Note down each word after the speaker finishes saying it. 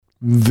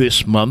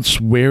This month's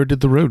Where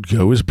Did the Road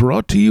Go is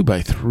brought to you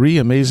by three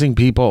amazing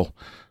people,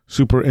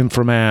 Super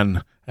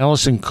Inframan,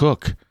 Allison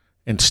Cook,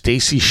 and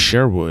Stacy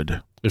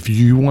Sherwood. If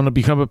you want to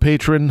become a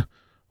patron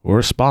or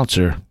a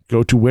sponsor,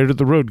 go to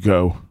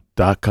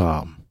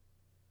wheredidtheroadgo.com.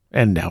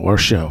 And now our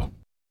show.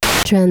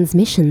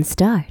 Transmission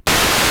start.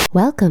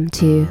 Welcome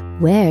to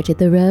Where Did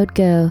the Road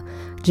Go?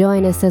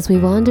 Join us as we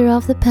wander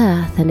off the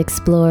path and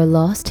explore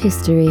lost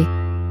history,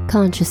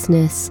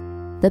 consciousness,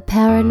 the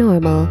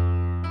paranormal,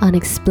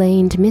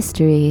 unexplained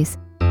mysteries,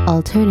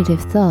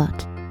 alternative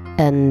thought,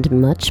 and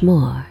much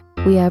more.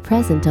 We are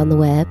present on the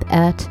web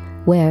at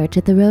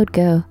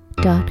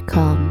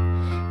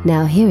wheredidtheroadgo.com.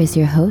 Now here is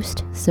your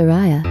host,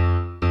 Soraya.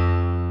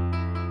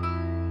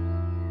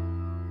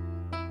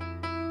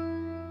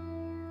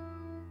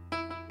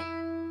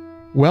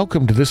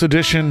 Welcome to this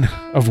edition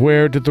of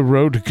Where Did the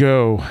Road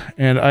Go?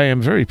 And I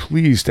am very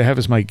pleased to have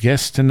as my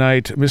guest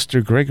tonight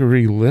Mr.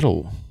 Gregory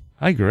Little.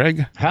 Hi,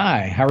 Greg.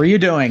 Hi, how are you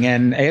doing?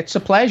 And it's a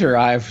pleasure.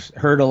 I've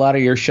heard a lot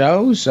of your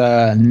shows,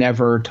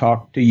 never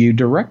talked to you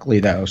directly,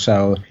 though.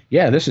 So,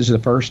 yeah, this is the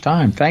first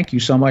time. Thank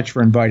you so much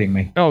for inviting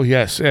me. Oh,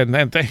 yes,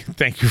 and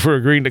thank you for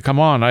agreeing to come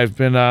on. I've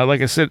been,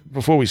 like I said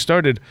before we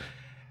started,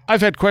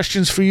 I've had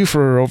questions for you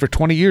for over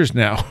 20 years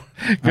now.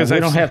 Because I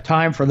don't have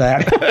time for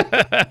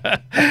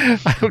that.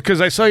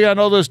 Because I saw you on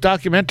all those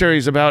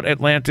documentaries about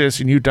Atlantis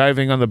and you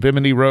diving on the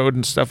Bimini Road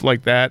and stuff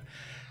like that.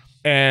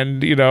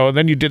 And, you know,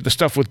 then you did the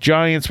stuff with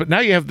giants. But now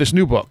you have this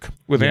new book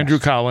with Andrew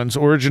Collins,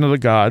 Origin of the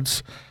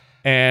Gods.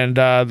 And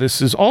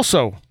this is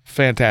also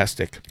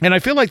fantastic. And I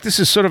feel like this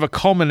is sort of a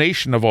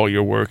culmination of all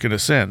your work in a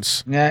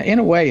sense. In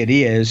a way, it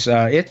is.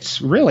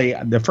 It's really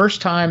the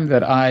first time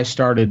that I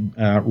started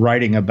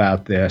writing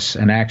about this.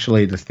 And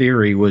actually, the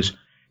theory was,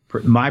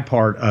 my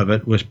part of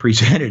it was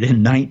presented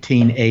in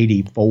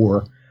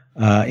 1984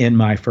 in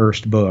my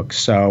first book.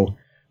 So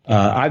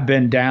I've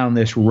been down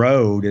this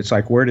road. It's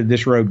like, where did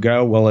this road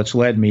go? Well, it's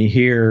led me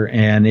here,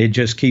 and it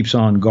just keeps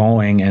on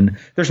going. And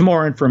there's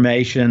more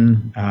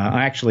information.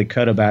 I actually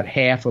cut about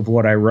half of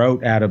what I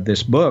wrote out of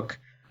this book.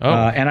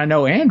 And I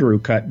know Andrew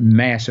cut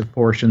massive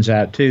portions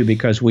out, too,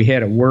 because we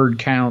had a word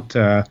count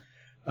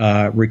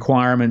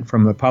requirement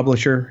from the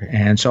publisher.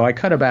 And so I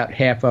cut about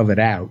half of it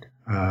out.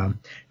 And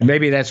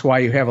maybe that's why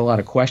you have a lot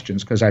of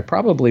questions, because I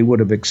probably would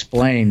have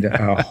explained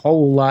a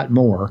whole lot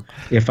more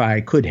if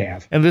I could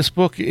have. And this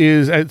book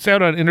it's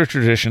out on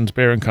Intertraditions,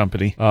 Bear and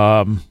Company.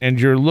 And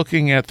you're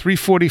looking at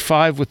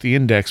 345 with the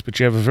index, but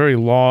you have a very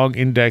long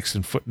index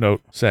and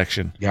footnote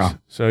section. Yeah.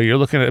 So you're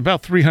looking at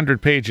about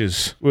 300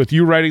 pages with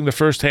you writing the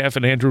first half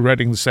and Andrew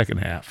writing the second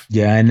half.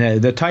 Yeah,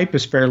 and the type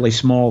is fairly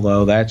small,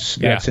 though. That's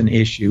an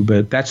issue,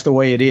 but that's the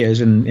way it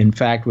is. And in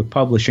fact, with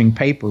publishing,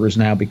 paper has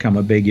now become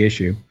a big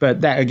issue.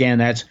 But that,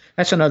 again, that's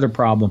another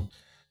problem.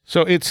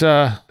 So it's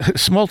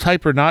small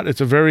type or not,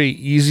 it's a very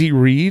easy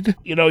read.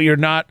 You know, you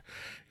don't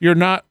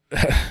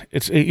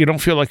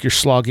feel like you're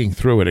slogging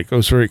through it. It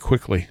goes very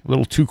quickly, a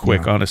little too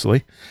quick,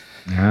 honestly.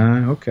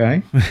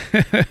 Okay.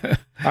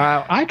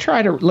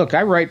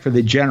 I write for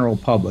the general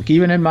public,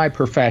 even in my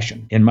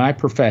profession.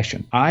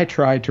 I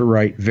try to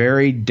write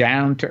very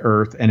down to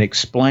earth and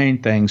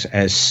explain things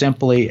as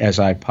simply as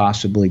I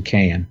possibly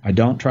can. I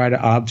don't try to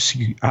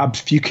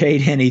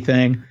obfuscate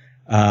anything.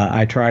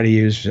 I try to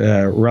use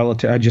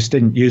relative. I just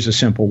didn't use a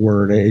simple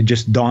word. It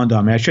just dawned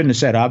on me. I shouldn't have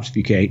said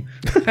obfuscate,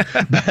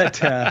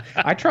 but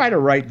I try to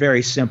write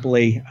very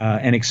simply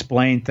and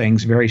explain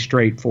things very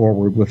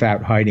straightforward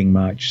without hiding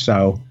much.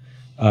 So,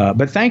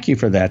 but thank you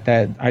for that.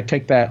 I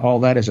take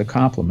all that as a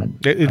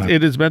compliment.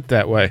 It is meant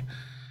that way.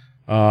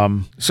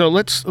 So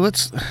let's.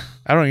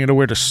 I don't even know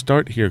where to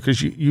start here,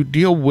 because you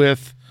deal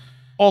with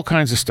all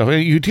kinds of stuff.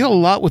 And you deal a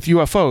lot with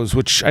UFOs,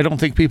 which I don't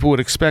think people would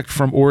expect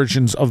from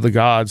Origins of the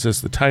Gods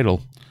as the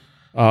title.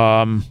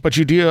 But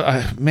you deal,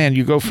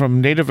 you go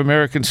from Native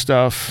American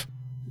stuff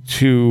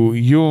to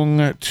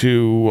Jung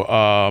to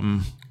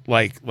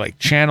like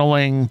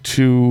channeling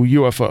to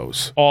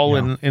UFOs, all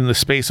in the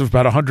space of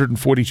about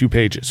 142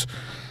 pages.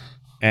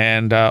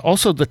 And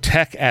also the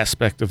tech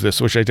aspect of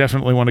this, which I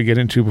definitely want to get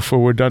into before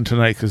we're done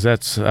tonight, because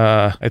that's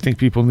I think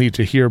people need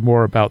to hear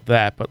more about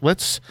that. But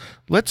let's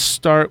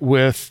start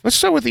with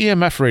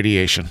EMF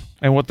radiation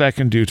and what that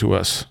can do to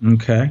us.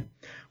 Okay.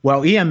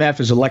 Well,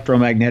 EMF is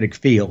electromagnetic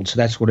fields.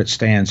 That's what it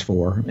stands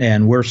for.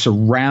 And we're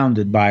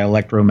surrounded by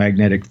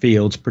electromagnetic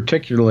fields,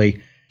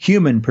 particularly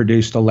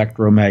human-produced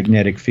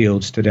electromagnetic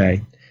fields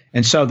today.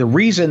 And so the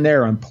reason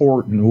they're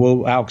important,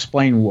 I'll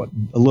explain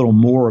a little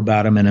more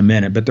about them in a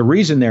minute, but the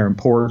reason they're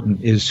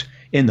important is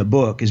in the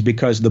book is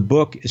because the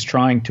book is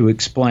trying to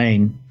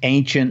explain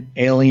ancient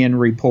alien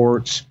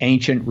reports,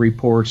 ancient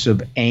reports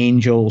of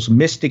angels,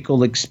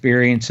 mystical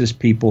experiences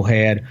people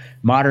had,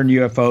 modern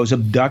UFOs,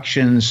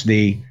 abductions,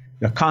 the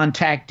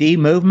contactee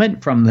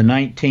movement from the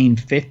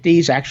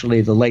 1950s,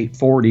 actually the late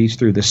 40s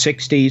through the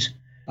 60s,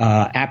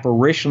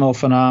 apparitional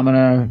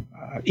phenomena,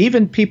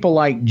 even people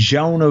like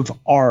Joan of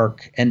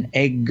Arc and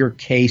Edgar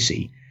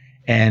Cayce.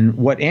 And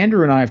what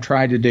Andrew and I have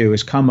tried to do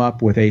is come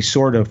up with a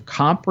sort of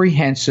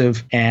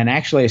comprehensive and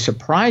actually a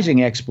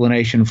surprising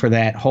explanation for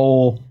that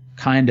whole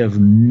kind of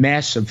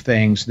mess of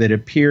things that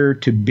appear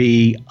to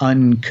be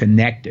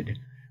unconnected.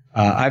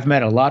 I've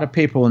met a lot of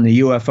people in the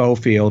UFO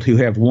field who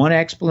have one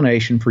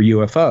explanation for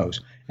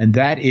UFOs, and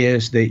that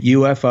is that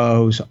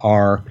UFOs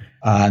are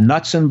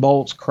nuts and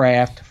bolts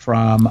craft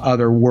from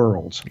other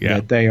worlds.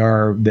 Yeah.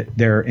 That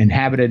they're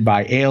inhabited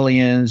by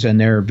aliens and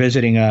they're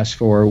visiting us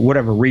for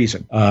whatever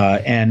reason.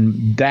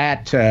 And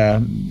that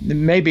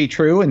may be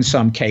true in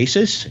some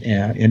cases.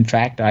 In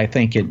fact, I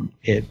think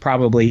it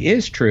probably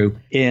is true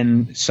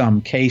in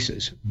some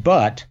cases.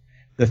 But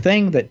the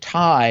thing that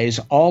ties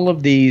all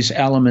of these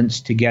elements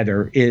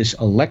together is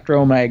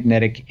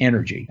electromagnetic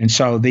energy. And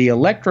so the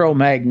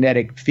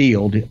electromagnetic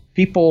field,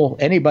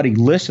 anybody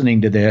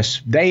listening to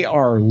this, they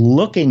are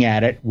looking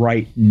at it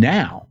right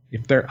now.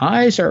 If their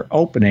eyes are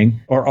open,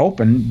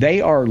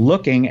 they are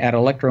looking at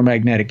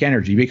electromagnetic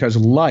energy because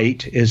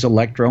light is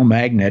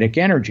electromagnetic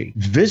energy.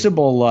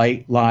 Visible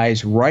light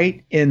lies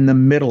right in the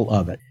middle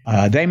of it.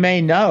 They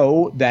may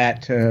know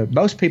that,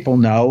 most people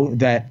know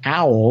that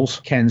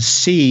owls can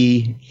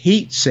see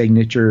heat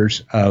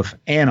signatures of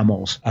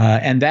animals,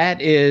 and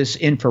that is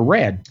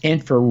infrared.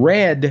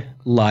 Infrared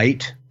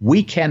light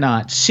we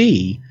cannot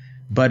see,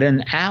 but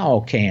an owl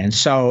can.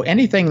 So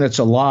anything that's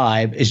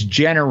alive is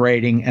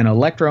generating an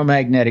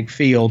electromagnetic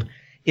field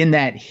in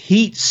that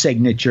heat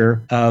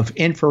signature of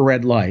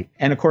infrared light.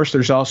 And of course,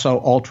 there's also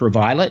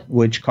ultraviolet,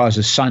 which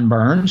causes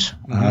sunburns.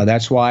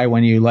 That's why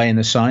when you lay in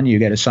the sun, you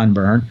get a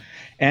sunburn.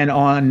 And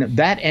on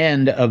that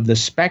end of the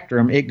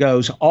spectrum, it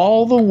goes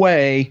all the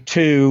way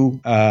to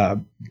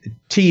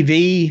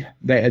TV,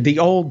 the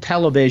old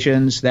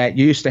televisions that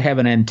used to have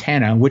an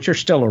antenna, which are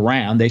still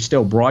around. They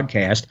still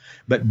broadcast,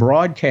 but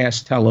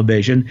broadcast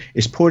television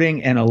is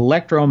putting an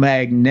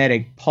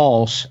electromagnetic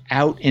pulse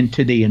out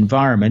into the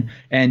environment,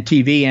 and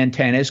TV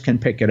antennas can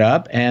pick it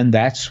up, and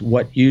that's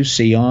what you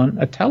see on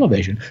a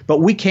television.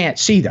 But we can't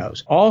see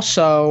those.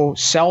 Also,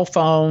 cell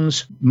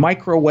phones,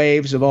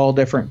 microwaves of all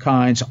different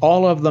kinds,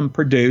 all of them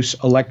produce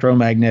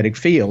electromagnetic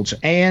fields,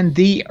 and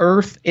the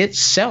Earth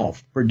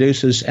itself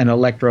produces an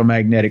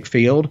electromagnetic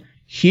field.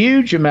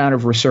 Huge amount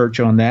of research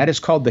on that. It's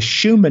called the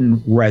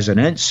Schumann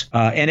resonance,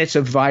 and it's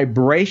a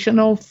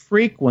vibrational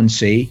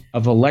frequency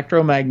of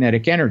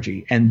electromagnetic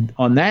energy. And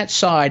on that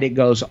side, it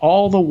goes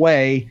all the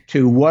way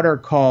to what are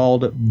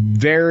called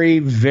very,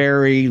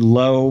 very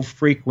low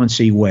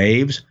frequency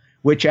waves,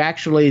 which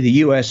actually the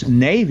U.S.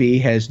 Navy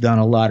has done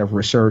a lot of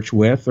research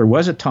with. There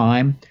was a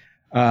time,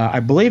 I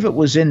believe it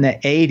was in the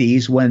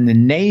 80s, when the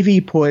Navy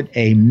put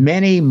a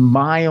many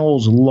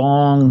miles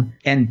long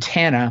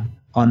antenna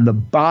on the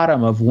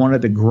bottom of one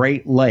of the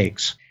Great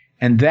Lakes.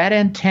 And that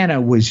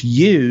antenna was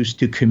used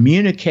to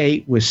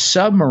communicate with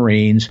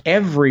submarines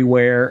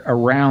everywhere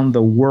around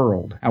the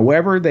world.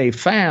 However, they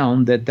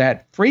found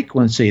that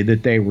frequency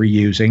that they were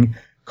using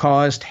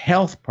caused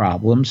health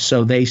problems,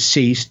 so they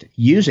ceased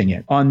using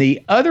it. On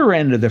the other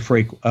end of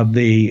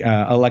the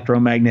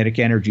electromagnetic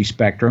energy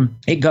spectrum,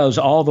 it goes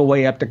all the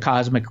way up to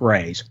cosmic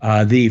rays.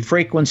 The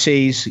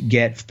frequencies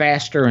get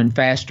faster and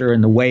faster,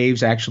 and the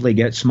waves actually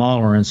get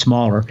smaller and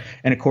smaller.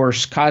 And of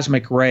course,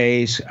 cosmic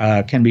rays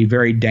can be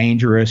very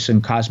dangerous,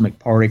 and cosmic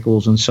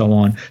particles and so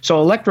on.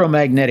 So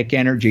electromagnetic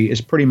energy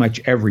is pretty much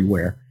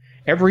everywhere.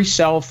 Every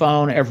cell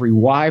phone, every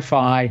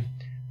Wi-Fi,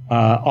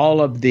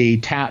 all of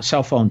the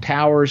cell phone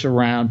towers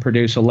around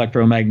produce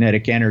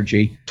electromagnetic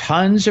energy.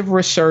 Tons of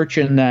research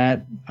in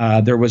that.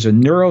 There was a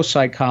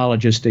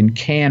neuropsychologist in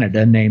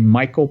Canada named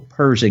Michael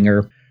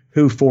Persinger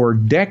who for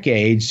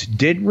decades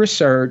did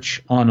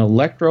research on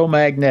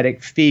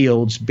electromagnetic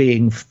fields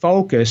being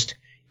focused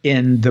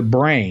in the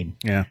brain.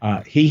 Yeah.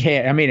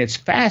 It's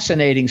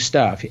fascinating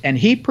stuff. And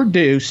he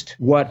produced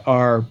what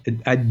are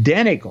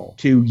identical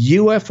to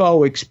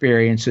UFO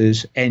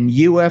experiences and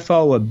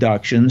UFO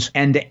abductions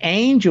and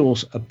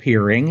angels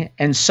appearing.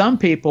 And some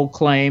people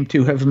claim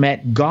to have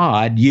met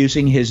God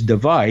using his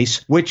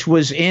device, which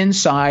was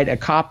inside a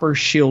copper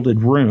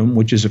shielded room,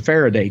 which is a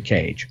Faraday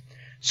cage.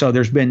 So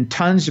there's been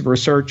tons of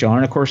research on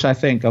it. Of course, I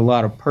think a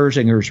lot of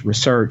Persinger's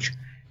research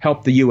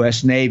helped the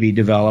U.S. Navy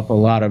develop a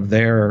lot of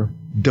their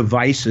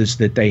devices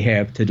that they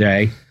have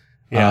today,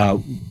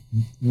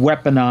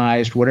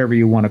 weaponized, whatever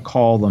you want to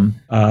call them,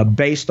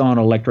 based on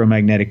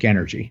electromagnetic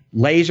energy.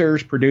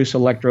 Lasers produce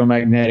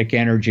electromagnetic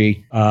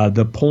energy.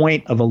 The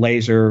point of a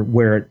laser,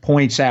 where it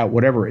points out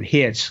whatever it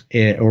hits,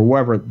 or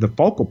wherever the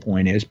focal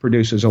point is,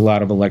 produces a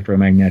lot of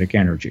electromagnetic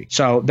energy.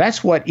 So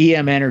that's what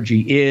EM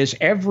energy is.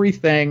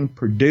 Everything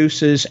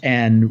produces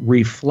and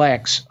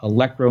reflects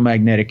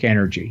electromagnetic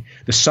energy.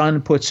 The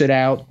sun puts it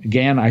out.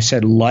 Again, I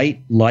said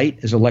light. Light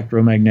is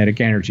electromagnetic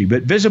energy,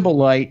 but visible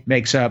light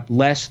makes up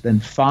less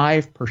than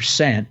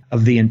 5%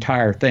 of the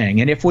entire thing.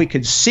 And if we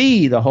could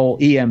see the whole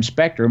EM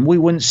spectrum, we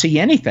wouldn't see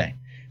anything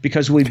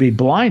because we'd be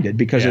blinded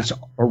because it's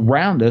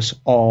around us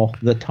all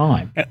the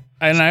time.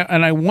 And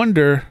I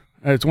wonder,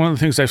 it's one of the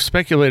things I've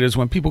speculated is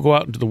when people go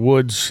out into the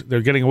woods,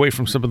 they're getting away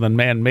from some of the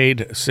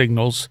man-made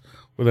signals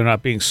where they're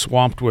not being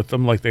swamped with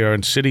them like they are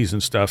in cities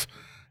and stuff.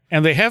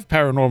 and they have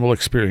paranormal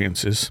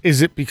experiences,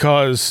 is it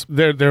because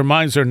their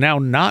minds are now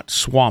not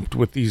swamped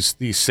with these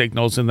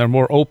signals and they're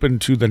more open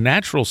to the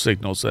natural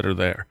signals that are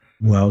there?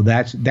 Well,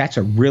 that's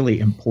a really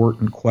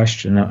important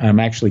question. I'm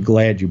actually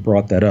glad you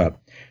brought that up.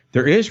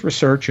 There is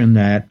research in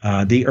that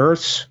the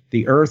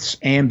Earth's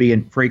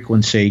ambient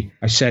frequency,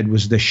 I said,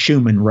 was the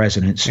Schumann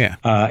resonance,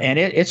 and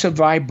it's a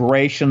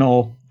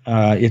vibrational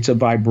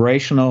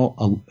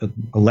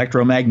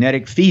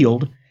electromagnetic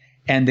field,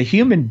 and the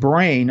human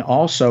brain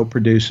also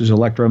produces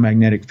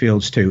electromagnetic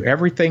fields too.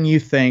 Everything you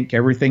think,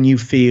 everything you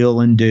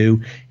feel and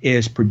do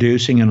is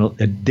producing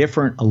a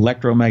different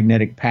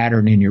electromagnetic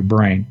pattern in your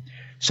brain.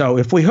 So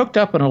if we hooked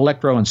up an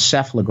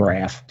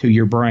electroencephalograph to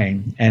your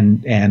brain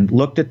and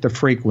looked at the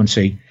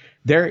frequency,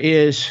 there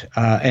is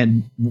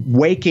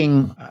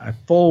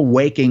full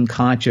waking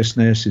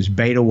consciousness is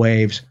beta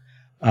waves.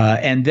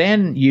 And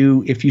then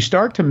if you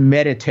start to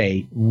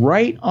meditate,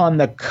 right on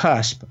the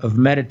cusp of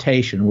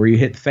meditation where you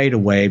hit theta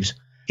waves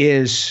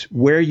is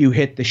where you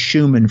hit the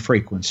Schumann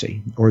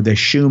frequency or the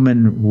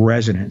Schumann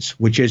resonance,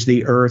 which is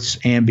the Earth's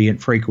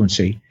ambient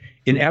frequency.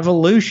 In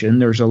evolution,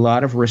 there's a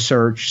lot of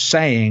research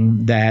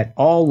saying that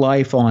all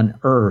life on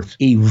Earth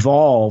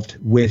evolved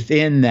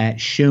within that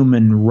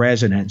Schumann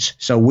resonance.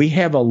 So we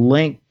have a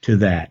link to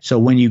that. So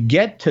when you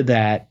get to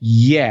that,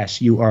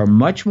 yes, you are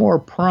much more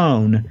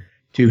prone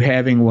to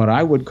having what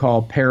I would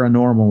call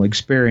paranormal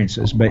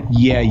experiences. But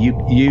yeah,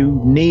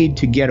 you need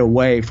to get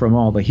away from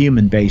all the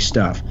human-based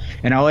stuff.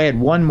 And I'll add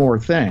one more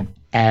thing.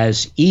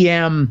 As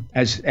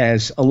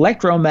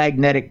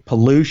electromagnetic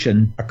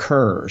pollution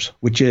occurs,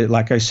 which is,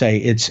 like I say,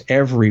 it's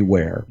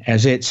everywhere,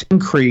 as it's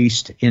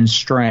increased in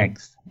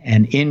strength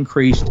and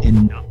increased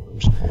in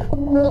numbers,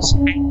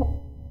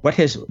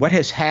 what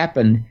has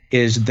happened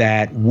is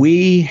that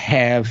we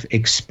have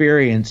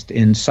experienced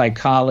in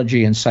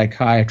psychology and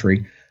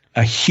psychiatry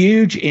a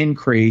huge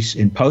increase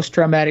in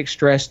post-traumatic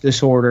stress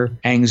disorder,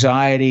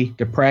 anxiety,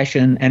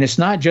 depression, and it's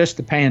not just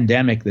the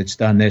pandemic that's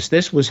done this.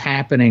 This was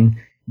happening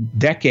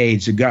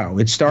decades ago.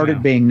 It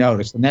started being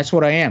noticed, and that's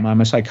what I am. I'm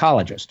a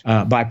psychologist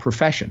by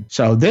profession.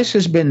 So this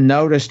has been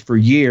noticed for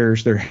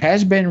years. There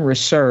has been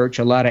research,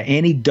 a lot of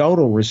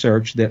anecdotal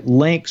research, that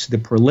links the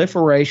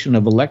proliferation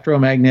of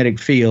electromagnetic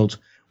fields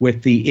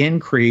with the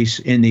increase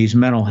in these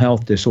mental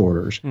health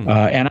disorders.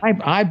 And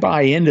I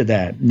buy into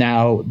that.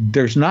 Now,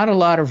 there's not a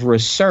lot of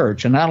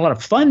research and not a lot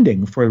of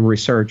funding for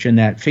research in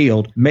that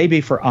field, maybe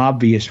for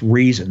obvious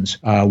reasons.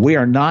 We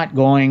are not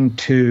going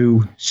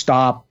to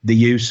stop the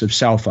use of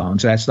cell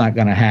phones. That's not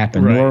going to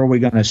happen, right. Nor are we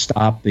going to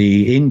stop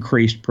the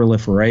increased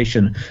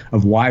proliferation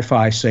of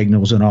Wi-Fi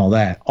signals and all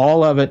that.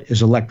 All of it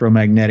is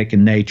electromagnetic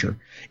in nature.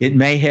 It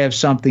may have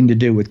something to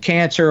do with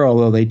cancer,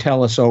 although they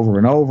tell us over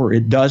and over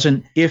it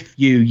doesn't if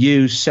you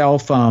use cell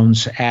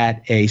phones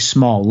at a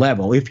small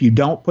level. If you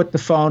don't put the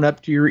phone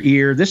up to your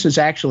ear, this is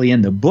actually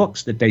in the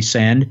books that they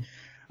send,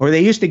 or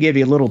they used to give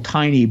you a little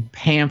tiny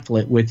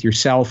pamphlet with your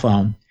cell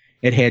phone.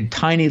 It had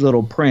tiny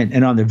little print,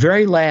 and on the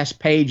very last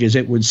pages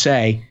it would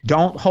say,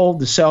 don't hold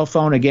the cell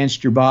phone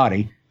against your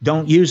body.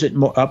 Don't use it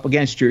up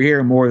against your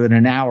ear more than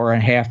an hour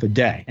and a half a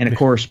day. And of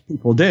course,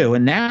 people do.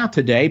 And now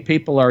today,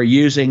 people are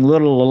using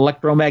little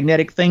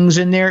electromagnetic things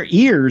in their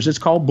ears. It's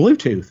called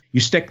Bluetooth. You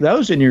stick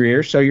those in your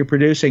ears, so you're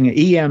producing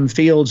EM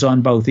fields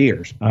on both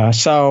ears.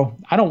 So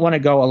I don't want to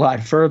go a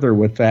lot further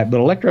with that,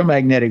 but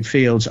electromagnetic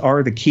fields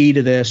are the key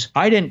to this.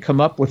 I didn't come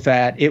up with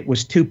that. It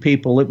was two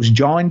people. It was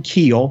John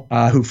Keel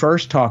who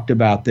first talked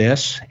about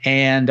this,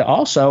 and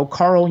also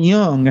Carl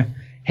Jung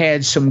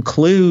had some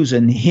clues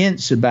and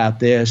hints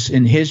about this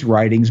in his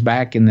writings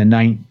back in the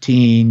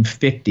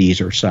 1950s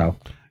or so.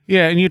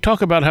 Yeah, and you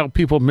talk about how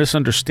people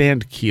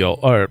misunderstand Keel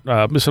or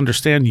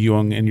misunderstand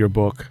Jung in your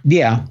book.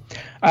 Yeah.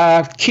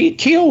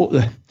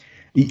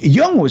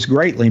 Jung was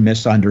greatly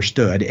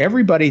misunderstood.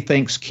 Everybody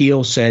thinks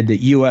Keel said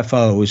that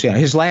UFOs,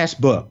 his last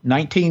book,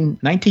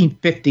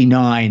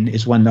 1959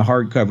 is when the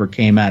hardcover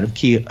came out of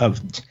Keel,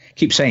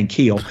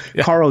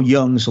 Carl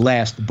Jung's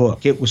last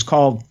book. It was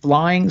called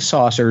Flying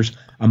Saucers,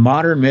 A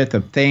Modern Myth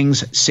of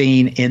Things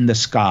Seen in the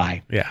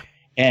Sky. Yeah.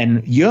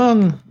 And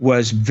Jung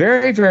was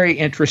very, very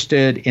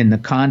interested in the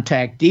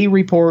Contact D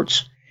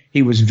reports.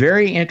 He was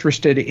very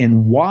interested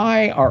in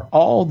why are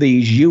all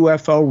these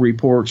UFO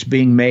reports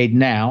being made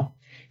now.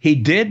 He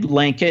did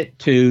link it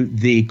to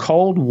the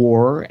Cold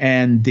War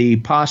and the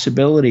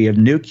possibility of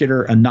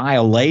nuclear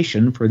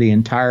annihilation for the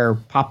entire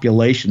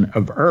population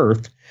of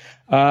Earth.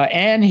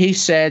 And he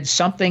said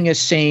something is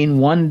seen,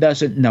 one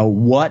doesn't know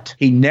what.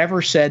 He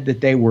never said that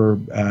they were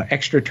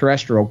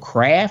extraterrestrial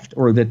craft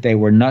or that they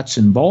were nuts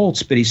and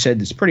bolts, but he said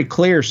it's pretty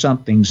clear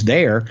something's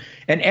there.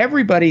 And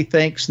everybody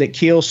thinks that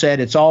Keel said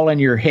it's all in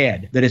your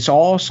head, that it's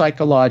all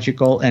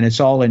psychological and it's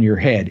all in your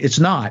head. It's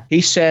not.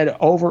 He said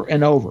over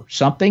and over,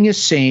 something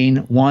is seen,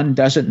 one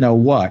doesn't know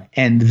what.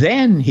 And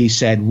then he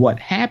said what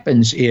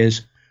happens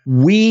is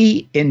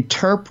we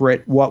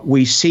interpret what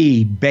we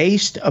see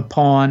based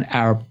upon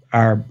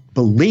our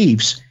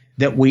beliefs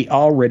that we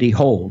already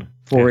hold.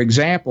 For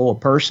example, a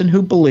person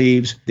who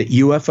believes that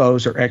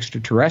UFOs are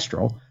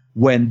extraterrestrial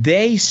when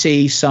they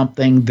see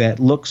something that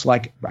looks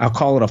like, I'll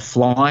call it a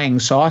flying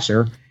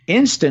saucer,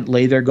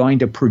 instantly they're going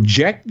to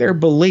project their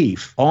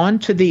belief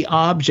onto the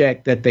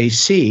object that they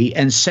see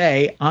and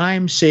say,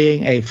 I'm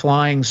seeing a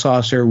flying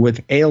saucer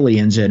with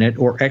aliens in it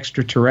or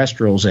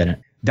extraterrestrials in it.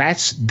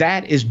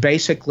 That is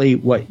basically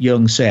what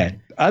Jung said.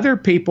 Other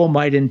people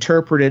might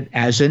interpret it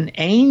as an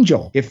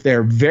angel. If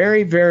they're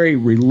very, very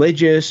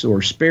religious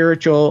or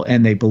spiritual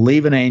and they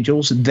believe in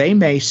angels, they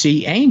may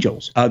see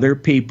angels. Other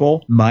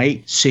people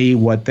might see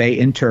what they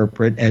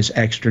interpret as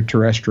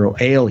extraterrestrial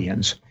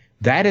aliens.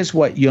 That is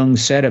what Jung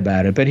said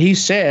about it. But he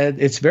said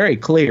it's very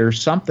clear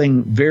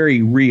something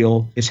very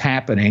real is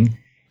happening.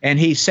 And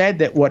he said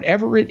that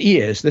whatever it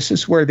is, this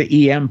is where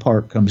the EM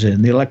part comes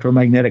in, the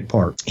electromagnetic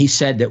part. He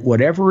said that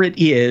whatever it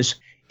is,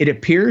 it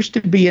appears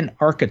to be an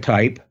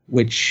archetype,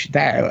 which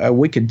that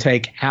we could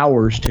take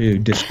hours to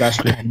discuss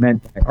what he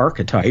meant by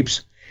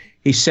archetypes.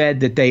 He said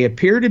that they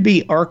appear to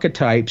be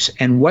archetypes,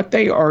 and what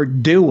they are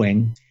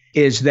doing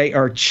is they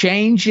are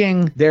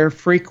changing their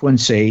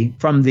frequency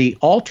from the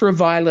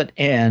ultraviolet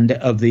end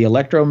of the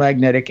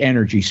electromagnetic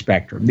energy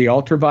spectrum. The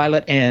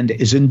ultraviolet end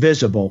is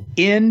invisible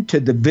into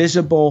the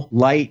visible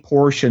light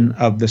portion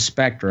of the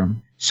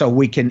spectrum, so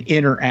we can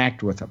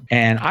interact with them.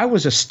 And I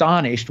was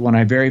astonished when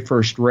I very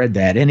first read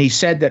that. And he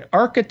said that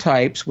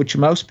archetypes, which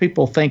most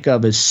people think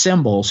of as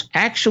symbols,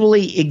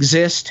 actually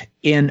exist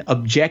in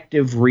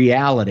objective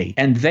reality,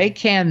 and they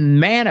can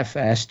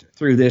manifest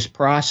through this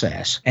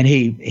process. And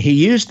he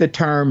used the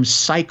term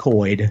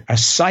psychoid. A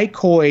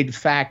psychoid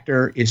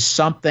factor is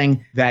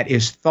something that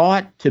is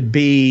thought to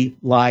be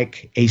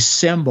like a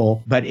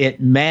symbol, but it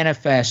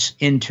manifests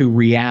into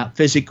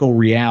physical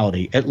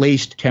reality, at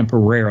least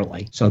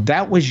temporarily. So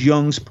that was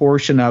Jung's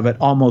portion of it.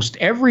 Almost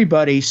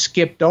everybody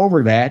skipped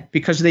over that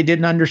because they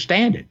didn't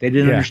understand it. They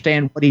didn't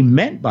understand what he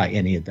meant by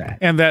any of that.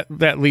 And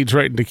that leads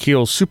right into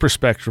Keel's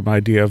superspectrum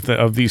idea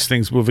of these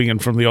things moving in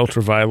from the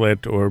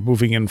ultraviolet or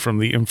moving in from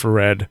the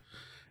infrared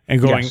and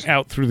going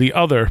out through the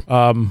other.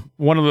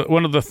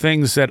 One of the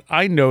things that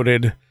I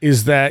noted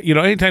is that,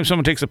 anytime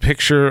someone takes a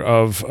picture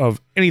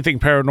of anything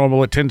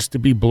paranormal, it tends to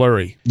be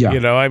blurry. Yeah.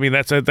 I mean,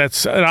 that's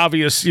an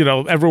obvious,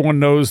 everyone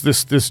knows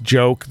this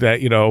joke that,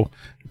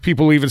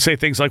 people even say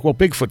things like, well,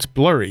 Bigfoot's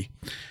blurry.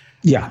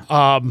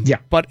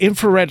 But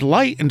infrared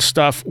light and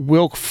stuff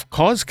will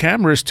cause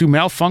cameras to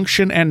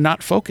malfunction and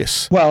not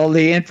focus. Well,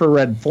 the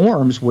infrared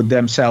forms would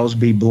themselves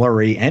be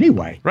blurry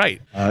anyway.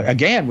 Right.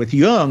 Again, with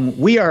Jung,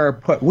 we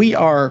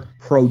are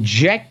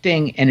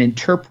projecting an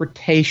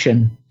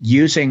interpretation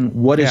using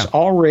what is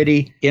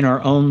already in our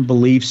own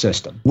belief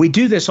system. We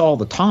do this all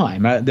the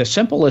time. The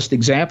simplest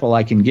example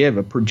I can give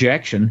of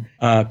projection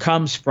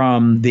comes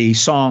from the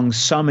song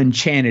Some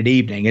Enchanted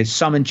Evening. It's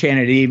some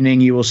enchanted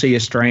evening, you will see a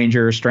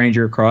stranger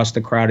across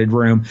the crowded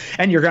room,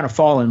 and you're going to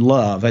fall in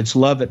love. It's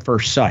love at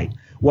first sight.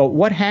 Well,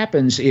 what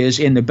happens is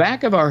in the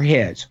back of our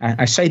heads,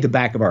 I say the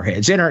back of our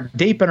heads,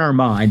 deep in our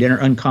mind, in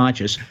our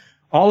unconscious,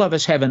 all of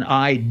us have an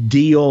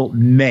ideal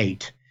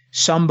mate.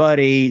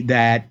 Somebody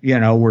that,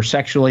 we're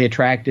sexually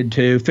attracted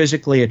to,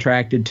 physically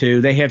attracted to.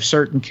 They have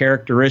certain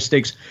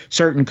characteristics,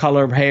 certain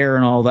color of hair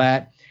and all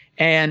that.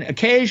 And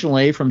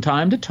occasionally, from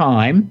time to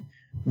time,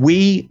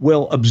 we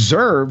will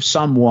observe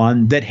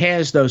someone that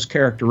has those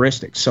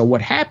characteristics. So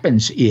what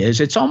happens is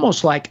it's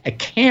almost like a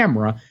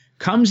camera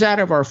comes out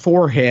of our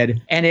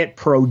forehead and it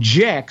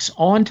projects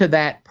onto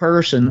that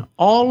person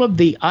all of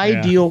the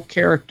ideal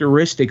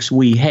characteristics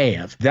we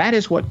have. That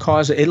is what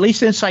causes, at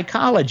least in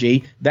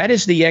psychology, that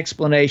is the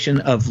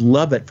explanation of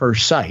love at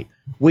first sight.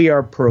 We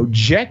are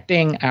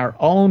projecting our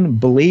own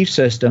belief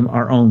system,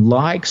 our own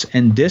likes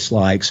and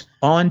dislikes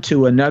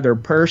onto another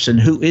person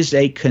who is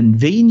a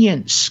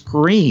convenient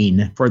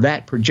screen for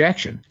that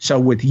projection. So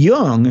with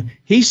Jung,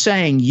 he's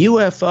saying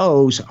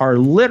UFOs are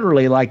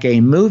literally like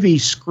a movie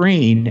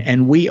screen,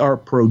 and we are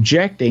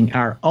projecting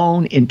our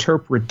own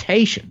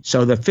interpretation.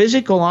 So the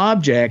physical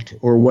object,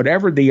 or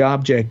whatever the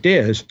object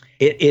is,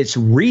 it's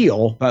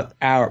real, but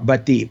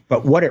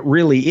what it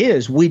really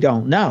is, we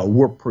don't know.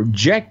 We're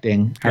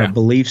projecting our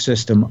belief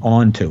system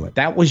onto it.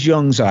 That was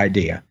Jung's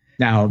idea.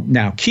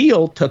 Now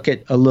Keel took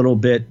it a little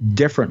bit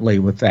differently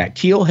with that.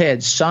 Keel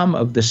had some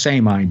of the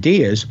same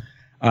ideas,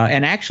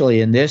 and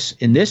actually in this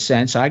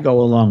sense, I go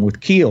along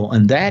with Keel,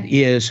 and that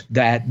is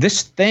that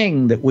this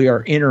thing that we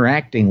are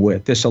interacting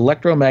with, this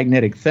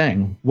electromagnetic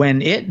thing,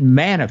 when it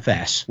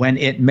manifests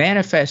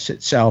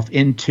itself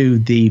into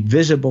the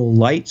visible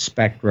light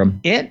spectrum,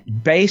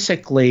 it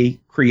basically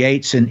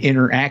creates an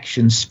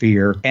interaction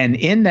sphere. And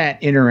in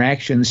that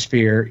interaction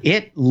sphere,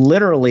 it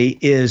literally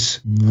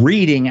is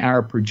reading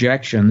our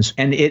projections,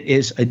 and it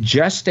is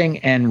adjusting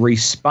and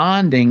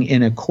responding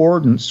in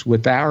accordance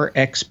with our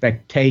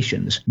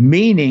expectations,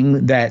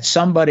 meaning that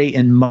somebody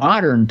in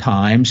modern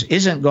times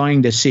isn't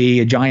going to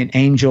see a giant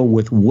angel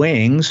with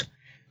wings.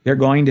 they're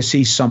going to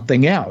see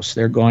something else.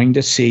 They're going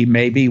to see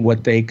maybe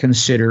what they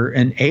consider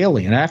an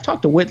alien. And I've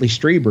talked to Whitley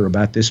Strieber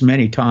about this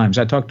many times.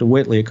 I talked to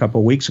Whitley a couple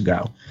of weeks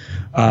ago.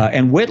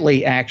 And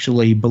Whitley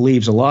actually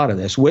believes a lot of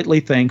this. Whitley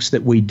thinks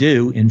that we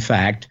do, in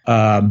fact,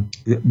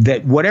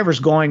 that whatever's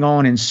going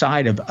on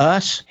inside of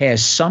us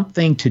has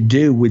something to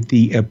do with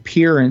the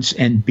appearance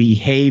and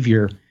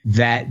behavior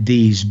that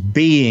these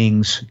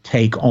beings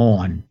take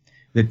on,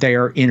 that they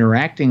are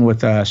interacting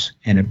with us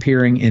and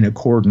appearing in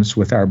accordance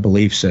with our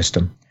belief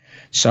system.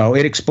 So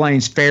it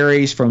explains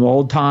fairies from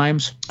old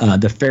times,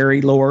 the fairy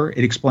lore.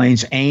 It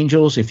explains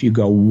angels if you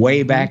go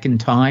way back in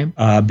time,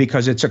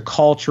 because it's a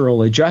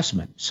cultural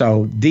adjustment.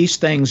 So these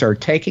things are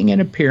taking an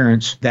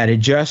appearance that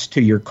adjusts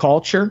to your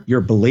culture,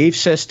 your belief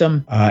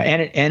system,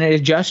 and it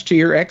adjusts to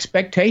your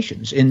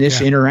expectations in this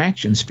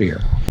interaction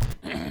sphere.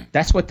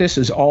 That's what this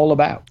is all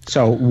about.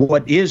 So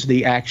what is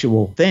the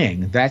actual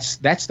thing? That's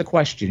the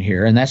question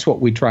here, and that's what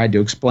we tried to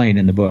explain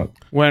in the book.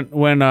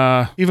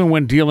 Even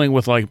when dealing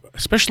with, like,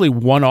 especially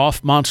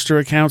one-off monster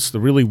accounts, the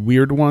really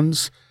weird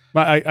ones,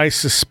 I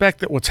suspect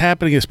that what's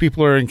happening is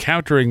people are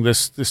encountering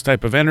this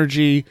type of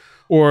energy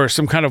or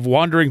some kind of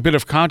wandering bit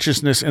of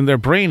consciousness, and their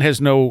brain has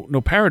no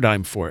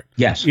paradigm for it.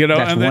 Yes,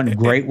 that's one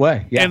great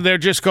way. Yeah. And they're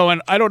just going,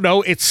 I don't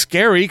know, it's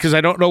scary because I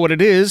don't know what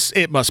it is.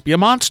 It must be a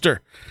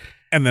monster.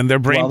 And then their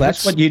brain. Well,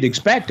 that's what you'd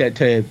expect it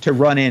to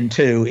run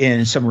into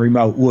in some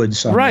remote woods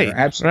somewhere. Right.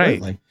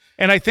 Absolutely. Right.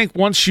 And I think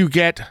once you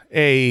get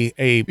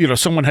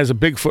someone has a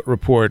Bigfoot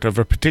report of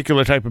a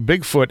particular type of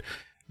Bigfoot,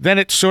 then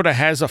it sort of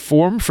has a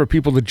form for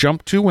people to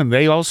jump to when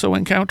they also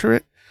encounter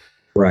it.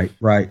 Right.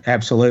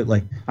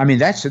 Absolutely. I mean,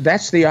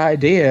 that's the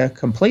idea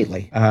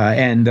completely.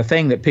 And the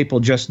thing that people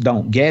just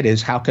don't get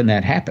is, how can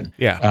that happen?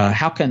 Yeah.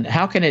 How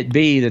can it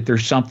be that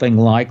there's something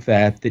like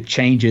that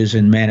changes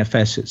and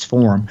manifests its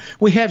form?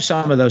 We have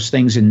some of those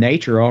things in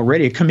nature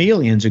already. A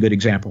chameleon's a good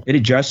example. It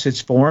adjusts its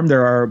form.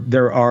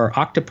 There are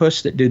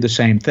octopus that do the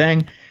same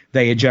thing.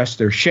 They adjust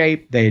their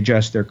shape, they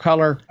adjust their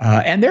color,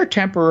 and they're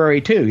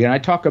temporary too. I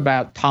talk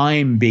about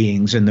time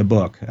beings in the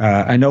book.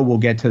 I know we'll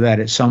get to that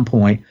at some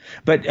point,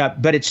 but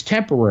it's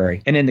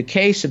temporary. And in the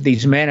case of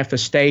these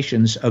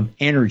manifestations of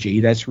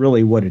energy, that's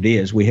really what it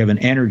is. We have an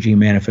energy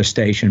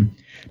manifestation.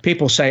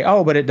 People say,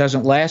 oh, but it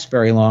doesn't last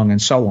very long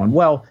and so on.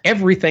 Well,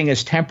 everything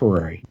is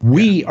temporary.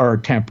 We are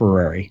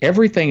temporary.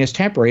 Everything is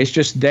temporary. It's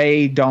just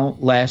they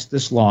don't last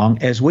as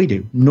long as we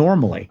do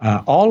normally.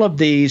 All of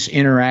these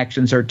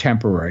interactions are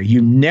temporary.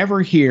 You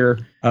never hear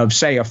of,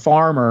 say, a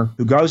farmer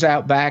who goes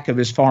out back of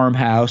his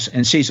farmhouse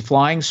and sees a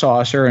flying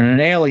saucer and an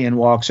alien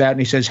walks out and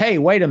he says, hey,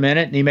 wait a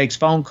minute. And he makes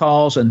phone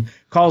calls and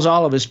calls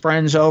all of his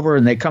friends over,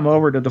 and they come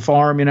over to the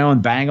farm,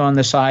 and bang on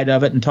the side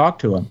of it and talk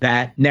to him.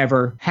 That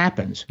never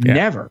happens. Yeah.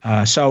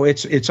 Never. So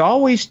it's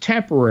always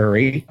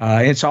temporary.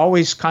 It's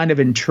always kind of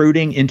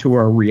intruding into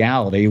our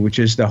reality, which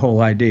is the whole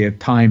idea of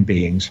time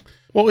beings.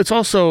 Well, it's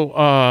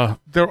also,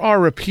 there are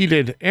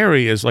repeated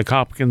areas like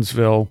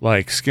Hopkinsville,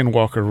 like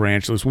Skinwalker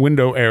Ranch, those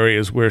window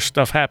areas where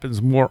stuff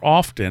happens more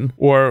often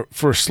or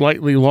for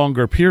slightly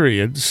longer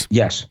periods.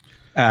 Yes.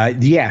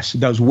 Yes,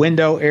 those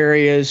window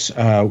areas,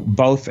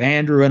 both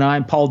Andrew and I,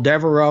 Paul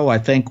Devereaux, I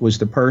think, was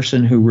the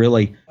person who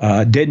really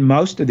did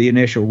most of the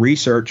initial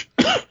research.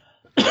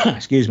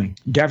 Excuse me.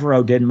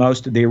 Devereaux did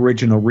most of the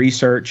original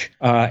research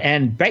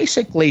and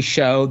basically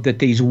showed that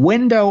these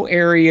window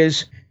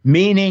areas,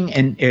 meaning,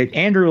 and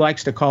Andrew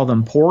likes to call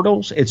them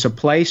portals, it's a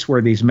place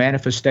where these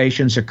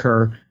manifestations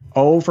occur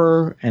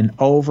over and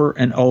over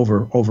and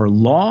over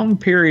long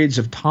periods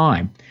of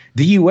time.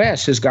 The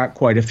U.S. has got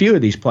quite a few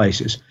of these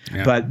places,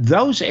 but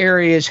those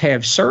areas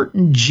have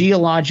certain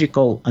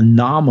geological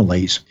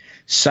anomalies,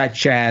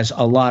 such as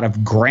a lot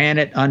of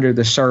granite under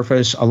the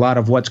surface, a lot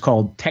of what's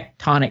called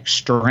tectonic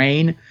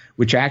strain,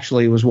 which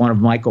actually was one of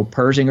Michael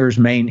Persinger's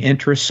main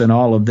interests in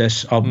all of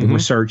this, of the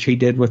research he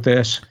did with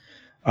this.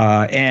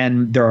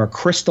 And there are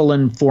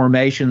crystalline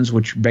formations,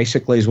 which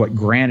basically is what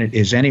granite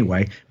is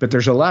anyway, but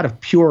there's a lot of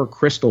pure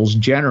crystals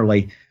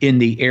generally in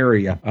the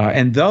area.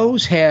 And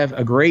those have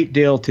a great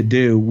deal to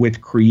do with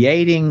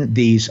creating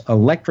these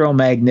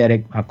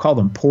electromagnetic, I'll call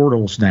them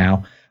portals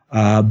now,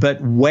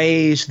 but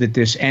ways that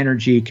this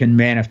energy can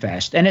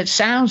manifest. And it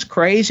sounds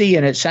crazy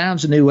and it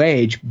sounds new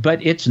age, but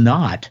it's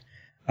not.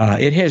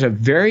 It has a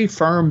very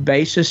firm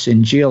basis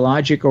in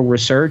geological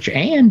research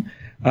and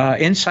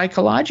in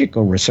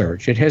psychological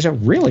research. It has a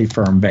really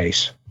firm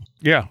base.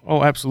 Yeah.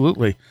 Oh,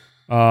 absolutely.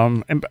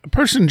 And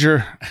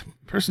Persinger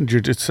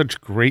did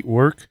such great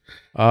work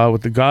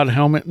with the God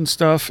helmet and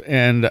stuff.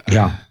 And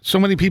so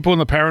many people in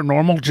the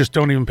paranormal just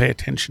don't even pay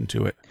attention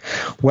to it.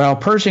 Well,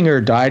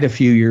 Persinger died a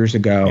few years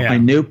ago. Yeah. I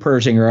knew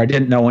Persinger. I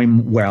didn't know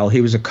him well.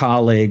 He was a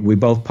colleague. We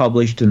both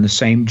published in the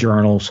same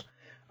journals.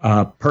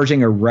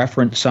 Persinger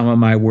referenced some of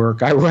my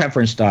work. I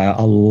referenced a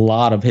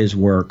lot of his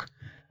work.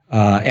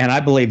 And I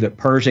believe that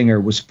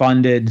Persinger was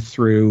funded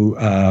through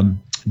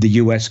the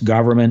U.S.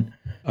 government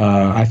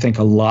I think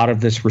a lot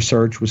of this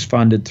research was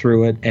funded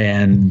through it,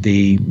 and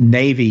the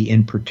Navy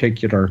in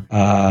particular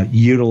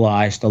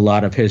utilized a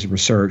lot of his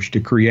research to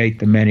create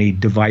the many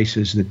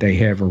devices that they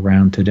have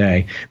around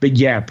today. But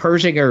yeah,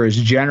 Persinger is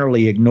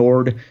generally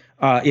ignored.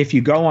 If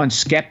you go on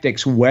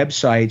skeptics'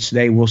 websites,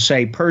 they will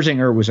say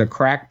Persinger was a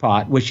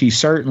crackpot, which he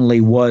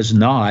certainly was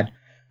not.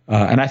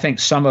 And I think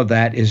some of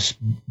that is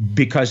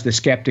because the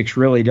skeptics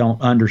really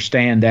don't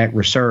understand that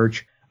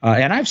research.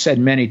 And I've said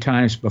many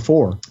times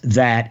before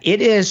that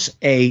it's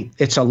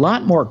a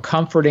lot more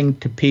comforting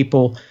to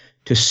people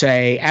to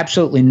say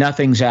absolutely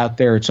nothing's out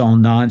there, it's all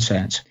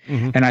nonsense.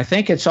 Mm-hmm. And I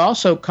think it's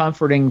also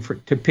comforting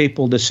to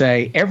people to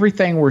say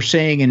everything we're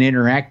seeing and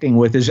interacting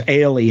with is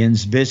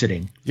aliens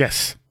visiting.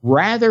 Yes.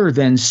 Rather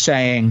than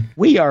saying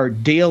we are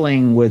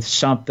dealing with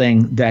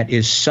something that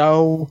is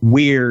so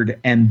weird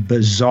and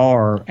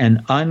bizarre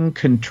and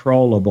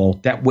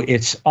uncontrollable that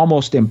it's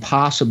almost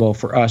impossible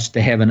for us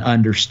to have an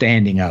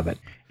understanding of it.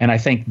 And I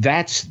think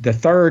that's the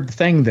third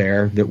thing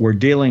there, that we're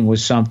dealing with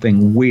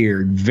something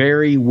weird,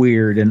 very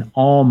weird, and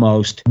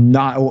almost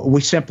not,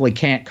 we simply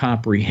can't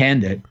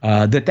comprehend it.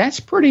 That's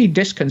pretty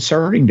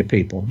disconcerting to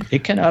people.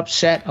 It can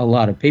upset a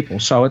lot of people.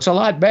 So it's a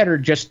lot better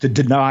just to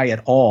deny it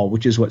all,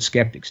 which is what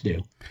skeptics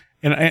do.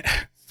 And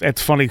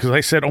that's funny because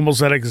I said almost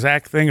that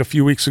exact thing a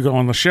few weeks ago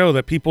on the show,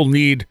 that people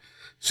need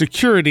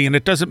security, and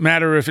it doesn't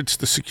matter if it's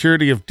the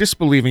security of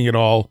disbelieving it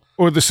all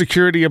or the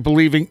security of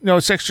believing, no,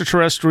 it's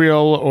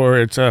extraterrestrial or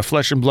it's a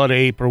flesh and blood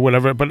ape or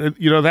whatever. But,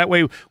 that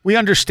way we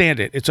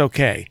understand it. It's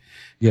okay.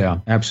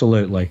 Yeah,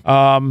 absolutely.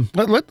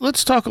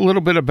 Let's talk a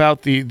little bit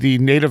about the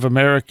Native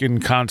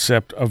American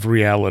concept of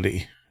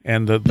reality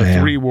and the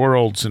three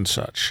worlds and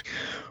such.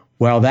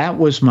 Well, that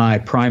was my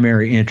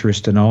primary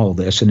interest in all of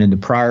this. And in the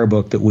prior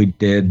book that we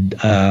did,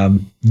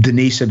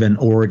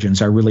 Denisovan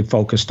Origins, I really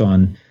focused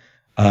on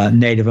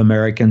Native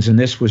Americans, and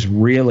this was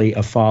really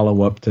a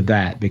follow-up to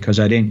that because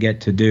I didn't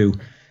get to do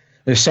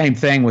the same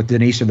thing with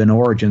Denisovan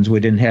Origins. I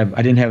didn't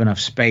have enough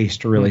space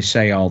to really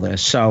say all this.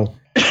 So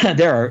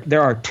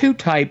there are two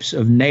types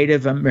of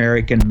Native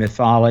American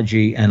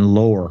mythology and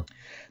lore.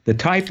 The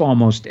type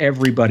almost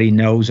everybody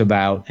knows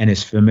about and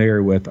is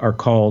familiar with are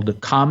called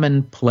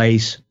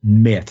commonplace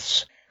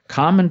myths.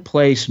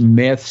 Commonplace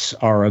myths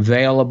are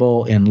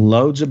available in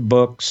loads of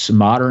books,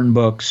 modern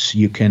books.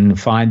 You can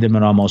find them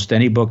in almost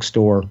any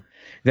bookstore.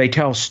 They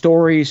tell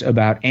stories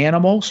about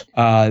animals.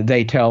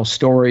 They tell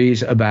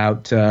stories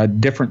about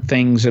different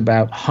things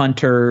about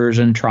hunters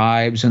and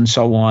tribes and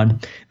so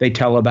on. They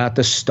tell about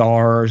the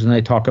stars, and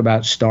they talk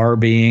about star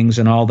beings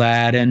and all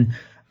that. And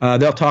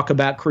they'll talk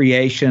about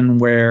creation,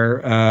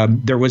 where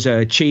there was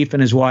a chief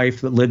and his wife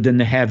that lived in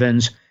the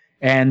heavens,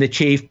 and the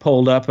chief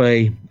pulled up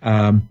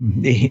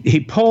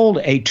he pulled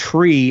a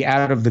tree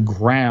out of the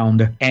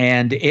ground,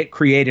 and it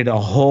created a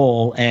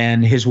hole,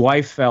 and his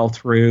wife fell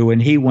through,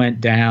 and he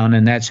went down,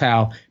 and that's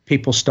how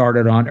people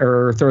started on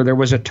Earth. Or there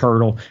was a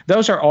turtle.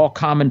 Those are all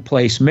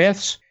commonplace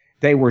myths.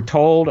 They were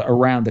told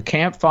around the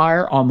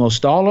campfire.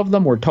 Almost all of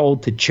them were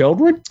told to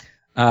children.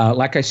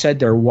 Like I said,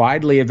 they're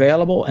widely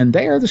available, and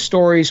they are the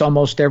stories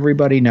almost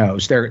everybody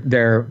knows.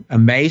 They're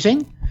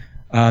amazing.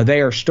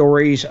 They are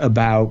stories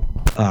about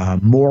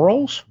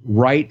morals,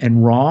 right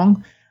and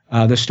wrong.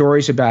 The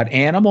stories about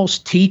animals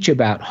teach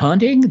about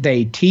hunting.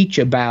 They teach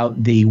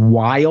about the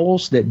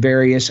wiles that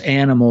various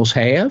animals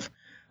have.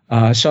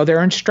 So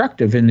they're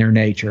instructive in their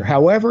nature.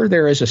 However,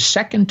 there is a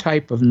second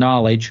type of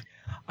knowledge.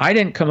 I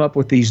didn't come up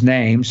with these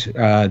names.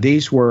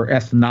 These were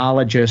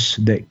ethnologists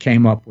that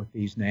came up with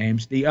these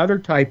names. The other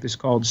type is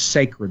called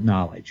sacred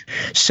knowledge.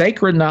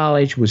 Sacred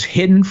knowledge was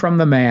hidden from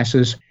the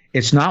masses.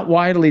 It's not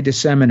widely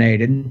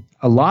disseminated.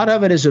 A lot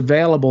of it is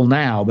available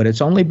now, but it's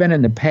only been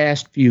in the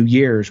past few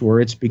years where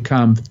it's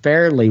become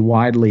fairly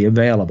widely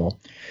available.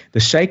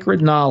 The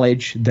sacred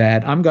knowledge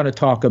that I'm going to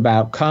talk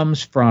about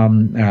comes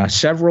from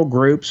several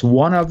groups.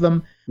 One of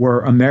them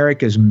were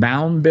America's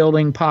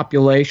mound-building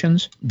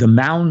populations. The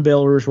mound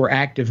builders were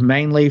active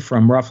mainly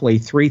from roughly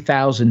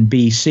 3000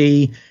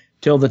 BC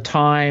till the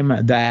time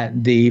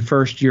that the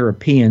first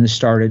Europeans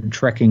started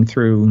trekking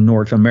through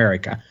North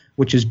America,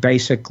 which is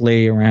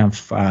basically around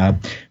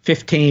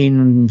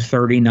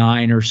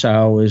 1539 or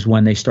so is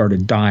when they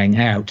started dying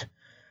out.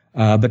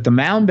 But the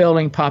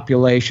mound-building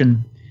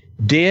population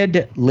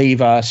did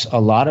leave us a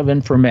lot of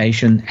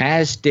information,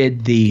 as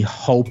did the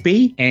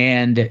Hopi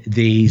and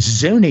the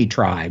Zuni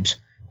tribes.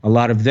 A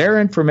lot of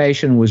their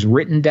information was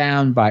written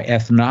down by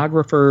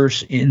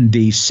ethnographers in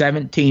the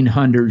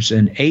 1700s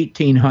and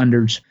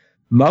 1800s.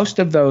 Most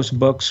of those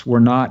books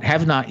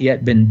have not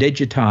yet been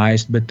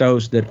digitized, but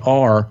those that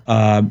are,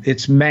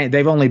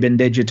 they've only been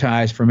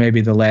digitized for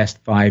maybe the last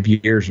 5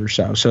 years or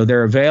so. So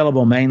they're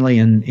available mainly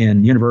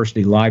in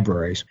university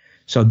libraries.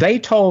 So they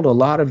told a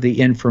lot of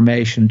the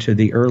information to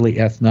the early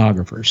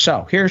ethnographers.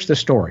 So here's the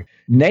story.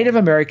 Native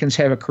Americans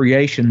have a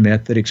creation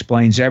myth that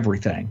explains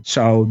everything.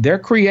 So their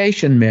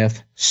creation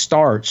myth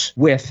starts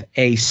with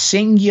a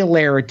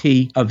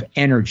singularity of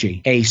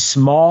energy, a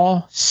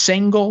small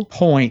single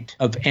point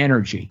of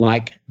energy,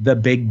 like the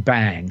Big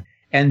Bang.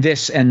 And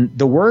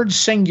the word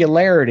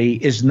singularity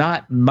is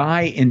not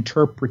my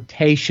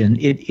interpretation.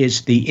 It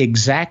is the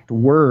exact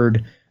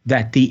word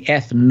that the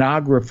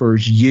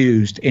ethnographers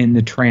used in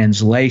the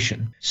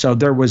translation. So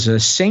there was a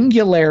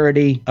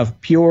singularity of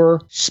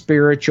pure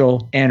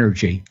spiritual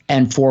energy.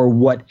 And for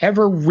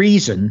whatever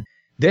reason,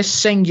 this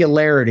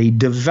singularity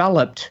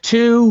developed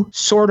two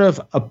sort of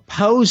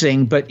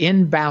opposing but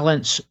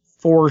imbalanced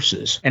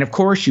forces. And of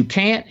course, you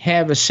can't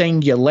have a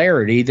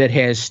singularity that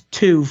has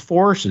two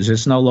forces.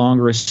 It's no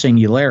longer a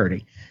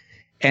singularity.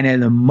 And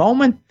in the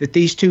moment that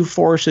these two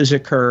forces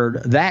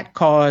occurred, that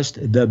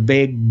caused the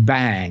Big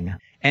Bang,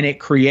 and it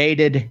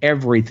created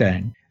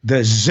everything.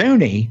 The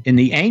Zuni, in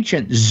the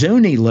ancient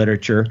Zuni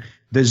literature,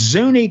 the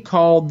Zuni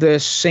called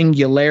this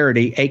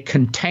singularity a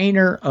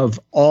container of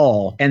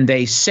all, and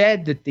they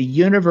said that the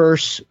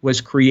universe was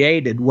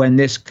created when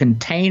this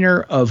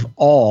container of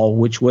all,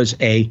 which was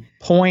a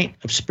point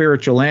of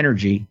spiritual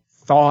energy,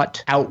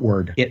 thought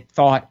outward. It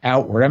thought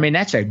outward. I mean,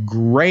 that's a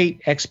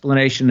great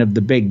explanation of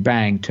the Big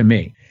Bang to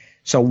me.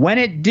 So when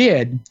it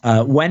did,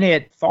 when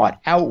it thought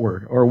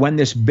outward, or when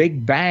this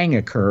Big Bang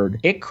occurred,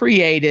 it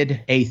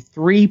created a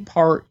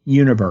three-part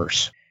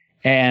universe.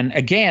 And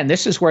again,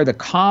 this is where the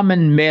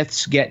common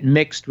myths get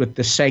mixed with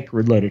the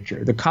sacred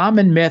literature. The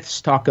common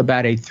myths talk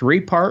about a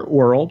three-part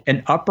world,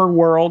 an upper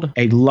world,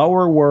 a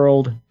lower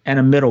world, and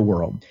a middle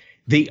world.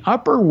 The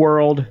upper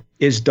world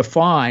is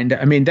defined,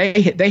 I mean,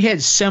 they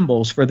had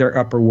symbols for their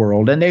upper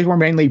world, and they were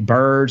mainly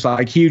birds,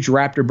 like huge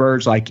raptor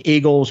birds like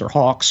eagles or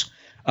hawks.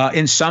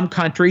 In some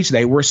countries,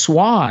 they were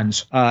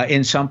swans.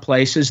 In some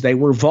places, they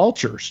were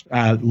vultures.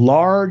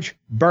 Large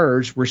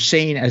birds were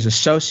seen as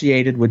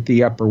associated with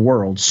the upper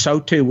world. So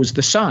too was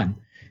the sun.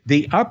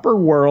 The upper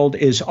world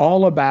is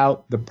all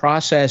about the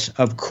process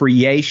of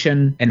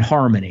creation and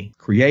harmony.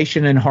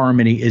 Creation and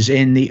harmony is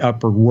in the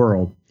upper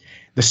world.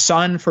 The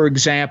sun, for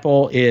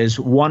example, is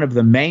one of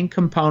the main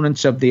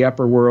components of the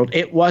upper world.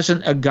 It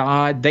wasn't a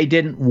god. They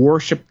didn't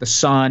worship the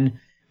sun.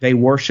 They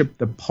worshiped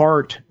the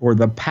part or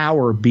the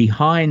power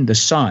behind the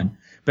sun.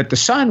 But the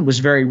sun was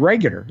very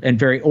regular and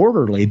very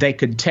orderly. They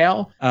could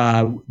tell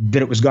that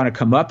it was going to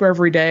come up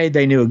every day.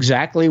 They knew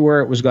exactly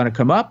where it was going to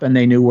come up, and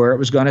they knew where it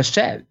was going to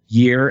set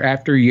year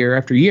after year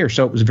after year.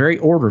 So it was very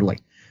orderly.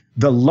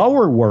 The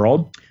lower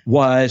world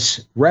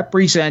was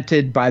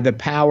represented by the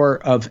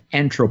power of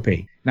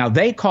entropy. Now,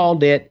 they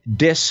called it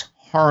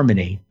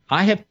disharmony.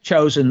 I have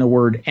chosen the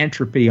word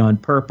entropy on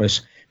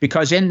purpose,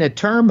 because in the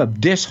term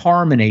of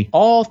disharmony,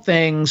 all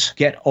things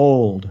get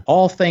old.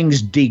 All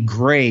things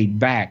degrade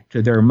back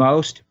to their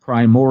most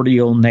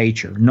primordial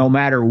nature. No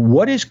matter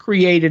what is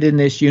created in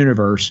this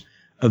universe,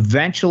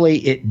 eventually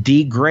it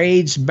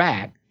degrades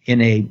back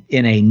in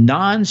a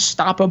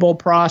non-stoppable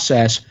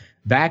process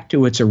back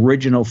to its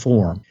original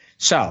form.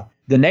 So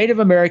the Native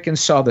Americans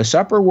saw this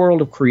upper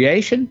world of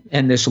creation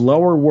and this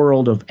lower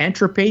world of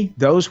entropy.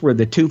 Those were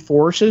the two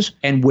forces.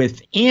 And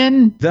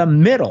within the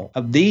middle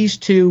of these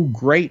two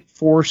great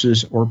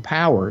forces or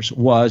powers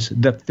was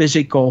the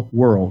physical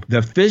world.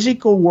 The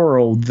physical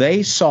world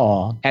they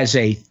saw as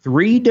a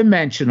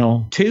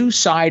three-dimensional,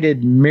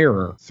 two-sided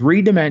mirror.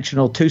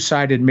 Three-dimensional,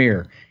 two-sided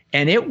mirror.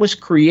 And it was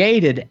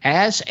created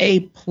as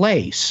a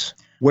place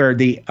where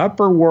the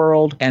upper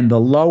world and the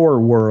lower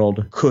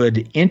world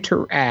could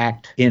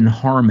interact in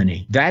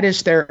harmony. That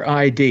is their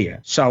idea.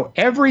 So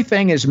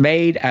everything is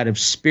made out of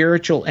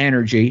spiritual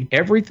energy.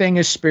 Everything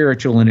is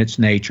spiritual in its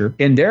nature.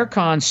 In their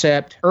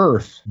concept,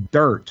 earth,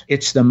 dirt,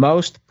 it's the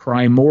most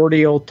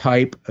primordial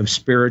type of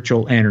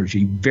spiritual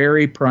energy,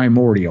 very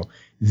primordial.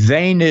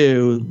 They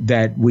knew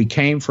that we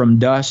came from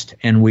dust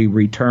and we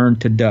return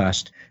to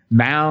dust.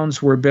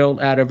 Mounds were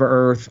built out of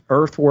earth.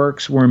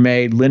 Earthworks were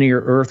made,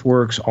 linear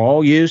earthworks,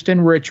 all used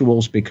in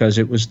rituals because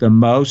it was the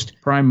most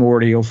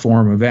primordial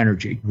form of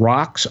energy.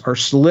 Rocks are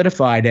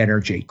solidified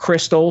energy.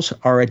 Crystals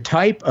are a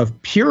type of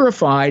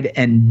purified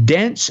and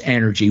dense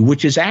energy,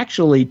 which is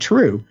actually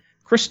true.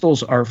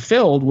 Crystals are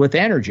filled with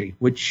energy,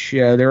 which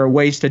there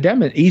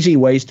are easy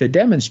ways to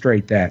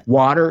demonstrate that.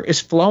 Water is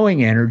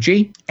flowing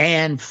energy,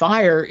 and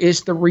fire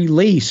is the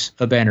release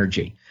of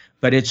energy.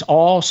 But it's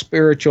all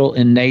spiritual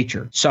in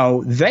nature.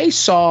 So they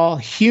saw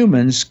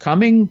humans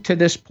coming to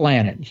this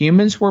planet.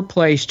 Humans were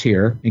placed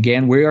here.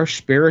 Again, we are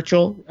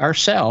spiritual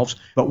ourselves,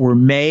 but we're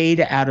made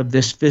out of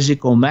this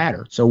physical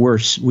matter. So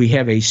we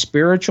have a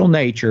spiritual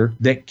nature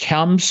that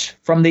comes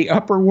from the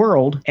upper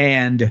world,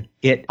 and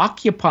it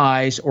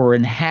occupies or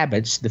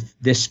inhabits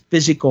this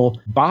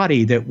physical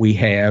body that we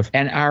have.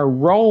 And our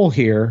role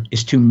here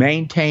is to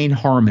maintain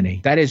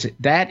harmony. That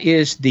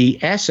is the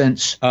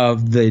essence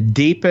of the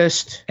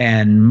deepest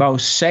and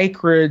most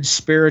sacred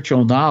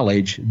spiritual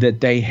knowledge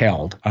that they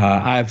held.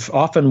 I've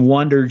often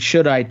wondered,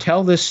 should I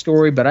tell this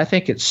story? But I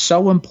think it's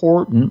so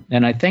important,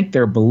 and I think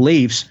their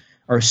beliefs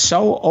are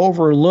so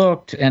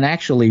overlooked and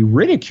actually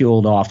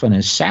ridiculed often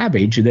as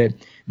savage that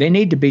they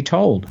need to be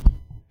told.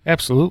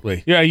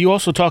 Absolutely. Yeah, you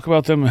also talk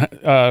about them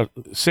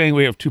saying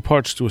we have two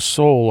parts to a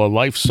soul, a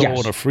life soul Yes.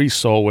 and a free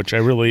soul, which I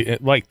really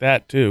like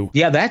that too.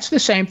 Yeah, that's the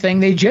same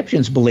thing the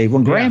Egyptians believe.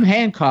 When Graham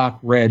Hancock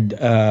read,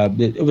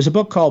 it was a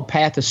book called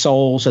Path of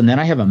Souls, and then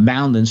I have a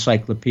Mound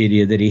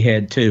encyclopedia that he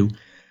had too.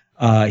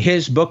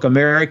 His book,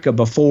 America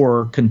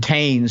Before,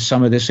 contains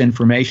some of this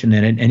information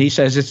in it, and he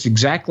says it's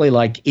exactly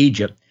like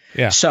Egypt.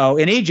 Yeah. So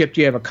in Egypt,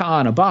 you have a Ka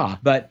and a Ba,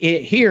 but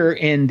here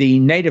in the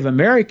Native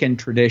American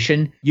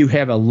tradition, you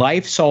have a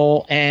life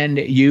soul and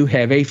you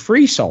have a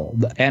free soul.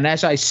 And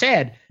as I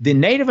said, the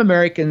Native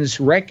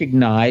Americans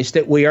recognize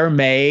that we are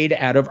made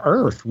out of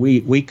earth.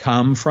 We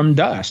come from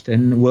dust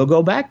and we'll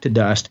go back to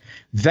dust.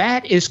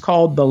 That is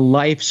called the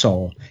life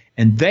soul.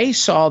 And they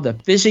saw the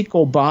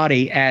physical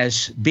body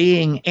as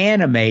being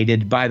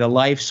animated by the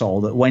life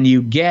soul, that when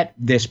you get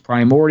this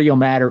primordial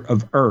matter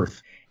of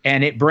earth,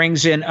 and it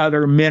brings in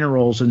other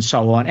minerals and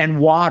so on,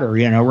 and water.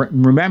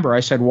 Remember, I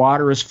said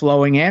water is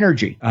flowing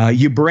energy.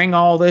 You bring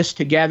all this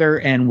together,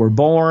 and we're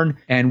born,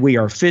 and we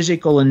are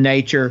physical in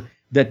nature,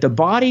 that the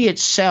body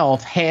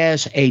itself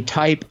has a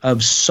type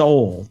of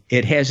soul.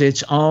 It has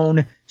its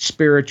own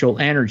spiritual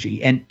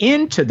energy, and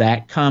into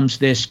that comes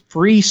this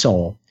free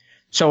soul.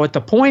 So at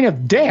the point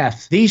of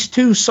death, these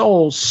two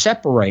souls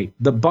separate.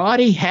 The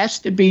body has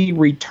to be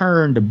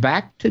returned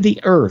back to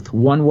the earth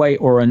one way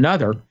or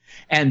another.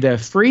 And the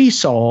free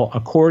soul,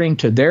 according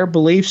to their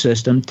belief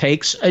system,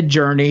 takes a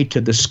journey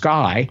to the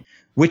sky,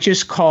 which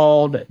is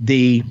called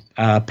the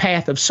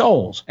Path of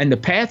Souls. And the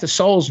Path of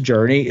Souls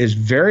journey is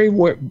very,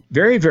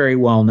 very, very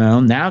well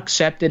known, now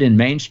accepted in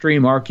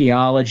mainstream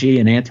archaeology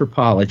and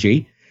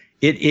anthropology.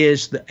 It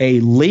is a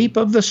leap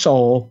of the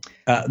soul,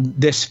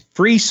 this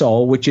free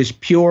soul, which is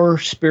pure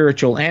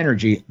spiritual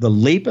energy, the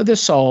leap of the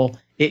soul.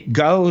 It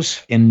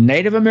goes, in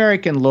Native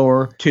American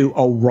lore, to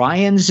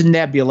Orion's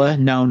Nebula,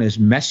 known as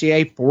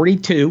Messier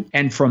 42.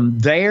 And from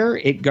there,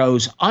 it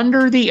goes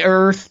under the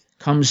earth,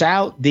 comes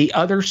out the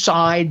other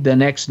side the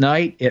next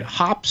night. It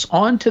hops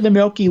onto the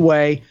Milky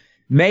Way,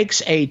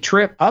 makes a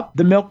trip up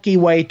the Milky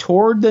Way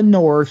toward the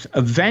north,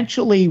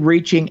 eventually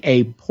reaching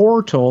a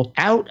portal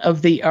out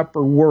of the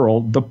upper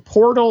world. The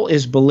portal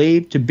is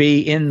believed to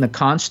be in the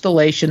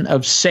constellation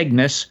of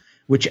Cygnus,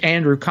 which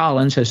Andrew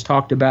Collins has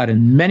talked about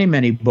in many,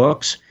 many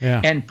books,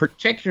 and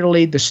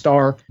particularly the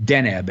star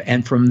Deneb.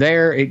 And from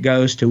there, it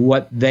goes to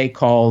what they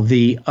call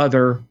the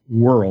other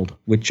world,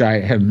 which I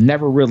have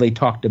never really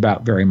talked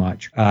about very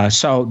much.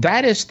 So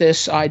that is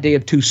this idea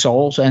of two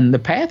souls and the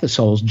Path of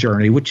Souls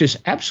journey, which is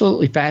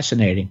absolutely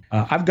fascinating.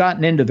 I've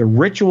gotten into the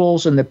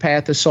rituals in the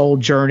Path of Soul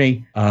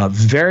journey.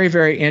 Very,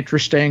 very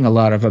interesting. A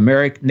lot of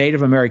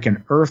Native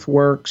American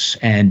earthworks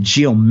and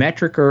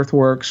geometric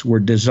earthworks were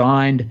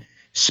designed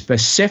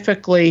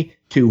specifically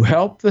to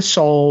help the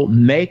soul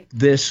make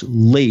this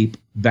leap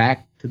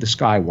back to the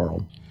sky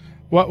world.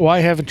 Why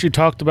haven't you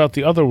talked about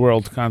the other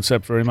world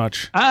concept very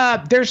much?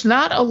 There's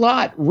not a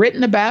lot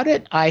written about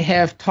it. I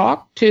have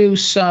talked to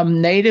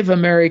some Native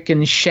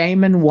American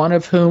shaman, one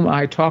of whom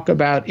I talk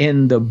about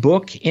in the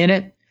book in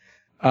it.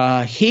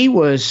 He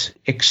was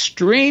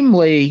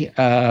extremely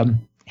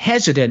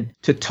hesitant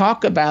to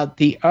talk about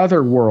the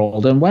other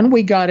world. And when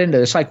we got into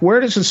this, like, where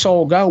does the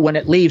soul go when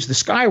it leaves the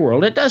sky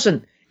world? It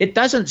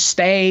doesn't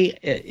stay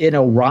in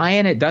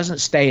Orion, it doesn't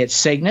stay at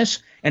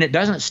Cygnus, and it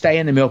doesn't stay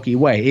in the Milky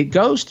Way. It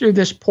goes through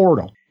this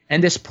portal,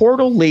 and this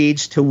portal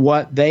leads to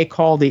what they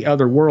call the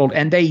other world.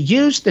 And they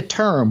used the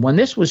term, when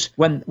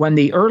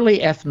the early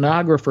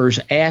ethnographers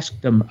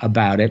asked them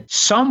about it,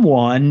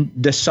 someone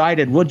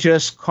decided we'll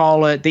just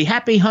call it the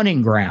happy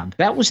hunting ground.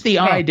 That was the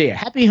idea.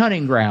 Happy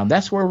hunting ground.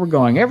 That's where we're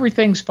going.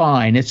 Everything's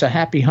fine. It's a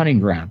happy hunting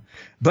ground.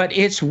 But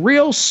it's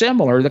real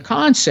similar. The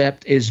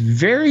concept is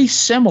very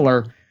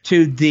similar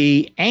to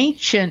the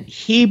ancient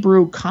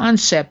Hebrew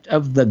concept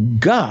of the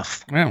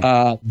Guff.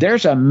 Wow.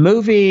 There's a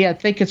movie, I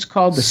think it's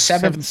called The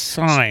Seventh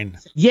Sign.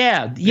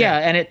 Yeah,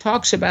 and it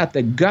talks about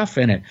the Guff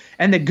in it.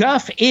 And the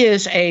Guff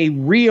is a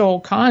real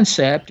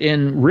concept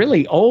in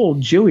really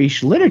old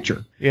Jewish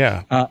literature.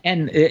 Yeah.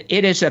 And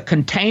it is a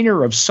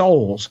container of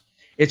souls.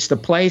 It's the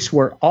place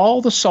where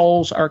all the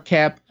souls are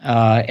kept,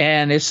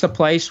 and it's the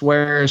place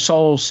where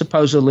souls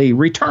supposedly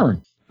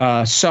return.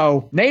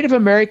 So Native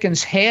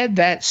Americans had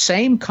that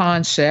same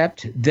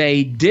concept.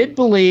 They did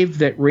believe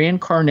that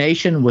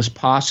reincarnation was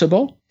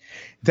possible.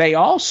 They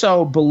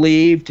also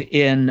believed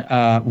in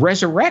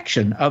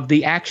resurrection of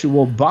the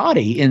actual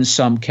body in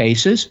some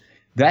cases.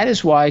 That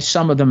is why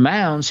some of the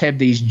mounds have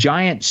these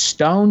giant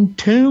stone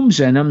tombs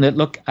in them that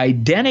look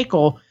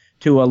identical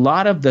to a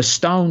lot of the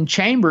stone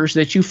chambers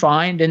that you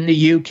find in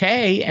the UK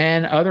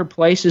and other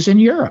places in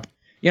Europe.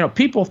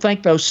 People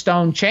think those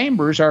stone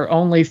chambers are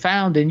only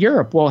found in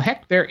Europe. Well,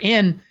 heck,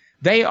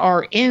 they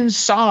are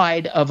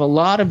inside of a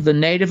lot of the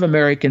Native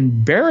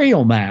American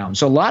burial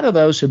mounds. A lot of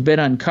those have been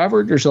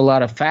uncovered. There's a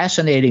lot of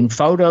fascinating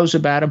photos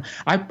about them.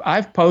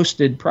 I've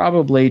posted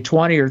probably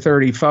 20 or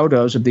 30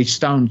 photos of these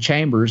stone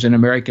chambers in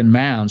American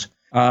mounds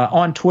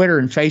on Twitter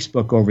and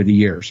Facebook over the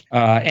years.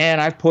 And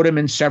I've put them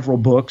in several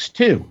books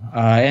too.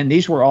 And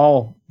these were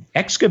all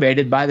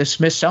excavated by the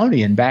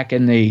Smithsonian back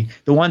in the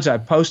ones I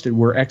posted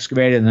were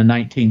excavated in the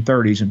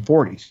 1930s and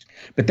 40s.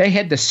 But they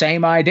had the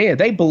same idea.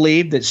 They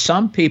believed that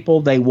some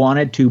people they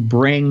wanted to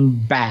bring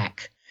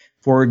back.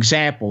 For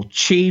example,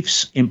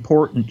 chiefs,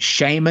 important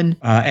shaman,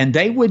 and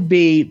they would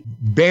be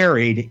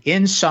buried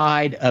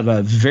inside of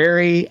a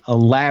very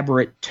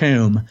elaborate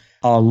tomb,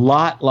 a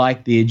lot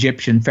like the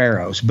Egyptian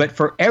pharaohs. But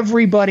for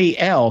everybody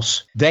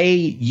else, they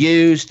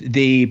used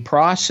the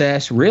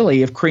process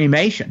really of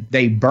cremation.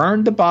 They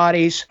burned the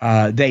bodies,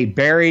 they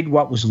buried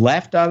what was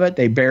left of it,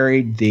 they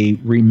buried the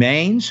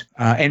remains,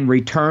 and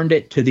returned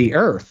it to the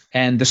earth.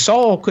 And the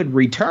soul could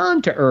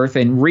return to earth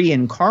and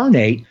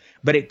reincarnate,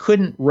 but it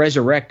couldn't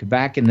resurrect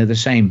back into the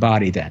same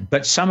body then.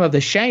 But some of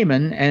the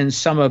shaman and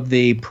some of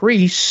the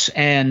priests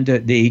and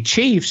the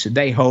chiefs,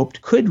 they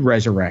hoped, could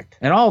resurrect.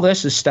 And all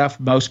this is stuff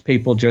most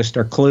people just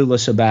are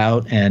clueless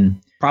about and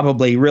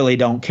probably really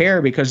don't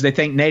care because they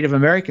think Native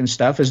American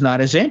stuff is not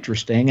as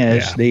interesting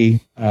as the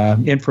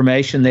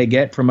information they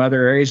get from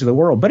other areas of the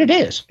world. But it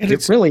is.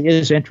 It really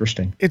is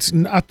interesting. It's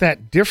not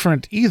that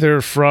different either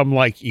from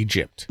like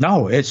Egypt.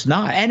 No, it's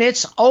not. And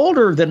it's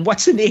older than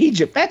what's in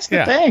Egypt. That's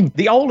the thing.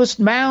 The oldest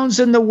mounds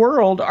in the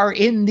world are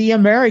in the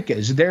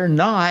Americas. They're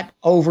not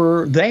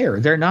over there.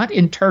 They're not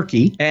in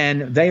Turkey,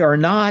 and they are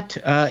not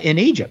in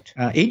Egypt.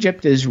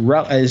 Egypt is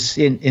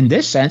in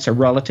this sense a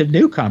relative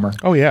newcomer.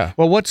 Oh yeah.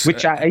 Well,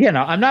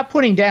 I'm not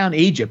putting down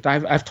Egypt.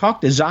 I've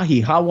talked to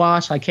Zahi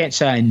Hawass. I can't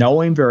say I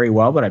know him very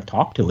well, but I've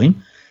talked to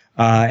him.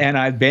 And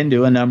I've been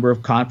to a number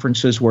of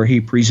conferences where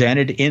he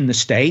presented in the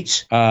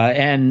States.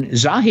 And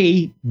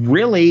Zahi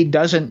really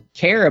doesn't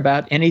care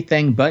about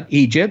anything but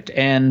Egypt.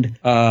 And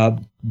I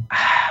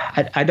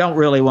don't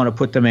really want to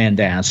put the man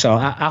down. So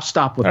I'll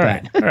stop with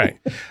that. All right.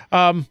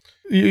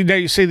 Now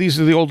you say these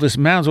are the oldest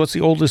mounds. What's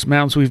the oldest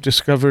mounds we've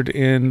discovered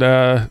in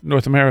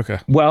North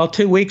America? Well,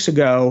 2 weeks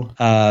ago,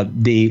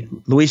 the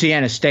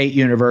Louisiana State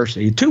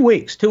University, 2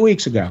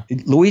 weeks ago,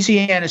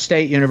 Louisiana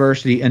State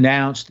University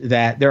announced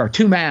that there are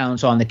 2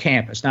 mounds on the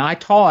campus. Now, I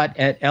taught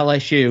at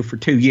LSU for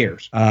 2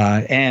 years,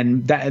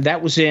 and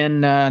that was in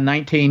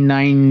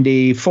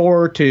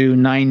 1994 to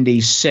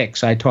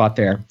 96. I taught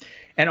there.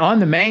 And on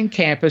the main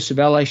campus of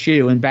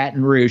LSU in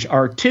Baton Rouge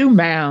are 2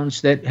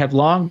 mounds that have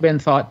long been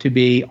thought to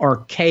be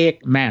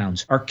archaic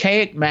mounds.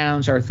 Archaic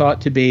mounds are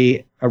thought to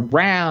be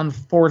around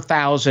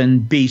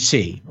 4000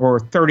 BC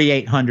or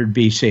 3800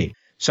 BC.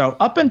 So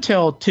up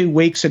until 2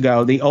 weeks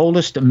ago, the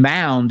oldest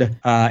mound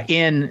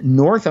in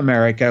North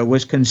America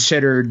was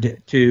considered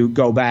to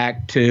go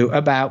back to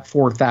about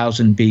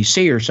 4000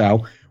 BC or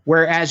so.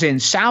 Whereas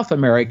in South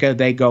America,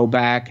 they go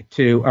back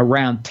to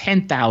around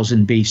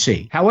 10,000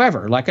 BC.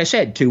 However, like I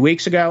said, 2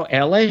 weeks ago,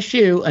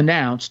 LSU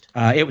announced,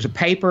 it was a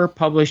paper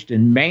published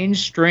in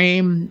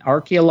mainstream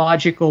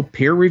archaeological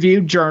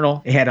peer-reviewed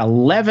journal. It had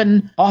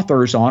 11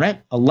 authors on it,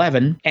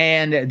 11,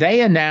 and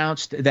they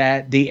announced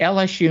that the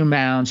LSU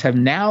mounds have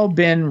now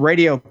been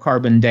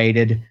radiocarbon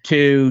dated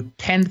to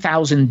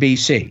 10,000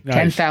 BC, nice.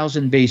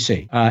 10,000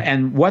 BC.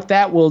 And what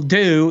that will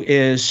do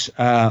is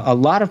a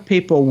lot of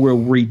people will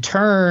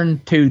return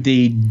to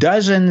the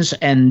dozens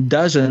and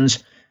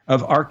dozens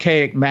of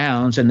archaic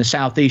mounds in the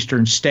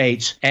southeastern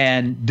states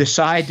and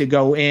decide to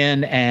go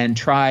in and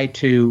try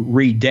to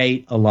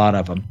redate a lot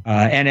of them.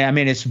 And I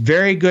mean, it's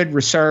very good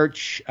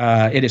research.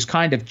 It has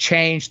kind of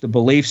changed the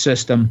belief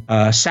system.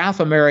 South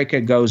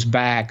American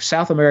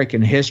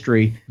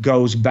history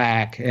goes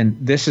back, and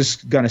this is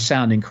going to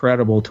sound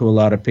incredible to a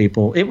lot of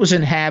people. It was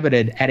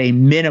inhabited at a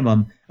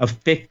minimum of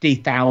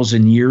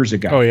 50,000 years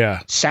ago. Oh,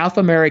 yeah. South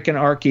American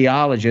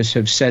archaeologists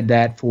have said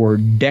that for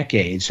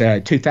decades.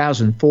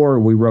 2004,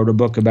 we wrote a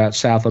book about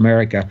South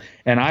America,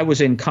 and I was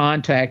in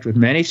contact with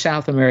many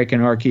South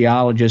American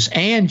archaeologists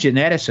and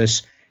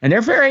geneticists, and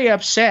they're very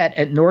upset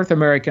at North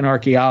American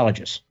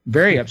archaeologists.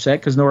 Very upset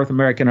because North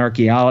American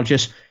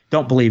archaeologists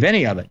don't believe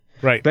any of it.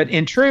 Right. But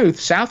in truth,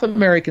 South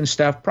American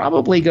stuff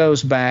probably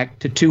goes back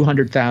to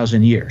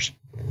 200,000 years.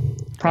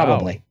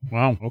 Probably.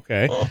 Wow.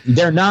 Okay.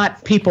 They're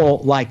not people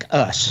like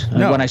us.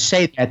 No. When I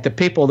say that, the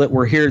people that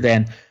were here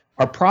then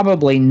are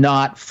probably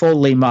not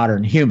fully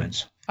modern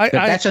humans.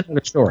 That's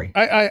another story.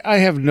 I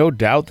have no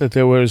doubt that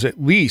there was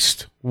at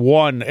least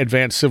one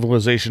advanced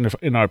civilization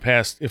in our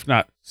past, if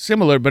not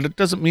similar, but it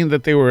doesn't mean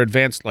that they were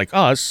advanced like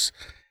us.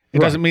 It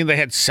doesn't mean they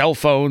had cell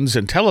phones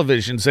and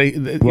televisions.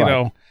 You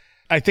know,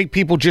 I think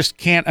people just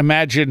can't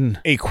imagine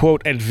a,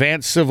 quote,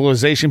 advanced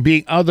civilization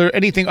being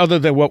anything other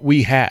than what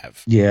we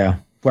have. Yeah.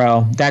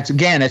 Well,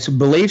 it's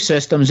belief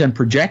systems and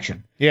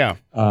projection. Yeah.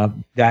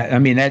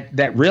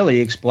 That really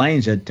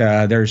explains it.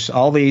 There's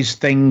all these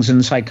things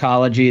in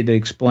psychology that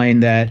explain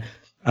that.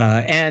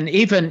 And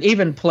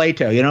even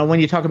Plato, you know,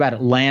 when you talk about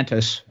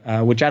Atlantis,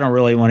 which I don't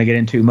really want to get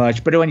into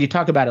much, but when you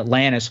talk about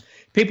Atlantis,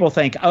 people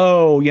think,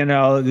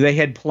 they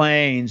had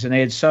planes and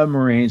they had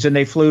submarines and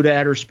they flew to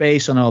outer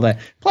space and all that.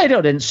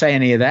 Plato didn't say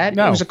any of that.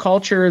 No. It was a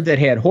culture that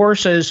had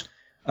horses.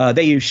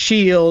 They used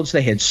shields,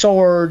 they had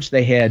swords,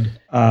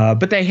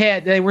 but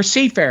they were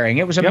seafaring.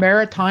 It was a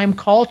maritime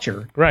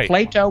culture. Right.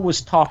 Plato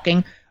was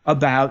talking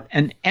about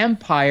an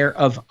empire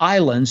of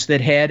islands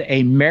that had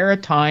a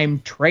maritime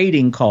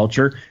trading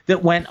culture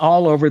that went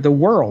all over the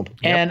world.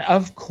 Yep. And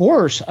of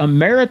course, a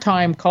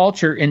maritime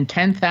culture in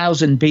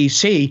 10,000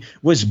 BC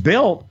was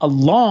built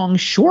along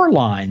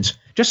shorelines,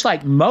 just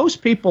like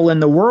most people in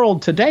the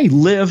world today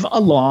live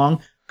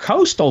along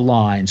coastal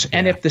lines.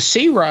 And if the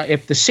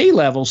sea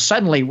levels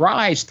suddenly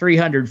rise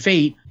 300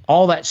 feet,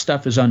 all that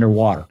stuff is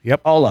underwater.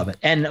 Yep. All of it.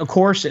 And of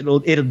course, it'll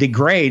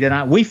degrade.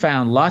 And we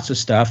found lots of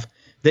stuff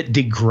that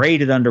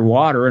degraded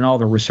underwater in all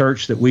the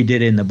research that we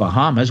did in the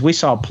Bahamas. We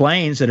saw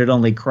planes that had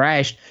only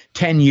crashed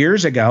 10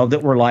 years ago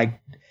that were like,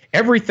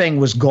 everything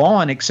was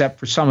gone except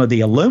for some of the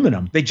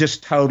aluminum. They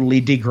just totally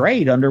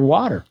degrade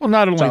underwater. Well,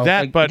 not only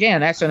that, but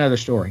again, that's another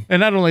story. And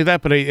not only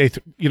that, but that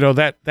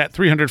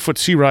 300-foot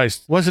sea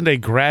rise wasn't a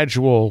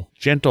gradual,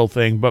 gentle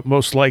thing, but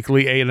most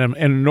likely an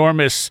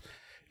enormous,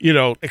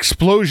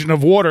 explosion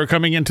of water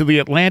coming into the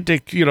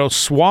Atlantic,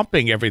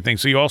 swamping everything.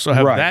 So you also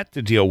have that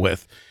to deal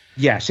with.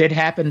 Yes, it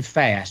happened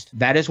fast.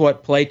 That is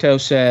what Plato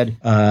said,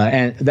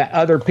 and the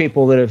other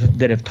people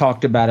that have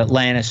talked about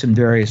Atlantis in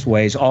various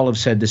ways all have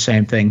said the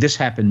same thing. This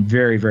happened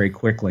very, very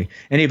quickly,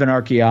 and even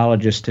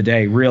archaeologists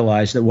today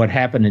realize that what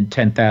happened in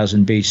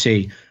 10,000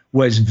 BC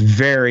was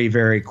very,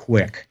 very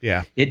quick.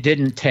 Yeah, it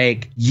didn't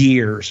take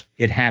years.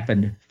 It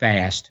happened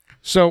fast.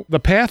 So the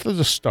path of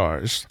the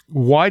stars.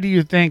 Why do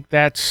you think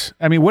that's?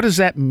 I mean, what does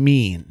that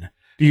mean?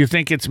 Do you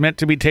think it's meant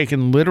to be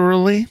taken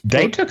literally?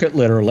 They took it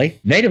literally.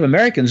 Native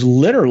Americans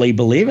literally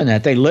believe in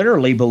that. They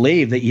literally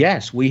believe that,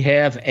 yes, we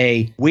have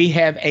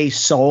a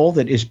soul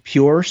that is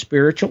pure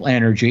spiritual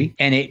energy,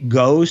 and it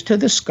goes to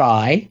the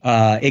sky.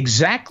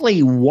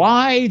 Exactly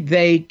why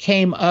they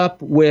came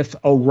up with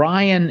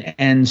Orion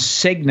and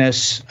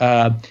Cygnus,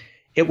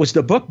 it was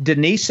the book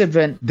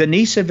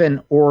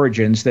Denisovan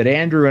Origins that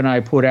Andrew and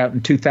I put out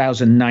in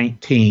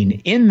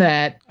 2019. In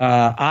that,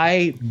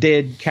 I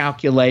did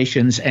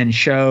calculations and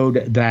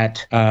showed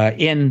that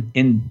in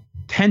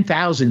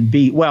 17,000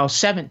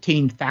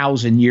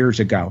 years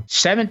ago,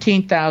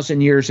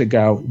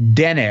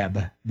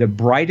 Deneb, the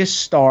brightest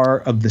star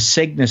of the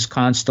Cygnus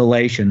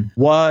constellation,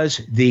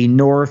 was the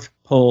North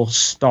Pole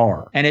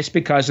star, and it's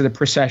because of the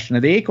precession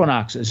of the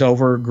equinoxes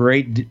over a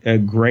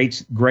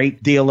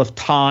great deal of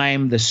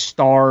time. The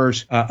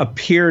stars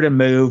appear to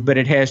move, but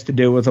it has to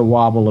do with the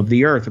wobble of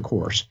the Earth, of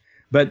course.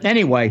 But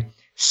anyway,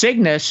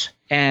 Cygnus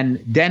and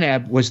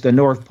Deneb was the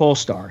North Pole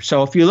star.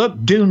 So if you look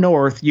due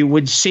north, you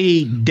would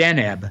see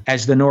Deneb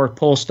as the North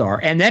Pole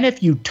star. And then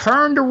if you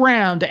turned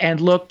around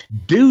and looked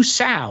due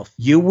south,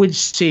 you would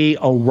see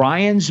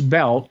Orion's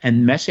belt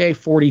and Messier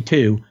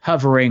 42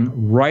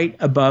 hovering right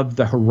above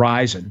the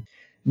horizon.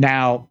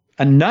 Now,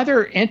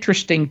 another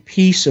interesting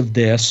piece of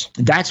this,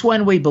 that's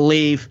when we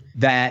believe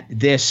that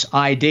this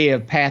idea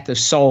of Path of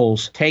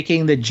Souls,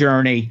 taking the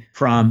journey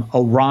from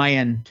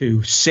Orion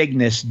to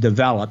Cygnus,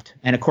 developed.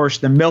 And of course,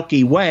 the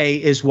Milky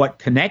Way is what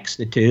connects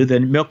the two. The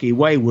Milky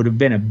Way would have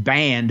been a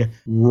band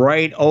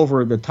right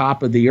over the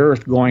top of the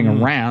Earth going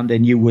around,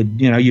 and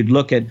you'd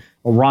look at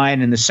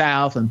Orion in the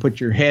south and put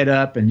your head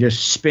up and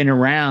just spin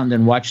around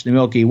and watch the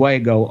Milky Way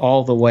go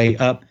all the way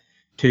up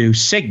to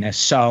Cygnus.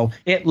 So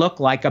it looked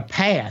like a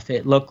path.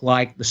 It looked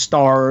like the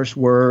stars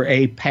were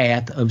a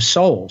path of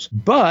souls.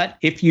 But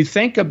if you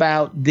think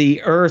about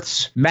the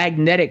Earth's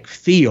magnetic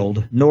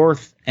field,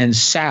 north and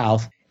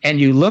south,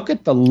 and you look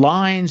at the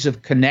lines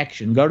of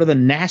connection, go to the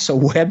NASA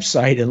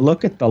website and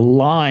look at the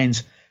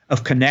lines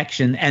of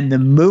connection and the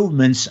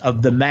movements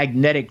of the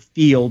magnetic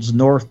fields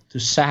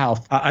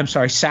south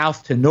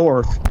to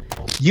north,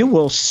 you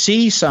will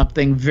see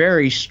something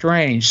very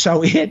strange.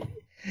 So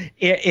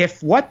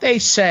if what they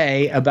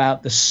say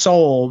about the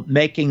soul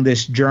making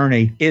this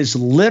journey is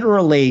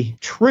literally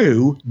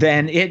true,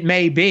 then it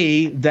may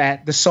be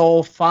that the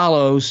soul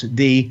follows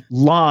the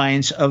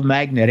lines of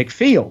magnetic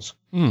fields.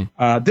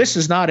 This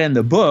is not in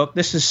the book.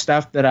 This is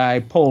stuff that I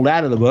pulled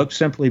out of the book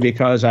simply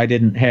because I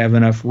didn't have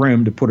enough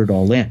room to put it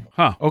all in.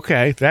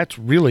 Okay. That's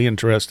really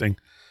interesting.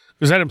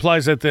 Because that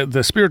implies that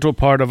the spiritual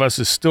part of us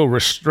is still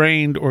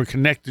restrained or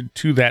connected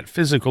to that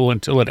physical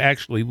until it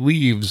actually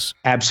leaves.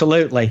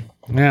 Absolutely.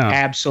 Yeah.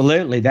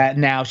 Absolutely. That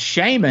now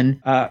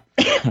shaman,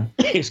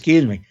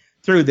 excuse me,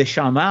 through the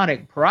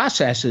shamanic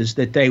processes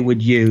that they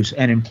would use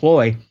and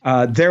employ,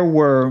 there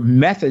were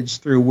methods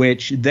through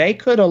which they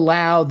could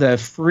allow the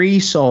free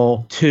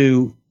soul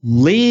to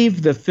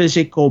leave the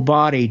physical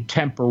body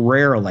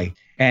temporarily.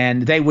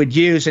 And they would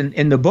use,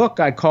 in the book,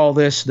 I call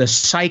this the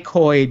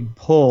psychoid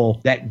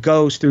pull that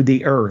goes through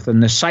the earth.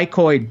 And the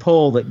psychoid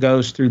pull that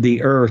goes through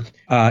the earth,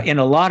 in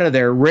a lot of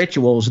their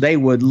rituals, they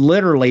would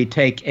literally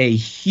take a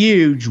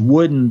huge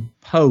wooden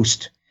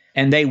post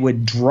and they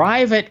would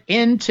drive it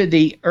into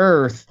the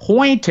earth,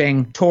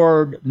 pointing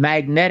toward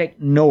magnetic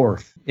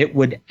north. It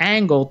would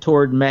angle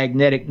toward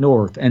magnetic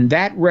north, and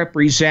that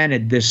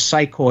represented this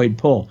psychoid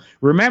pull.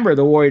 Remember,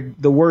 the word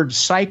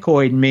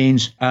psychoid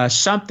means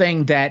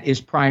something that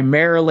is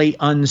primarily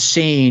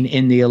unseen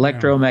in the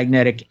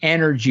electromagnetic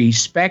energy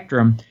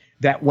spectrum,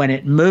 that when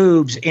it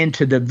moves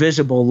into the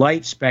visible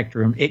light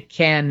spectrum, it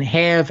can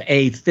have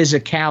a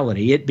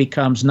physicality. It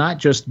becomes not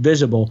just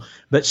visible,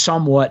 but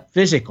somewhat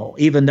physical,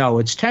 even though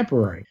it's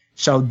temporary.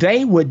 So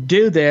they would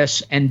do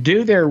this and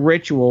do their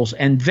rituals,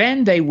 and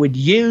then they would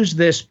use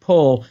this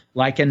pull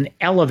like an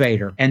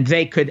elevator, and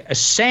they could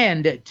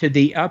ascend to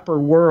the upper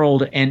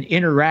world and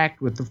interact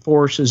with the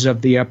forces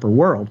of the upper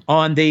world.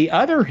 On the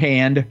other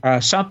hand,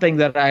 something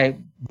that I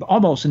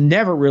almost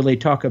never really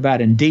talk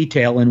about in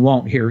detail and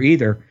won't here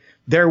either,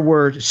 there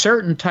were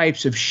certain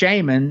types of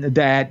shaman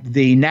that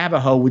the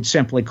Navajo would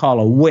simply call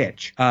a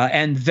witch,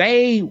 and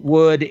they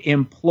would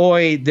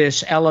employ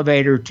this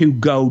elevator to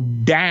go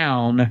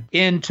down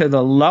into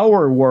the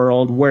lower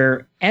world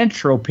where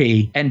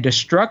entropy and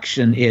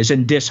destruction is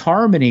and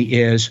disharmony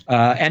is,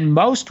 and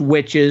most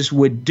witches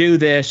would do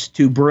this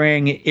to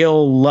bring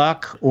ill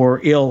luck or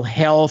ill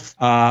health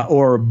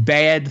or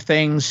bad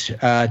things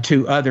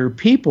to other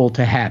people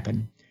to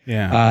happen.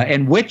 Yeah.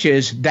 And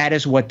witches, that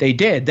is what they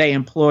did. They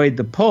employed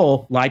the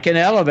pull like an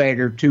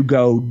elevator to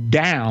go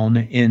down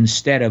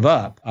instead of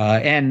up.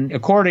 And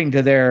according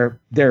to their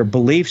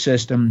belief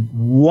system,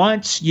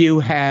 once you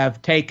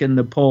have taken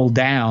the pull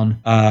down,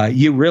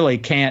 you really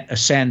can't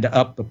ascend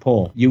up the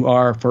pull. You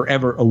are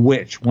forever a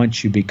witch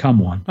once you become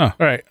one. All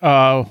right.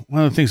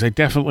 One of the things I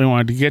definitely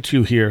wanted to get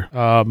to here,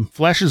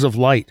 flashes of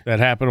light that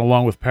happen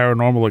along with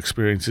paranormal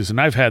experiences, and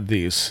I've had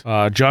these.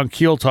 John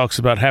Keel talks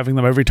about having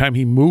them every time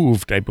he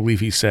moved, I believe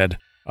he said.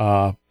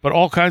 But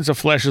all kinds of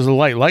flashes of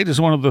light. Light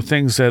is one of the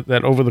things that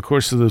over the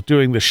course of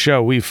doing the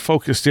show, we've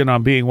focused in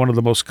on being one of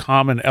the most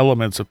common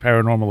elements of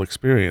paranormal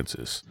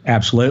experiences.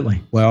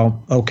 Absolutely.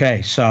 Well,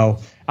 okay. So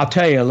I'll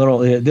tell you a little,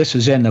 this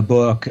is in the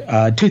book.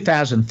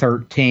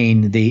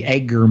 2013, the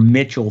Edgar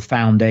Mitchell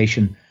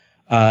Foundation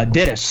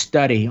did a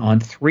study on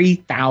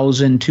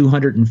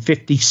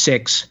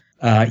 3,256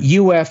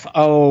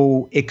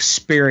 UFO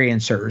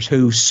experiencers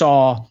who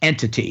saw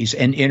entities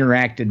and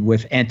interacted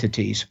with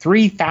entities.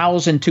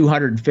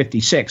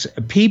 3,256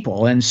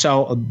 people. And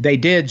so they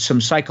did some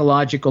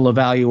psychological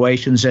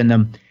evaluations in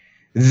them.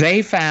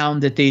 They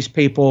found that these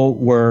people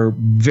were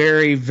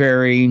very,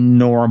 very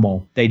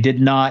normal. They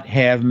did not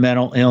have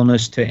mental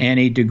illness to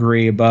any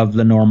degree above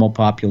the normal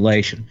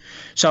population.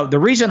 So the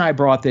reason I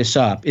brought this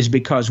up is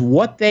because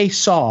what they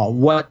saw,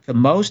 what the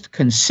most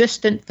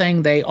consistent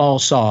thing they all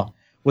saw,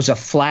 was a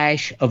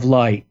flash of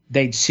light.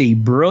 They'd see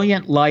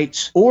brilliant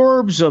lights,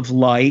 orbs of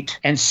light,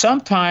 and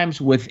sometimes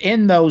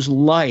within those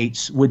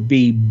lights would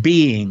be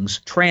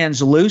beings,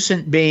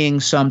 translucent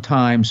beings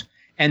sometimes.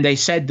 And they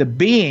said the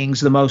beings,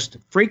 the most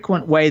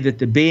frequent way that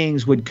the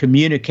beings would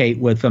communicate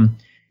with them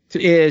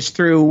is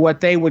through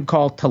what they would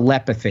call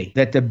telepathy,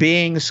 that the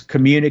beings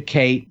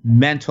communicate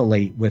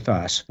mentally with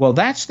us. Well,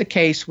 that's the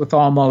case with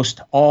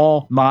almost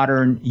all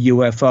modern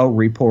UFO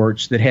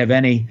reports that have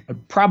any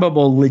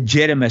probable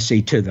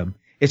legitimacy to them.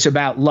 It's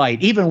about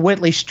light. Even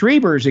Whitley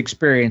Strieber's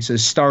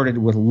experiences started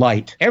with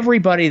light.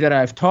 Everybody that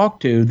I've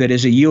talked to that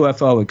is a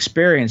UFO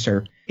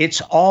experiencer,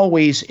 it's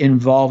always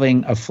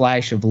involving a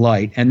flash of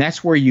light, and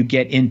that's where you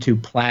get into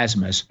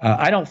plasmas.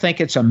 I don't think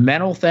it's a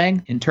mental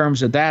thing in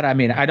terms of that. I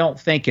mean, I don't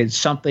think it's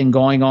something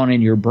going on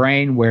in your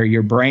brain where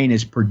your brain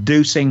is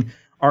producing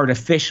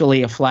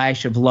artificially a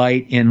flash of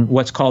light in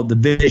what's called the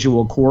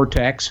visual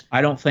cortex.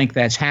 I don't think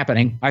that's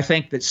happening. I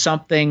think that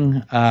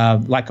something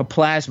like a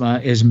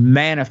plasma is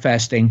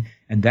manifesting,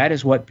 and that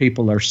is what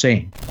people are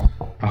seeing.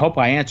 I hope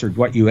I answered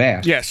what you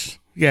asked. Yes.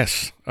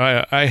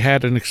 I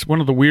had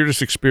one of the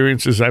weirdest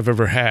experiences I've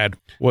ever had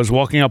was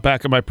walking out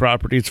back of my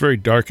property. It's very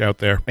dark out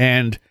there,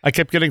 and I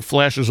kept getting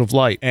flashes of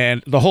light,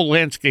 and the whole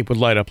landscape would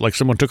light up like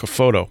someone took a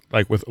photo,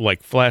 like with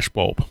flash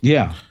bulb.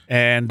 Yeah.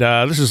 And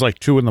this is like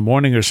 2 a.m.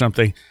 or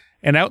something.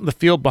 And out in the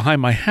field behind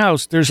my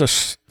house, there's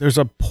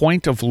a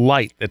point of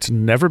light that's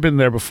never been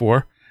there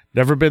before,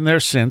 never been there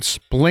since,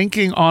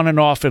 blinking on and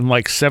off in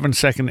like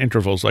 7-second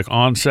intervals, like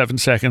on 7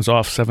 seconds,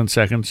 off 7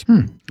 seconds.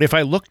 If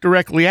I looked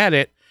directly at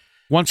it,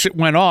 once it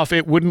went off,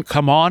 it wouldn't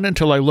come on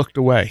until I looked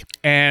away.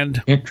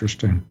 And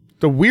interesting.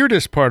 The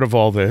weirdest part of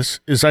all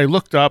this is I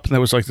looked up and there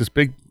was like this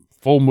big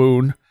full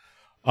moon,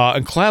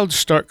 and clouds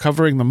start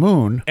covering the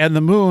moon, and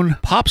the moon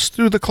pops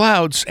through the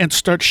clouds and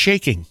starts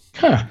shaking.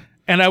 Huh.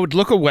 And I would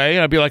look away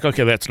and I'd be like,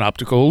 okay, that's an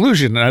optical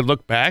illusion. And I'd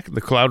look back,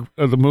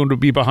 the moon would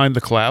be behind the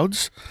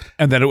clouds,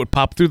 and then it would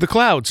pop through the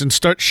clouds and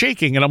start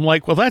shaking. And I'm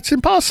like, well, that's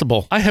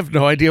impossible. I have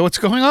no idea what's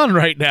going on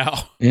right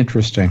now.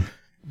 Interesting.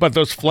 But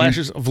those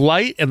flashes of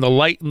light and the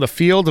light in the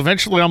field,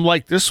 eventually I'm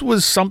like, this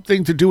was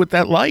something to do with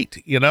that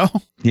light, you know?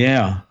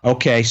 Yeah.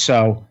 Okay.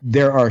 So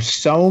there are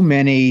so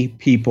many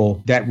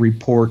people that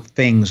report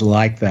things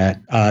like that.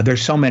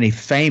 There's so many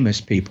famous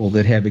people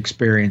that have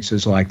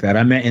experiences like that.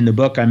 In the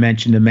book, I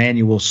mentioned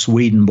Emanuel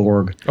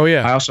Swedenborg. Oh,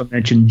 yeah. I also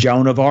mentioned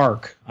Joan of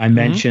Arc. I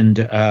mentioned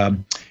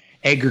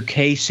Edgar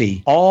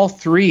Cayce. All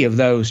 3 of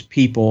those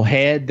people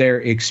had their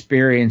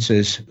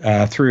experiences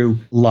through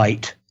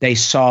light. They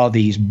saw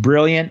these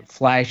brilliant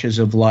flashes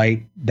of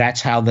light.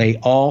 That's how they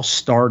all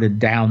started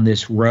down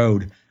this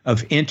road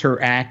of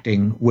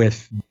interacting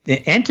with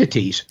the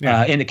entities.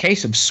 Yeah. In the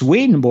case of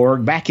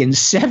Swedenborg, back in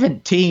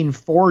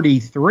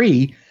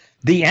 1743,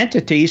 the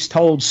entities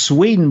told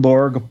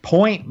Swedenborg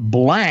point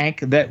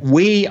blank that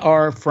we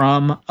are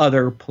from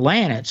other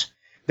planets.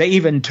 They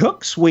even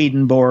took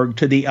Swedenborg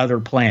to the other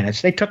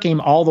planets. They took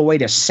him all the way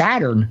to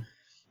Saturn.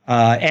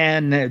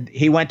 And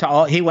he went to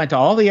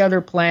all the other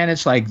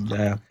planets, like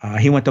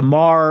he went to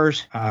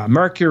Mars,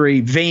 Mercury,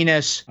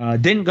 Venus.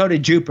 Didn't go to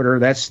Jupiter.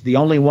 That's the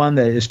only one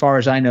that, as far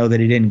as I know, that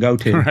he didn't go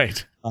to.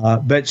 Right.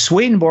 But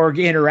Swedenborg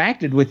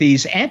interacted with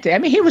these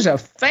he was a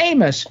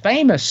famous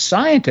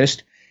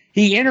scientist.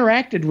 He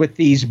interacted with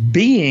these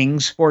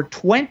beings for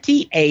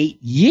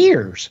 28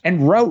 years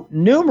and wrote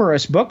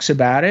numerous books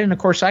about it. And of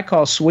course, I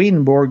call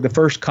Swedenborg the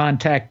first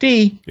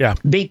contactee,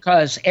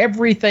 because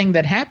everything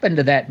that happened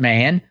to that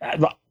man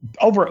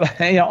over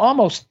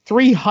almost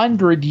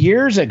 300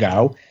 years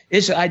ago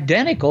is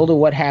identical to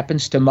what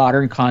happens to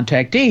modern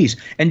contactees.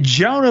 And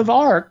Joan of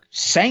Arc,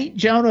 Saint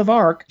Joan of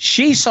Arc,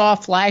 she saw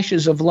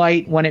flashes of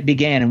light when it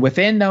began. And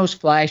within those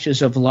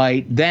flashes of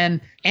light,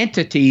 then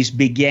entities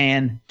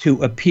began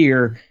to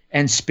appear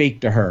and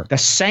speak to her. The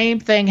same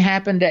thing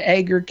happened to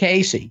Edgar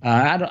Cayce.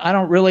 I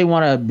don't really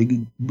want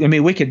to,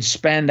 we could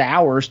spend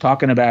hours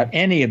talking about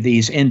any of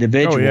these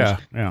individuals.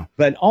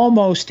 But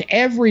almost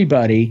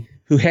everybody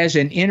who has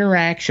an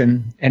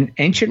interaction, and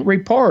ancient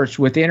reports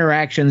with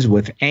interactions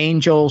with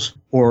angels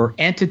or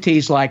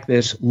entities like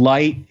this,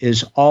 light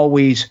is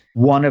always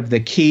one of the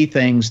key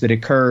things that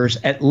occurs,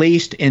 at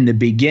least in the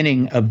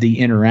beginning of the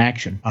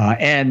interaction.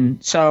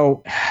 And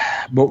so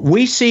but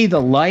we see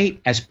the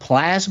light as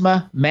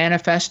plasma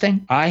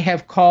manifesting. I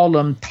have called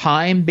them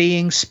time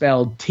being,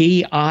 spelled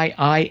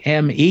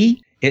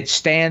TIIME. It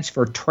stands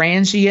for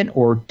transient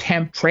or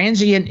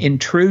transient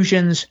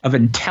intrusions of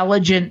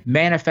intelligent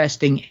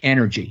manifesting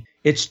energy.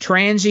 It's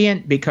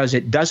transient because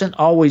it doesn't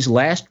always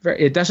last.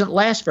 It doesn't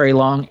last very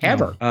long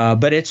ever,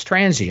 but it's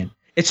transient.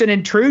 It's an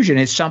intrusion.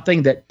 It's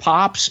something that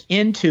pops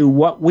into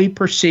what we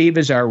perceive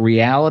as our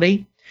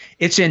reality.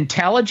 It's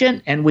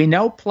intelligent, and we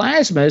know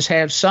plasmas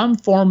have some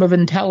form of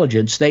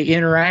intelligence. They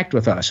interact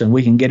with us, and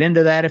we can get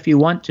into that if you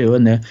want to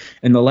in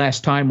the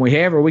last time we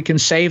have, or we can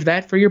save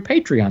that for your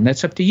Patreon.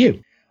 That's up to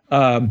you.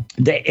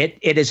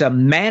 It is a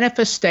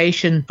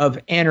manifestation of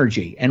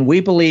energy, and we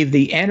believe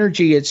the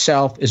energy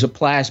itself is a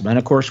plasma. And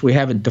of course, we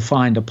haven't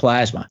defined a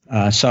plasma.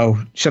 So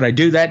should I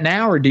do that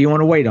now, or do you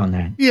want to wait on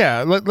that?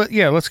 Yeah,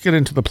 let's get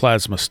into the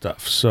plasma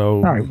stuff. So,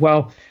 all right.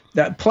 Well,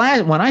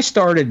 when I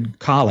started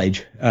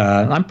college,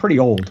 I'm pretty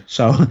old.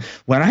 So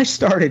when I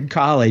started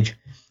college,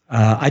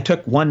 I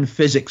took one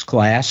physics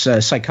class.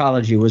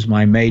 Psychology was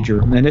my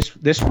major, and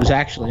this was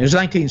actually, it was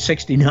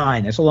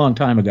 1969. That's a long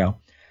time ago.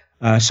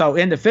 So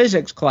in the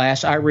physics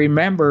class, I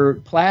remember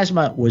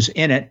plasma was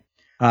in it,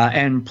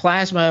 and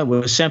plasma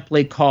was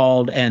simply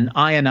called an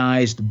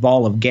ionized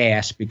ball of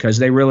gas because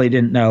they really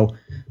didn't know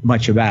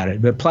much about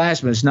it. But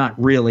plasma is not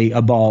really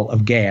a ball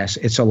of gas.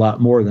 It's a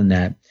lot more than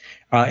that.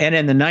 And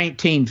in the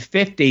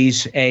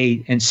 1950s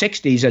and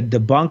 60s, a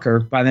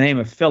debunker by the name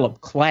of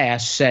Philip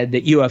Klass said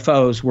that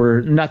UFOs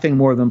were nothing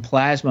more than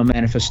plasma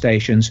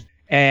manifestations.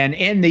 And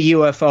in the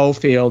UFO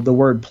field, the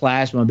word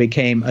plasma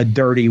became a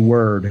dirty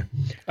word.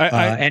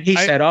 And he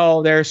said,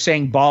 they're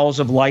seeing balls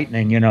of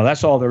lightning.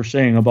 That's all they're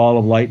seeing, a ball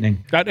of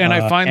lightning.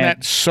 I find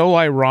that so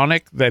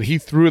ironic that he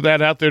threw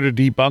that out there to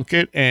debunk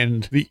it.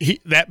 And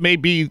that may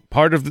be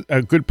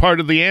a good part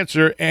of the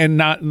answer, and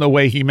not in the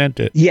way he meant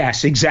it.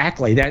 Yes,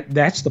 exactly.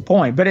 That's the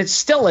point. But it's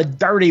still a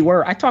dirty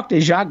word. I talked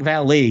to Jacques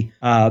Vallée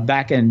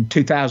back in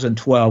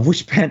 2012. We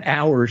spent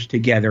hours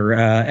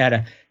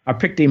together I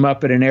picked him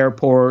up at an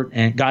airport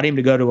and got him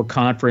to go to a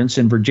conference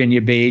in Virginia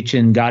Beach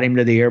and got him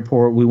to the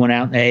airport. We went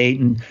out and ate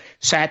and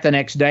sat the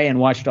next day and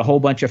watched a whole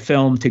bunch of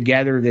film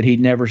together that he'd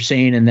never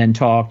seen, and then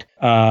talked.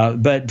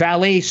 But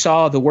Vallée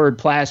saw the word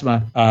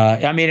plasma.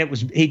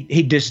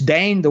 He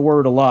disdained the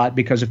word a lot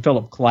because of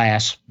Philip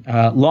Klass.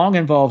 Long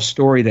involved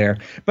story there.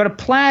 But a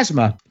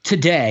plasma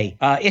today,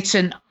 it's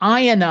an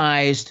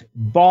ionized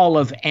ball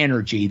of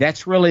energy.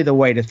 That's really the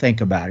way to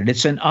think about it.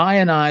 It's an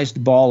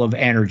ionized ball of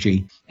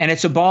energy. And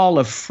it's a ball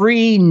of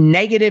free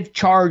negative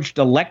charged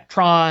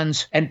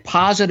electrons and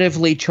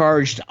positively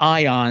charged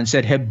ions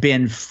that have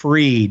been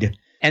freed.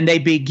 And they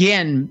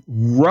begin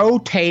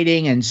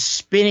rotating and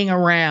spinning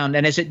around.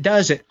 And as it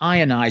does, it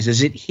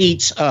ionizes, it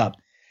heats up,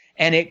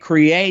 and it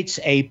creates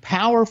a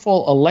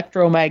powerful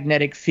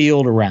electromagnetic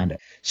field around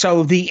it.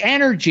 So the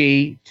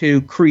energy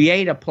to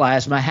create a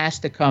plasma has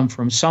to come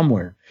from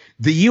somewhere.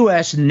 The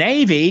U.S.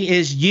 Navy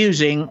is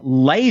using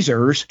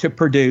lasers to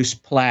produce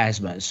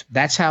plasmas.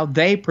 That's how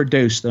they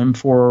produce them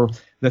for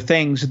the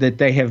things that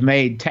they have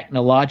made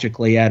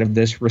technologically out of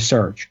this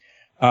research.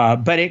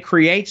 But it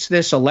creates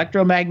this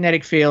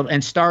electromagnetic field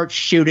and starts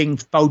shooting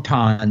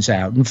photons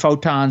out, and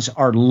photons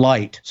are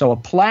light. So a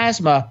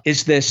plasma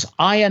is this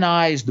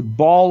ionized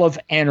ball of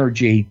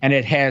energy, and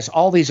it has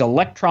all these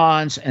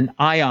electrons and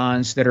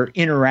ions that are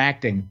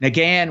interacting,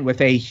 again, with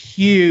a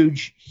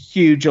huge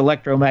huge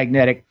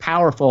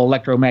powerful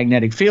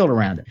electromagnetic field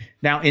around it.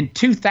 Now, in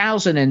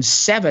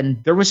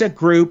 2007, there was a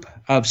group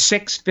of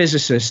 6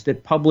 physicists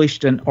that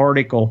published an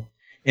article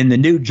in the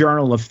New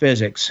Journal of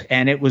Physics,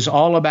 and it was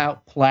all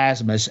about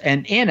plasmas.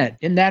 And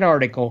in that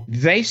article,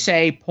 they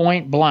say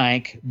point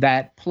blank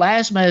that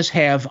plasmas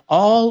have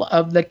all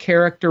of the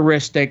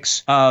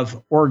characteristics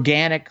of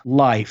organic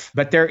life,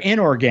 but they're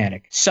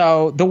inorganic.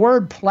 So the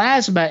word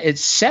plasma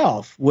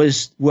itself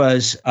was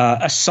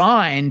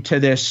assigned to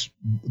this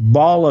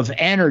ball of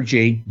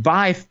energy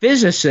by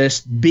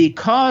physicists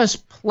because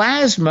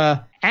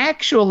plasma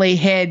actually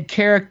had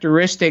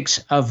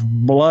characteristics of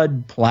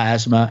blood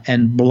plasma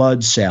and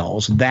blood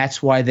cells.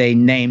 That's why they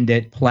named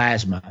it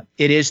plasma.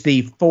 It is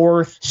the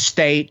 4th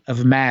state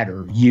of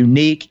matter,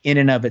 unique in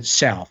and of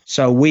itself.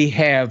 So we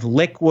have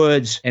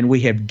liquids and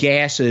we have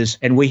gases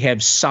and we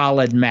have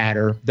solid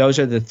matter. Those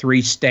are the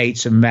 3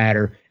 states of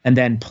matter. And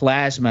then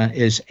plasma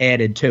is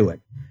added to it.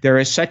 There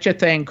is such a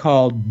thing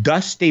called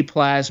dusty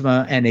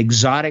plasma and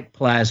exotic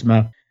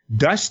plasma.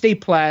 Dusty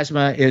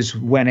plasma is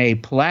when a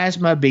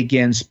plasma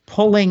begins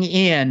pulling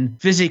in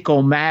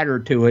physical matter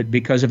to it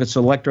because of its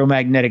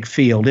electromagnetic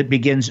field. It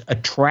begins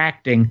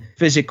attracting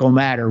physical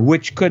matter,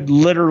 which could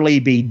literally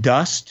be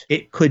dust.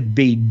 It could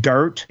be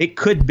dirt. It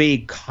could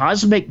be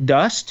cosmic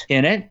dust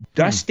in it.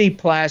 Dusty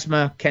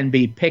plasma can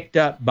be picked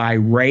up by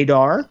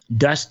radar.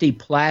 Dusty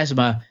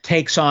plasma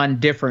takes on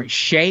different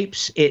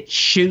shapes. It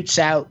shoots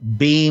out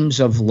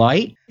beams of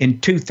light. In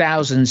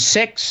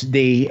 2006,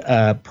 the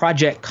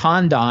Project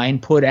Condign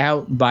put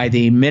out by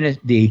the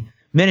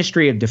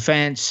Ministry of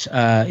Defense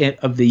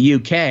of the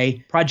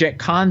UK, Project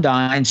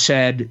Condign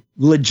said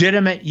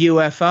legitimate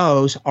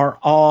UFOs are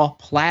all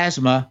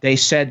plasma. They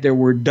said there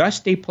were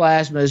dusty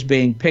plasmas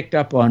being picked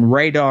up on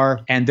radar,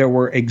 and there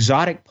were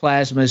exotic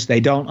plasmas they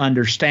don't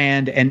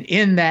understand. And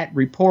in that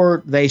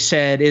report, they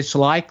said it's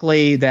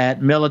likely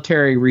that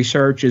military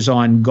research is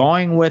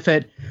ongoing with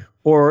it,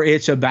 or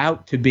it's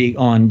about to be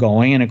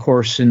ongoing. And of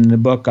course, in the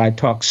book, I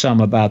talk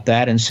some about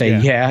that and say,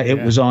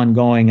 it was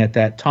ongoing at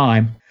that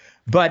time.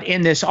 But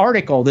in this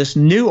article, this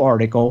new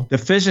article, the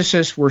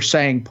physicists were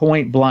saying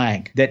point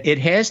blank that it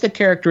has the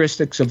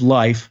characteristics of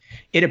life.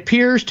 It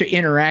appears to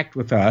interact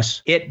with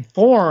us. It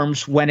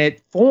forms. When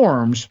it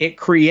forms, it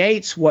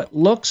creates what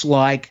looks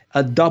like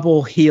a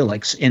double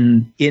helix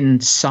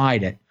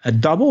inside it. A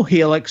double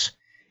helix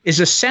is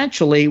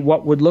essentially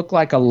what would look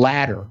like a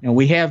ladder. And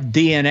we have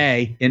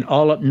DNA in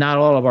not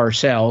all of our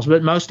cells,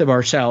 but most of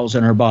our cells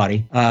in our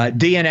body.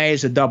 DNA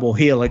is a double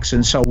helix,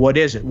 and so what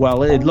is it?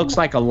 Well, it looks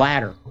like a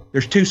ladder.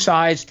 There's 2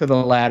 sides to the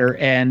ladder,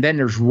 and then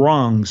there's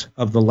rungs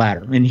of the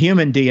ladder. In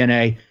human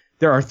DNA,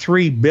 there are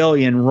 3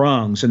 billion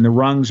rungs, and the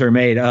rungs are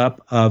made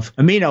up of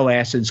amino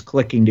acids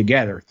clicking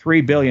together,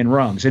 3 billion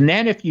rungs. And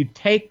then if you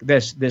take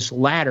this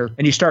ladder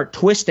and you start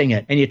twisting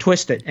it, and you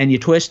twist it, and you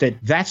twist it,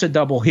 that's a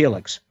double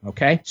helix,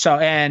 okay? So,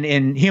 and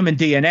in human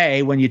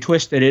DNA, when you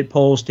twist it, it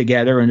pulls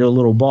together into a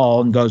little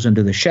ball and goes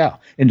into the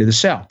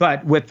cell.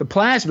 But with the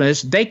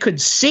plasmas, they could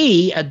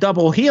see a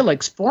double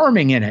helix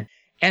forming in it.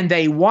 And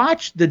they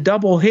watched the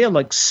double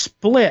helix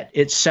split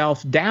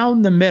itself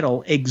down the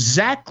middle,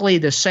 exactly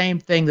the same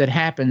thing that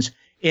happens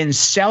in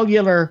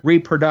cellular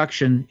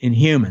reproduction in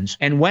humans.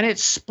 And when it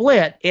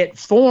split, it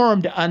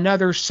formed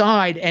another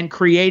side and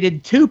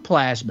created 2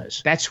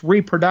 plasmas. That's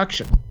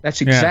reproduction.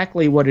 That's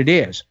exactly what it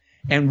is.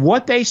 And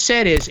what they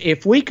said is,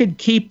 if we could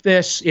keep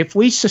this, if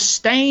we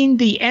sustain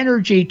the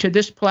energy to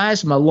this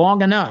plasma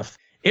long enough,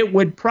 it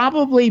would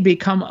probably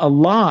become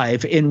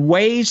alive in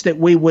ways that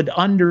we would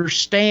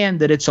understand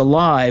that it's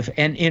alive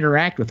and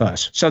interact with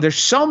us. So there's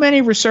so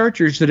many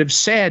researchers that have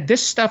said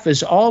this stuff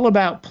is all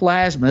about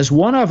plasmas.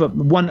 One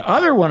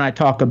other one I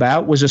talk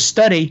about was a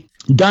study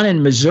done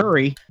in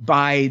Missouri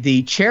by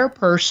the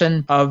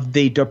chairperson of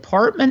the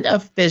Department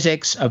of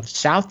Physics of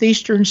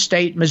Southeastern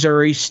State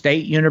Missouri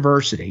State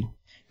University.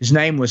 His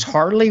name was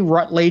Harley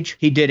Rutledge.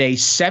 He did a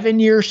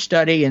 7-year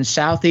study in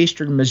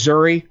southeastern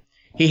Missouri.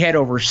 He had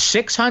over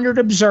 600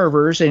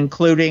 observers,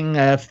 including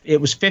it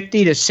was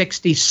 50 to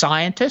 60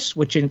 scientists,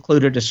 which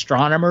included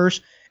astronomers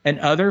and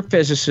other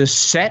physicists,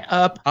 set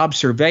up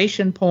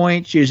observation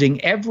points using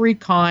every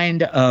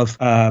kind of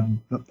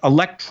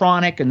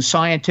electronic and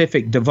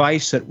scientific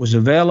device that was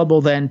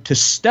available then to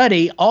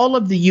study all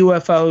of the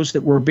UFOs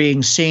that were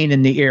being seen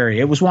in the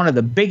area. It was one of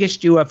the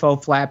biggest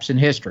UFO flaps in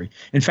history.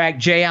 In fact,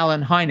 J.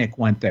 Allen Hynek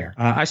went there.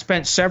 I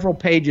spent several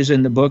pages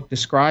in the book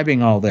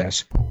describing all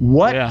this.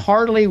 What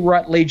Harley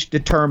Rutledge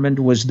determined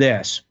was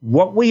this: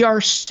 what we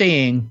are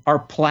seeing are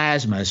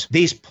plasmas.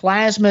 These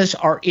plasmas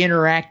are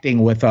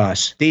interacting with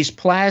us. These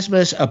plasmas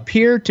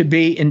appear to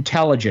be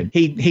intelligent.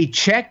 He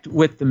checked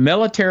with the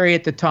military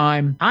at the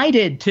time. I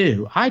did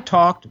too. I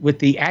talked with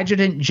the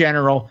Adjutant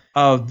General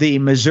of the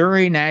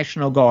Missouri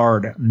National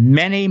Guard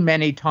many,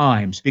 many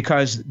times,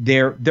 because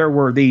there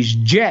were these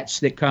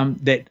jets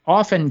that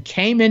often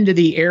came into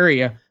the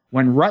area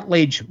when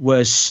Rutledge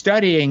was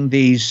studying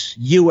these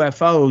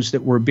UFOs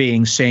that were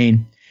being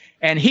seen.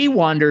 And he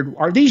wondered,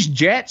 are these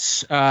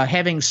jets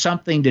having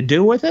something to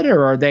do with it,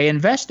 or are they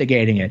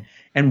investigating it?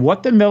 And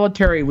what the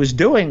military was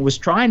doing was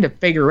trying to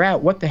figure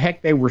out what the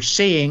heck they were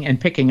seeing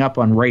and picking up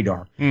on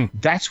radar.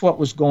 That's what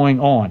was going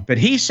on. But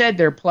he said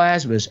they're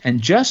plasmas.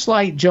 And just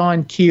like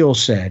John Keel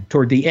said,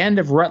 toward the end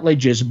of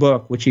Rutledge's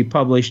book, which he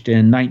published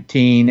in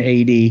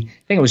 1980, I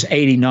think it was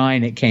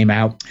 89 it came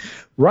out,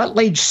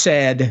 Rutledge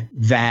said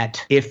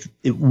that if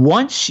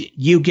once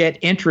you get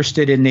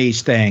interested in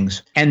these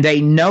things and they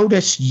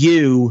notice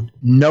you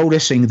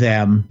noticing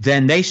them,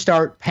 then they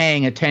start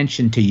paying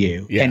attention to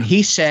you. Yeah. And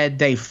he said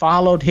they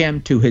followed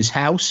him to his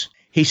house.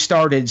 He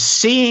started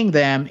seeing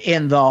them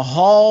in the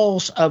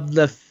halls of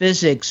the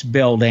physics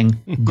building,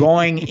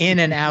 going in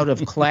and out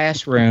of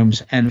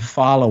classrooms and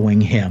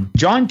following him.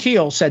 John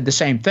Keel said the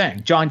same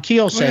thing. John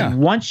Keel said,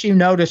 once you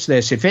notice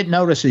this, if it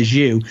notices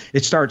you,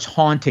 it starts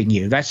haunting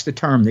you. That's the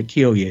term that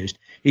Keel used.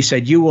 He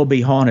said, you will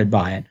be haunted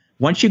by it.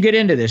 Once you get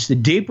into this, the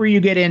deeper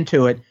you get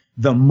into it,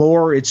 the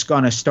more it's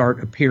going to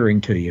start appearing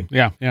to you.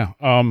 Yeah.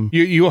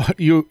 You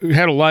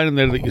had a line in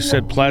there that you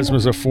said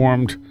plasmas are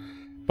formed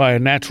by a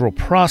natural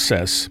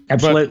process.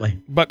 Absolutely.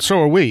 But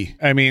so are we.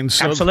 I mean,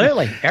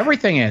 absolutely.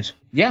 Everything is.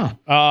 Yeah.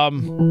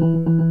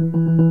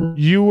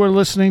 You were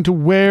listening to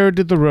Where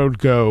Did the Road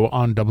Go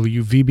on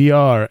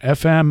WVBR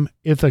FM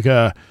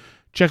Ithaca.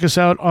 Check us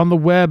out on the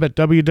web at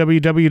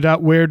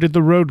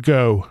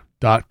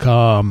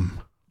www.wheredidtheroadgo.com.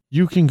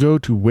 You can go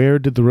to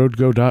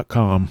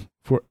wheredidtheroadgo.com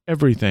for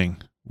everything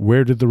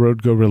Where Did the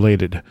Road Go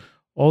related.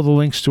 All the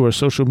links to our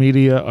social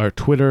media, our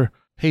Twitter,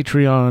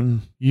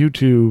 Patreon,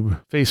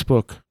 YouTube,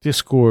 Facebook,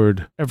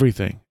 Discord,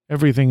 everything.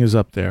 Everything is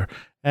up there,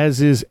 as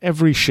is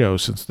every show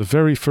since the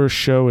very first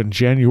show in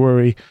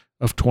January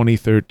of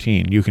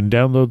 2013. You can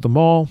download them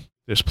all.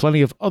 There's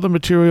plenty of other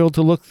material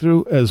to look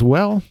through as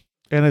well,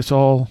 and it's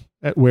all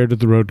at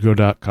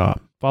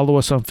wheredidtheroadgo.com. Follow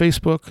us on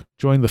Facebook,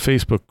 join the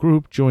Facebook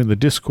group, join the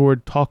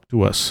Discord, talk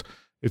to us.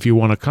 If you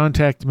want to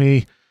contact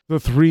me, the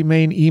 3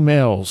 main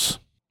emails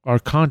are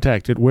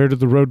contact at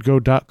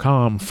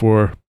wheredidtheroadgo.com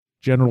for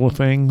general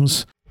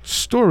things,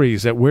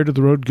 stories at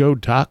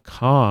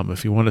wheredidtheroadgo.com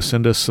if you want to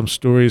send us some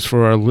stories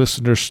for our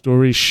listener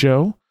stories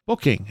show,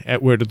 booking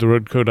at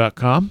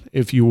wheredidtheroadgo.com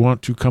if you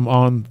want to come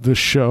on the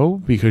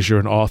show because you're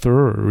an author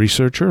or a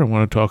researcher and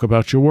want to talk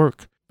about your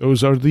work.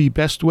 Those are the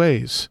best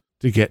ways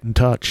to get in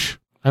touch.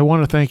 I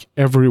want to thank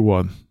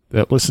everyone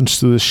that listens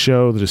to this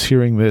show, that is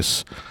hearing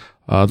this,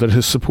 that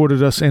has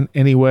supported us in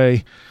any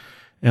way.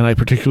 And I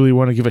particularly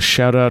want to give a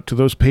shout out to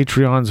those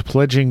Patreons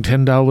pledging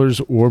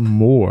 $10 or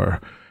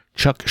more.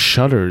 Chuck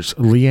Shutters,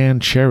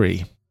 Leanne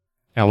Cherry,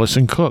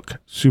 Allison Cook,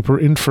 Super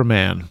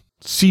Inframan,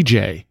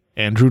 CJ,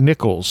 Andrew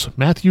Nichols,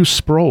 Matthew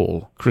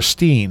Sproul,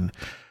 Christine,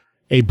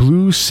 a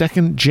blue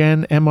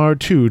second-gen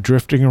MR2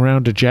 drifting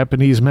around a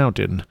Japanese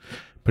mountain,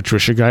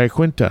 Patricia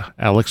Giaquinta,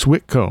 Alex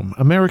Whitcomb,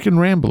 American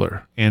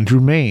Rambler, Andrew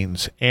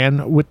Maines, Ann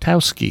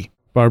Witowski,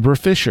 Barbara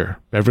Fisher,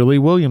 Beverly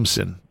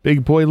Williamson,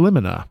 Big Boy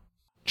Limina,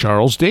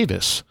 Charles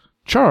Davis,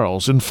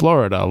 Charles in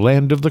Florida,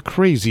 land of the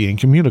crazy and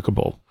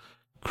communicable,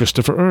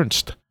 Christopher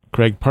Ernst,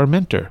 Craig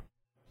Parmenter,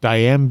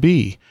 Diane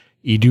B.,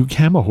 Edu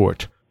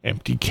Camahort,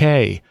 Empty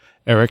K,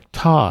 Eric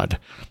Todd,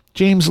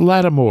 James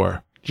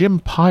Lattimore, Jim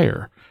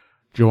Pyre,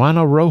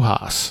 Joanna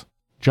Rojas,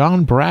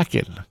 John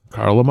Bracken,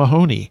 Carla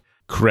Mahoney,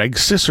 Craig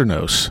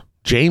Cicernos,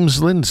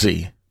 James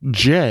Lindsay,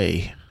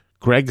 Jay,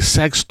 Greg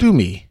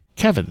Sagstumi,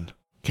 Kevin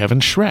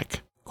Schreck,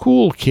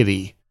 Cool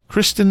Kitty,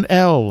 Kristen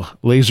L.,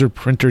 Laser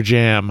Printer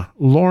Jam,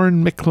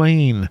 Lauren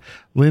McLean,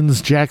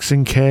 Linz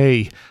Jackson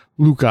K.,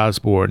 Luke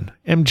Osborne,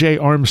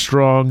 MJ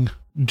Armstrong,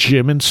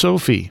 Jim and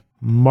Sophie,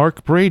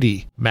 Mark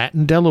Brady, Matt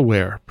in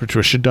Delaware,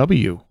 Patricia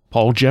W.,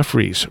 Paul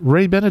Jeffries,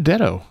 Ray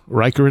Benedetto,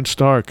 Riker and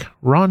Stark,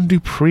 Ron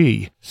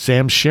Dupree,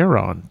 Sam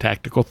Sharon,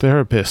 Tactical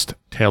Therapist,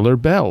 Taylor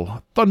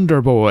Bell,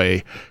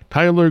 Thunderboy,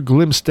 Tyler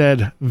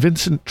Glimstead,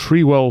 Vincent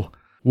Trewell,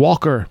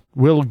 Walker,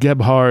 Will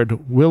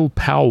Gebhard, Will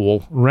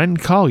Powell, Ren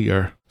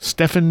Collier,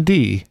 Stephen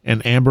D.,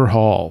 and Amber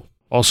Hall.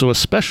 Also a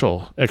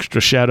special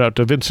extra shout-out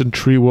to Vincent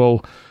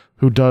Trewell,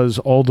 who does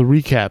all the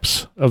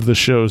recaps of the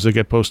shows that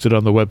get posted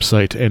on the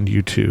website and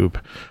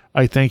YouTube.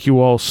 I thank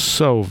you all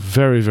so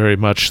very, very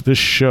much. This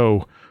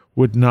show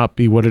would not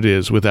be what it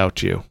is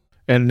without you.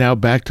 And now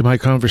back to my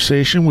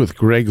conversation with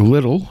Greg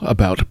Little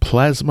about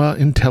plasma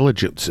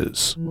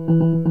intelligences.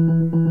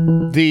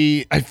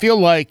 I feel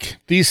like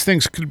these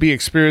things could be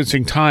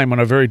experiencing time on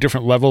a very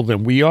different level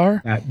than we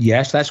are.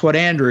 Yes, that's what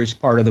Andrew's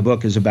part of the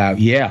book is about.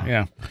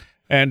 Yeah.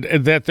 And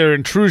that their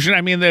intrusion,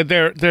 I mean,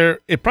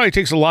 it probably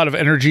takes a lot of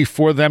energy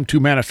for them to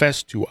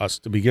manifest to us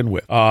to begin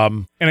with.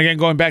 And again,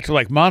 going back to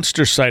like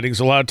monster sightings,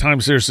 a lot of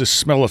times there's this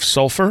smell of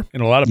sulfur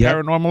in a lot of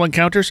paranormal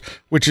encounters,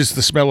 which is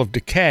the smell of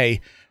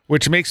decay,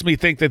 which makes me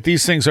think that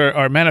these things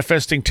are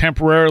manifesting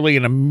temporarily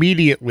and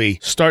immediately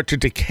start to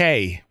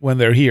decay when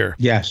they're here.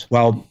 Yes.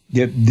 Well,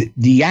 the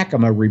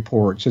Yakima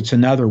reports, it's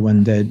another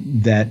one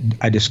that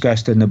I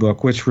discussed in the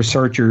book, which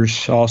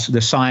researchers, also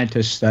the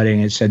scientists studying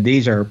it, said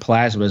these are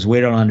plasmas.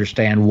 We don't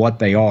understand what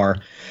they are.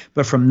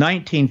 But from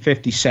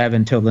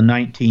 1957 till the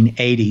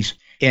 1980s,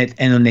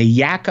 and on the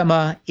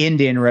Yakima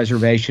Indian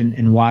Reservation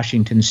in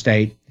Washington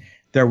State,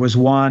 there was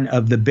one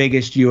of the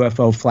biggest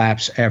UFO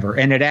flaps ever.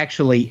 And it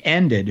actually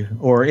ended,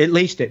 or at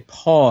least it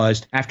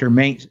paused, after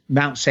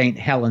Mount St.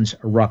 Helens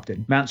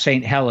erupted. Mount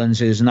St.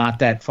 Helens is not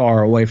that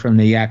far away from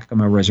the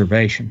Yakima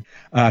Reservation.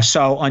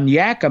 So on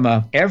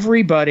Yakima,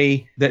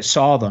 everybody that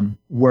saw them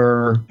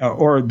were,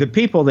 or the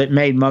people that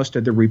made most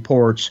of the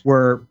reports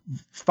were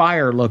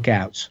fire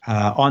lookouts.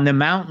 On the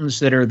mountains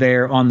that are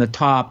there on the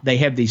top, they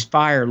have these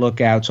fire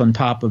lookouts on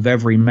top of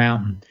every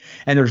mountain.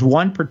 And there's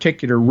one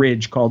particular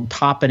ridge called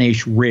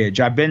Toppenish Ridge.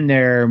 I've been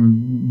there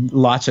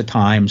lots of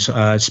times,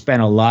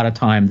 spent a lot of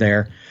time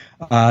there.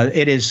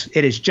 It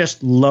is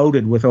just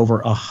loaded with over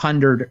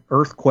 100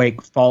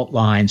 earthquake fault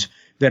lines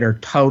that are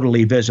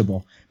totally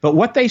visible. But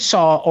what they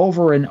saw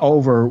over and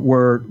over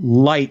were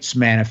lights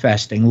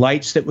manifesting,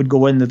 lights that would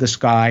go into the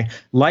sky,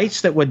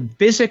 lights that would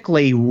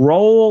physically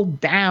roll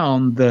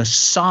down the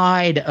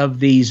side of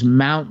these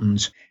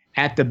mountains.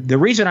 The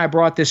reason I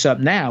brought this up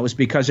now is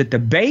because at the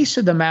base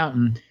of the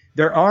mountain,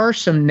 there are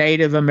some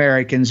Native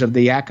Americans of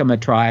the Yakima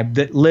tribe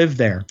that live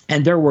there.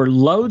 And there were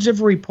loads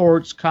of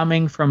reports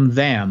coming from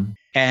them.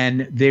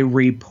 And the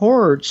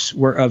reports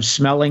were of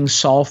smelling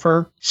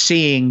sulfur,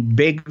 seeing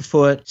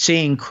Bigfoot,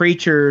 seeing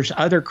creatures,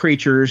 other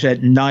creatures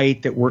at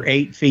night that were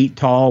 8 feet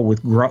tall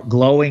with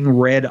glowing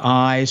red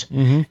eyes,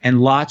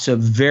 and lots of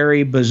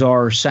very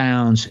bizarre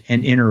sounds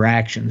and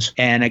interactions.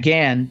 And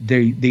again,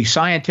 the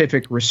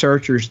scientific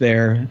researchers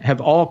there have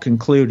all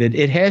concluded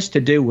it has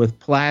to do with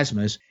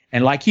plasmas.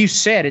 And like you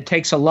said, it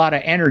takes a lot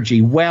of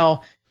energy.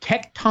 Well,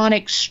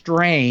 tectonic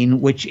strain,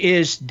 which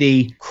is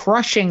the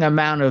crushing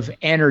amount of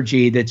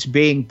energy that's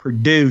being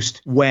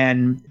produced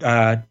when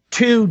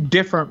two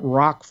different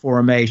rock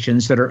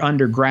formations that are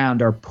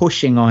underground are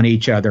pushing on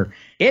each other.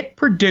 It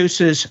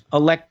produces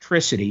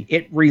electricity.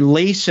 It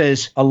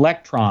releases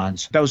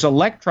electrons. Those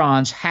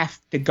electrons have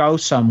to go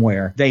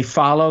somewhere. They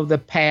follow the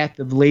path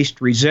of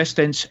least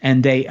resistance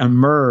and they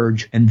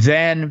emerge, and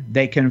then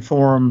they can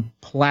form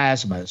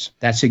plasmas.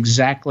 That's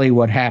exactly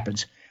what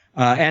happens.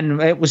 And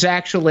it was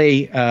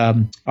actually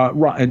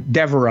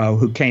Devereaux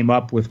who came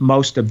up with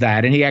most of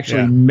that, and he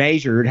actually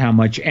measured how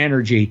much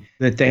energy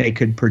that they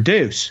could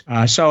produce.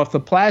 So if the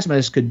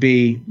plasmas could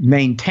be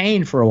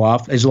maintained for a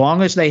while, as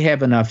long as they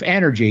have enough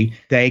energy,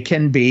 they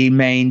can be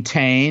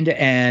maintained,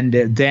 and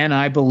then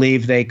I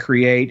believe they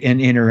create an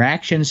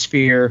interaction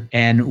sphere,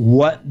 and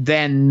what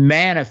then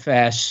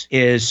manifests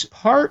is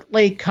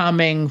partly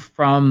coming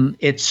from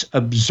its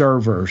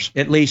observers,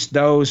 at least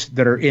those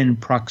that are in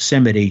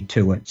proximity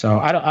to it. So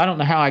I don't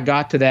know how I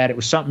got to that. It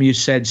was something you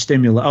said,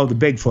 stimuli. Oh, the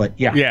Bigfoot.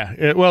 Yeah.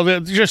 Yeah. Well,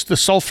 just the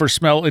sulfur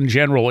smell in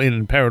general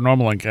in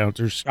paranormal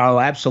encounters. Oh,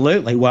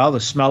 absolutely. Well,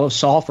 the smell of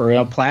sulfur.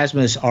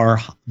 Plasmas are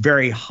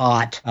very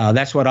hot.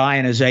 That's what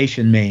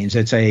ionization means.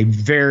 It's a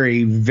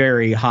very,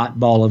 very hot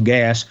ball of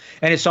gas.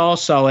 And it's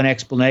also an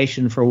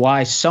explanation for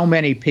why so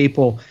many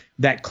people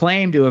that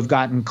claim to have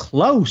gotten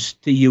close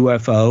to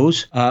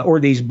UFOs or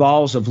these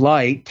balls of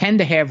light tend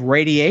to have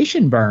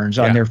radiation burns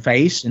on their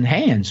face and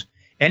hands.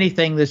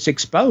 Anything that's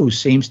exposed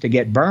seems to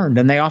get burned,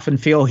 and they often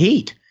feel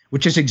heat,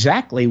 which is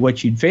exactly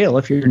what you'd feel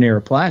if you're near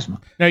a plasma.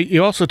 Now,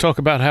 you also talk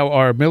about how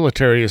our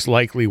military is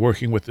likely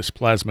working with this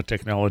plasma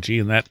technology,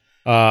 and that,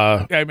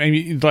 I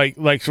mean,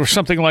 like for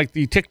something like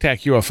the Tic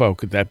Tac UFO,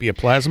 could that be a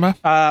plasma?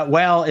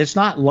 Well, it's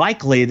not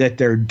likely that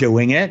they're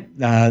doing it.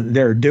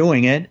 They're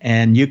doing it,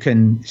 and you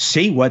can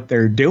see what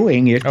they're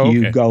doing if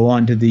you go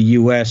onto the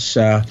U.S.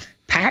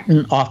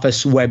 Patent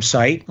Office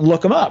website and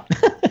look them up.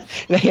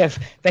 They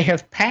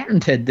have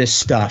patented this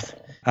stuff.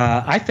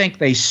 I think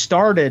they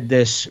started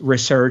this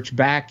research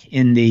back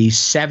in the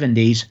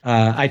 70s.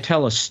 I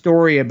tell a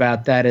story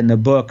about that in the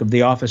book of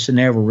the Office of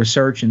Naval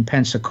Research in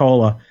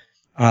Pensacola,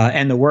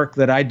 and the work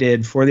that I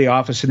did for the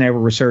Office of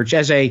Naval Research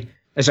as a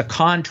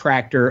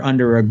contractor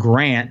under a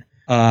grant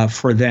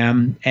for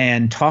them,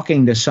 and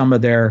talking to some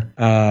of their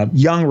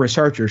young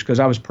researchers, because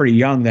I was pretty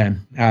young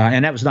then,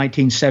 and that was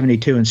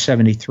 1972 and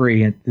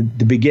 73, at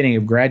the beginning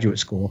of graduate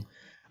school.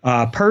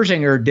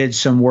 Persinger did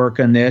some work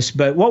on this,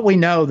 but what we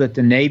know that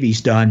the Navy's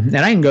done, and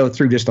I can go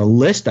through just a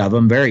list of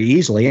them very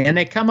easily, and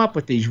they come up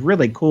with these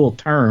really cool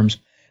terms.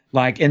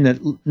 Like in the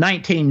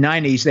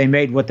 1990s, they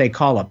made what they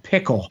call a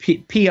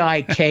PICL,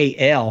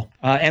 P-I-K-L,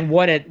 and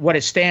what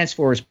it stands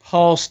for is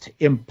Pulsed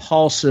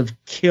Impulsive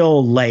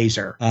Kill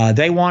Laser.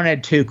 They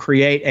wanted to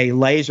create a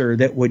laser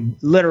that would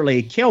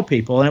literally kill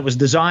people, and it was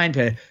designed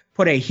to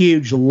put a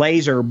huge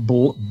laser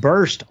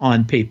burst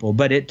on people,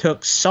 but it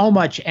took so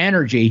much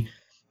energy,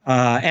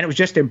 and it was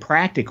just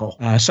impractical.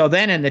 So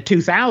then in the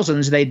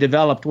 2000s, they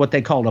developed what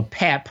they called a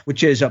PEP,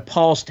 which is a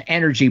pulsed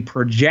energy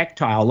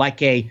projectile,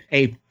 like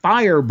a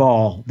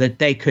fireball that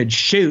they could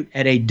shoot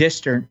at a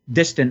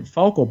distant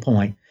focal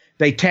point.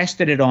 They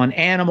tested it on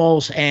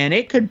animals, and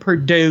it could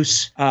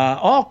produce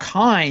all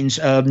kinds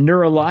of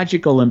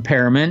neurological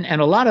impairment. And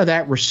a lot of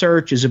that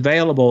research is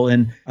available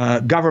in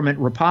government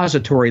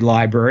repository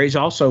libraries,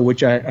 also,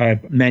 which I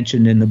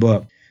mentioned in the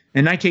book.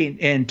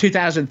 In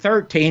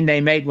 2013, they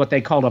made what they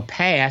called a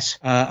PASS.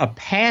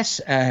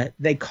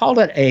 They called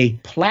it a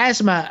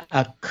plasma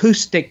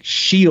acoustic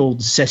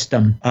shield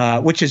system,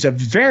 which is a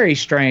very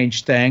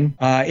strange thing.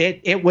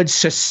 It would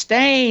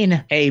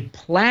sustain a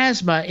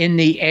plasma in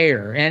the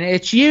air, and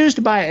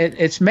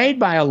it's made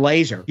by a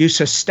laser. You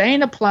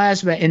sustain a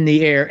plasma in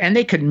the air, and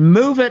they could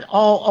move it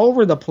all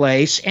over the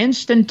place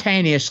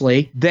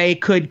instantaneously. They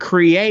could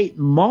create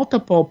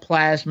multiple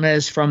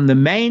plasmas from the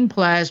main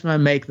plasma,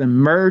 make them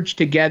merge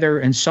together,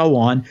 and so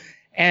on.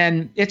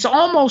 And it's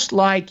almost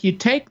like you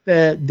take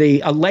a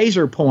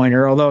laser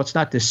pointer, although it's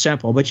not this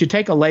simple, but you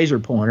take a laser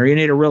pointer, you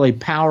need a really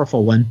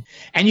powerful one,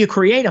 and you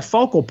create a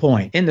focal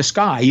point in the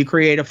sky. You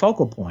create a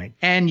focal point,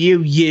 and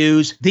you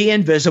use the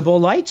invisible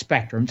light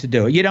spectrum to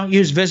do it. You don't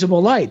use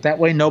visible light. That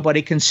way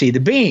nobody can see the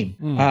beam.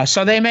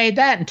 So they made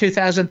that in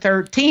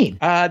 2013.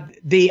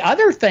 The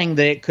other thing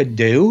that it could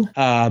do,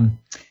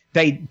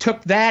 they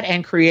took that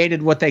and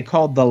created what they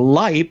called the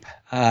LIPE.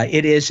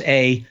 It is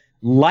a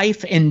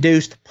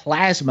life-induced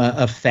plasma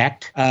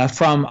effect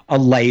from a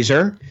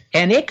laser,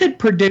 and it could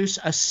produce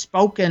a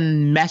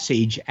spoken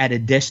message at a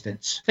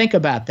distance. Think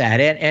about that.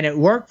 And it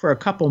worked for a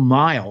couple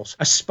miles,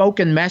 a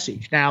spoken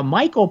message. Now,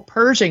 Michael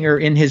Persinger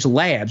in his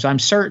labs, I'm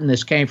certain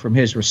this came from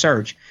his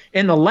research,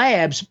 in the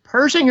labs,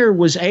 Persinger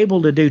was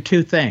able to do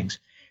two things.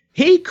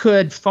 He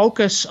could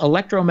focus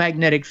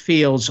electromagnetic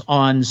fields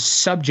on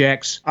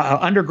subjects,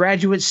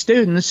 undergraduate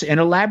students in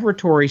a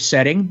laboratory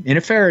setting, in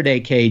a Faraday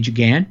cage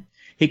again.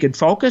 He could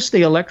focus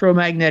the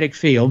electromagnetic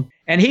field,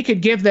 and he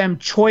could give them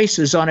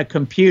choices on a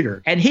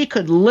computer. And he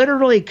could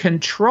literally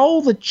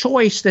control the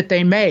choice that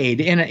they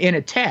made in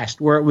a test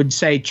where it would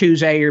say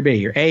choose A or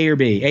B, or A or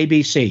B, A,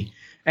 B, C.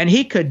 And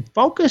he could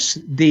focus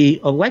the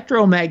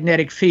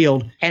electromagnetic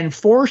field and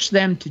force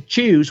them to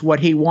choose what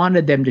he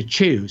wanted them to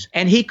choose.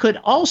 And he could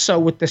also,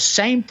 with the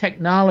same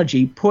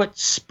technology, put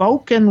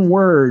spoken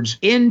words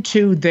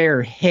into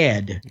their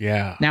head.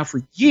 Yeah. Now,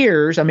 for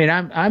years, I mean,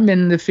 I'm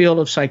in the field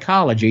of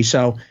psychology.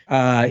 So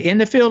in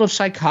the field of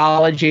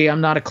psychology, I'm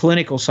not a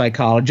clinical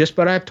psychologist,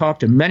 but I've talked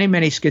to many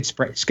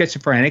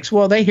schizophrenics.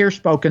 Well, they hear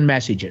spoken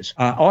messages.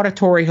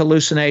 Auditory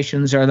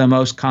hallucinations are the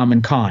most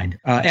common kind.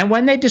 And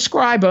when they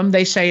describe them,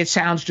 they say it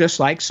sounds just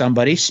like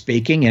somebody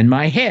speaking in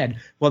my head.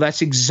 Well,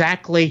 that's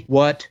exactly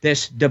what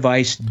this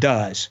device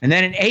does. And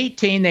then in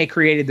 2018, they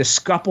created the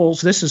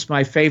Scupples. This is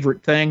my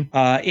favorite thing.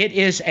 It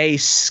is a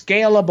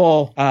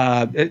scalable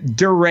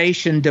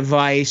duration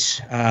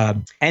device,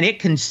 and it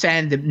can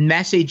send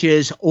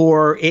messages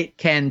or it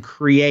can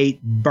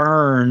create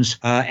burns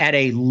at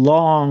a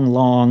long,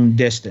 long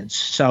distance.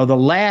 So the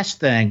last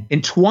thing,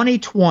 in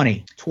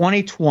 2020,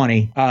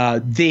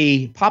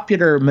 the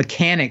Popular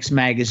Mechanics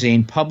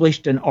magazine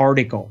published an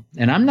article,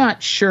 and I'm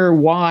not sure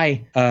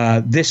why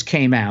this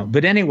came out.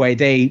 But anyway,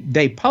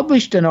 they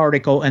published an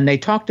article and they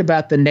talked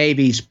about the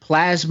Navy's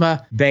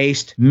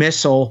plasma-based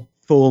missile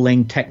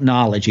fooling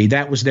technology.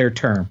 That was their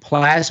term,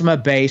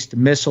 plasma-based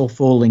missile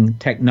fooling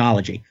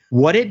technology.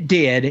 What it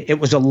did, it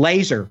was a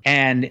laser,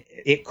 and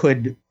it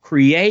could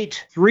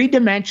create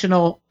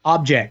three-dimensional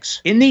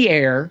objects in the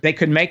air. They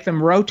could make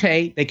them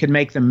rotate. They could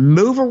make them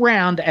move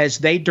around as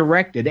they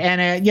directed.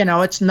 And,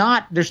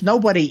 there's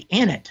nobody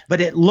in it, but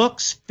it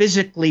looks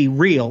physically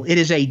real. It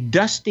is a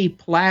dusty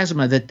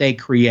plasma that they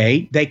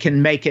create. They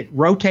can make it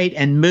rotate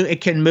and move.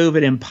 It can move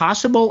at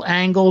impossible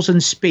angles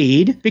and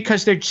speed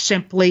because they're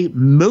simply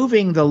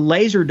moving the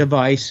laser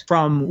device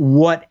from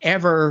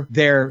whatever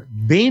they're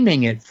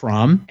beaming it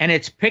from, and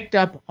it's picked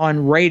up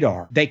on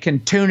radar. They can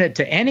tune it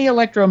to any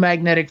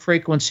electromagnetic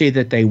frequency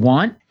that they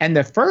want. And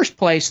the first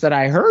place that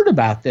I heard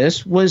about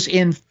this was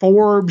in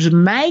Forbes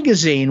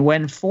magazine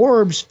when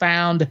Forbes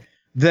found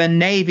the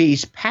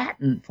Navy's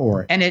patent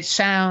for it. And it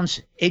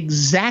sounds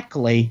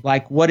exactly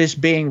like what is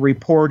being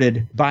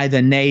reported by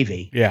the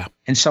Navy. Yeah.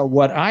 And so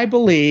what I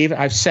believe,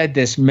 I've said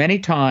this many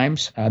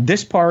times,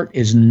 this part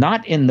is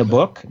not in the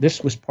book.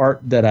 This was part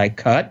that I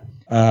cut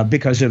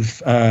because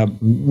of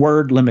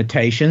word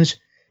limitations.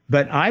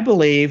 But I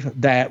believe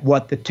that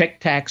what the Tic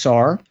Tacs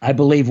are, I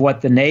believe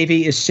what the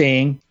Navy is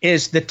seeing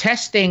is the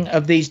testing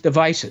of these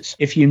devices.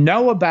 If you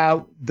know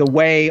about the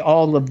way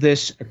all of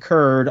this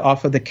occurred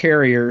off of the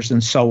carriers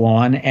and so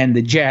on, and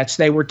the jets,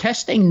 they were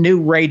testing new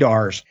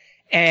radars.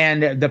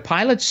 And the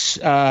pilots,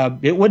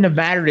 it wouldn't have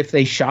mattered if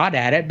they shot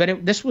at it,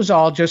 but this was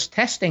all just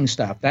testing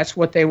stuff. That's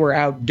what they were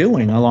out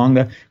doing along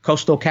the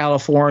coastal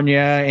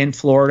California, in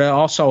Florida.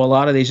 Also, a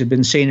lot of these have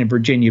been seen in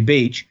Virginia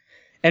Beach.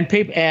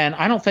 And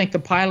I don't think the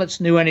pilots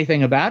knew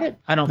anything about it.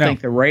 I don't think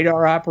the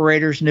radar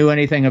operators knew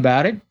anything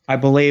about it. I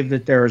believe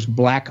that there's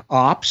black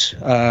ops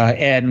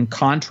and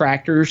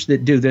contractors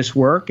that do this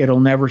work. It'll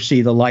never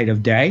see the light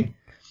of day.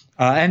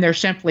 And they're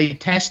simply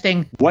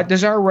testing, what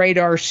does our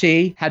radar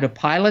see? How do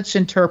pilots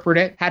interpret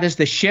it? How does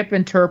the ship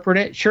interpret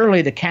it?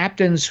 Surely the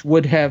captains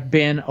would have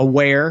been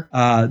aware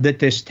that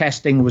this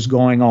testing was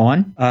going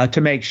on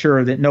to make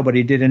sure that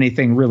nobody did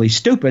anything really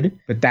stupid.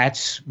 But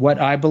that's what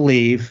I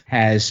believe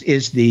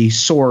is the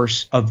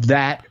source of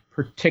that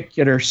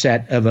particular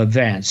set of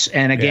events.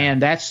 And again,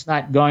 that's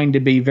not going to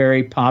be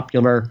very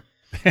popular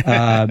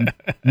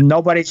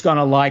Nobody's going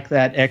to like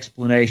that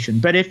explanation.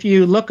 But if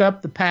you look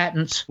up the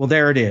patents, well,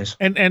 there it is.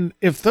 And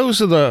if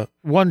those are the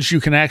ones you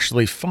can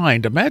actually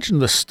find, imagine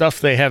the stuff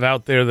they have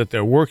out there that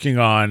they're working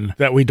on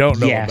that we don't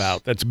know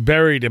about, that's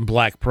buried in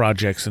black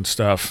projects and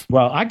stuff.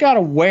 Well, I got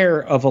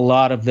aware of a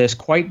lot of this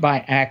quite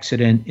by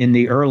accident in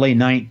the early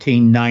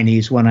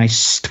 1990s when I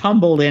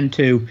stumbled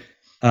into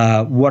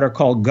what are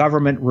called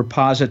government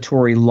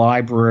repository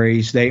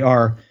libraries. They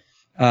are,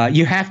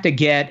 you have to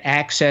get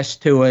access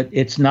to it.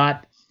 It's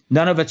not,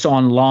 none of it's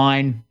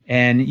online,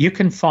 and you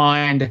can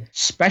find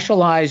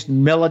specialized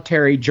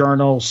military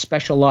journals,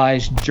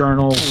 specialized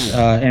journals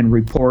and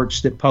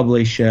reports that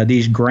publish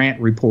these grant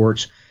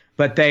reports,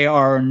 but they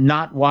are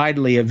not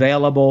widely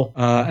available.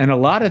 And a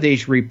lot of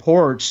these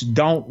reports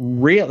don't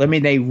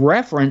they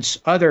reference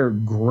other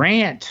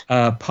grant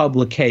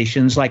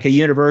publications, like a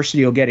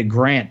university will get a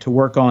grant to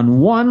work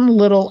on one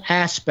little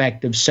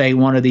aspect of, say,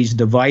 one of these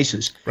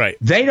devices. Right.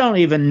 They don't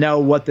even know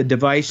what the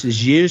device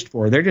is used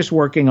for. They're just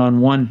working on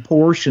one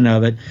portion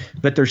of it,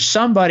 but there's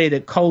somebody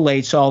that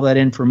collates all that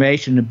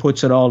information and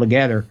puts it all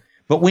together.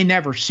 But we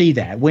never see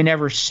that. We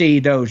never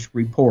see those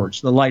reports,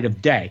 the light of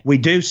day. We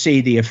do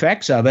see the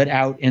effects of it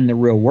out in the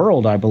real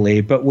world, I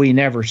believe, but we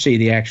never see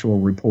the actual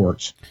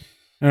reports.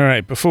 All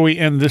right. Before we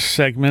end this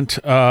segment,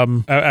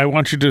 I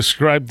want you to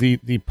describe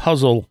the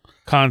puzzle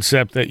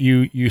concept that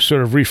you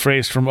sort of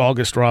rephrased from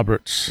August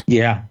Roberts.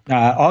 Yeah.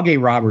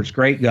 Augie Roberts,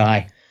 great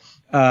guy.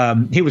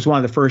 He was one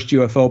of the first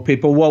UFO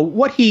people. Well,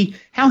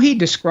 how he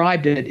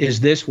described it is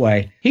this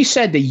way. He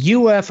said the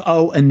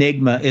UFO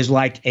enigma is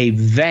like a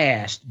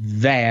vast,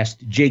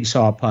 vast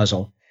jigsaw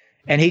puzzle.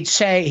 And he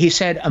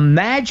said,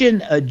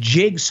 imagine a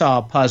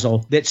jigsaw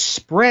puzzle that's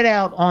spread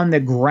out on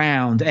the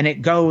ground, and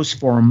it goes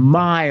for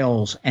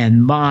miles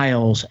and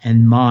miles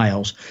and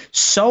miles.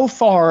 So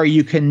far,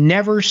 you can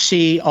never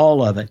see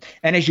all of it.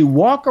 And as you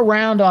walk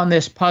around on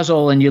this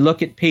puzzle and you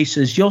look at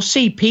pieces, you'll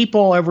see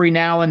people every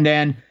now and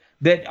then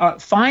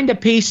that find a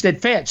piece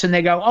that fits, and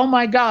they go, oh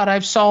my God,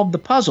 I've solved the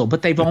puzzle.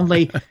 But they've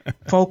only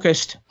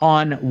focused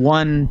on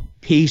one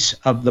piece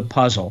of the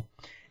puzzle.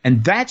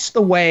 And that's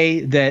the way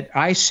that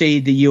I see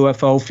the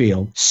UFO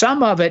field.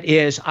 Some of it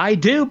is, I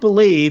do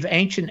believe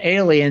ancient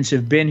aliens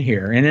have been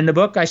here. And in the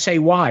book, I say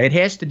why. It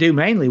has to do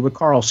mainly with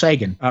Carl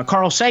Sagan.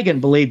 Carl Sagan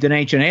believed in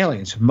ancient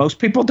aliens. Most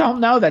people don't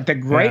know that. The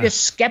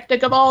greatest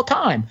skeptic of all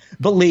time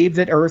believed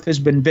that Earth has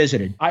been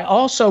visited. I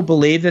also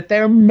believe that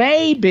there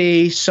may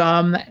be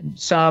some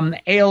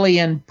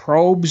alien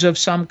probes of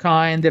some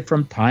kind that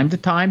from time to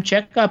time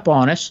check up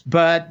on us.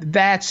 But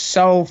that's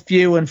so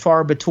few and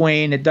far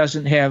between, it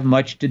doesn't have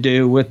much to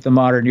do with the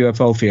modern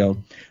UFO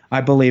field. I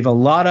believe a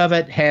lot of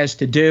it has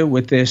to do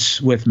with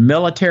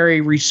military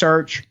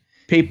research.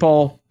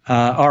 People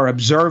are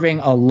observing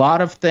a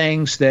lot of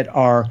things that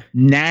are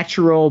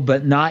natural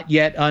but not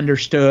yet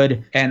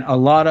understood, and a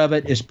lot of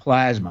it is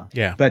plasma.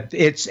 Yeah. But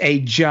it's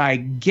a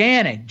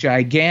gigantic,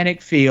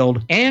 gigantic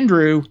field.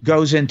 Andrew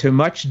goes into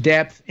much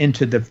depth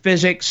into the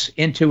physics,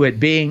 into it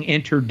being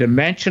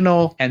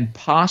interdimensional and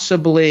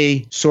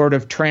possibly sort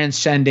of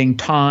transcending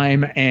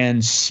time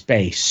and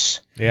space.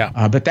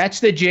 Yeah. But that's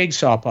the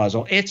jigsaw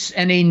puzzle. It's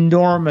an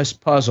enormous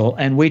puzzle,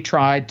 and we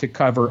tried to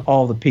cover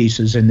all the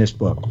pieces in this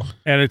book.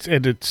 And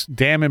it's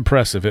damn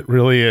impressive. It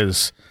really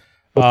is.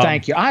 Well,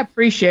 thank you. I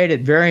appreciate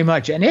it very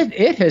much. And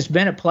it has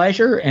been a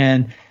pleasure,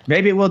 and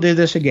maybe we'll do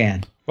this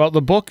again. Well,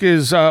 the book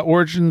is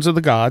Origins of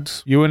the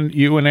Gods. You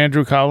and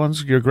Andrew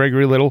Collins, you're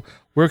Gregory Little.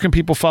 Where can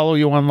people follow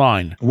you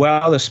online?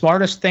 Well, the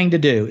smartest thing to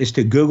do is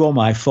to Google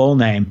my full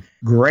name,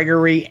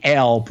 Gregory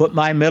L. Put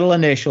my middle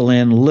initial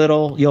in,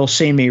 Little. You'll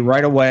see me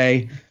right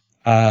away.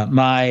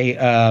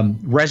 My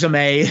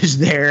resume is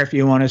there if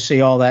you want to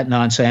see all that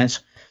nonsense.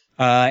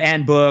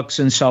 And books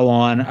and so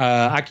on.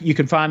 You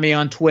can find me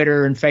on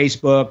Twitter and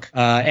Facebook,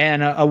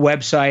 and a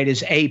website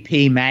is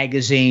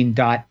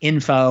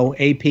apmagazine.info,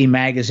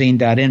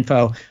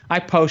 apmagazine.info. I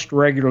post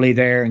regularly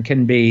there and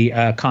can be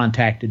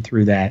contacted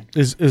through that.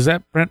 Is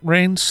that Brent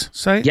Rain's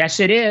site? Yes,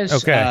 it is.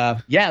 Okay.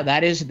 Yeah,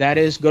 that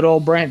is good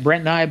old Brent.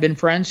 Brent and I have been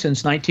friends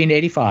since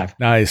 1985.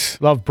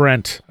 Nice. Love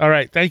Brent. All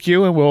right. Thank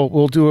you, and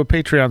we'll do a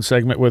Patreon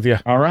segment with you.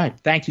 All right.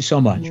 Thank you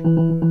so much.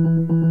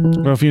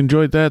 Well, if you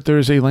enjoyed that,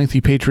 there's a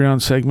lengthy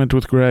Patreon segment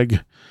with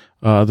Greg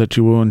that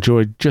you will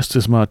enjoy just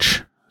as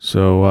much.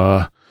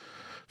 So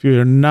if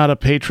you're not a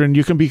patron,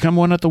 you can become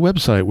one at the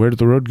website,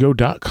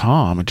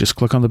 whereDidTheRoadGo.com, and just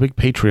click on the big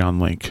Patreon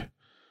link.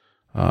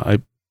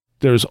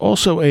 There's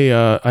also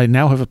I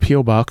now have a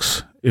P.O.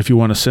 Box if you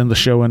want to send the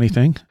show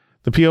anything.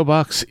 The P.O.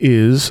 Box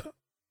is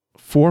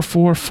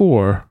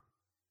 444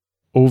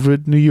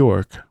 Ovid, New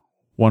York,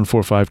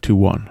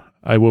 14521.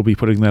 I will be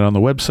putting that on the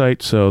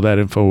website, so that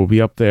info will be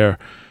up there.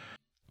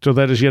 So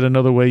that is yet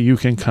another way you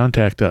can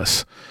contact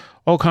us.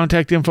 All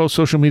contact info,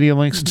 social media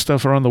links and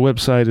stuff are on the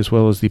website, as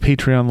well as the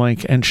Patreon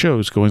link and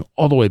shows going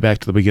all the way back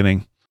to the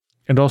beginning.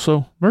 And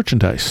also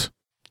merchandise.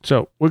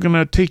 So we're going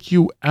to take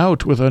you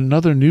out with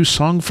another new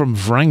song from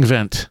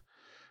Vrangvent.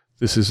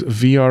 This is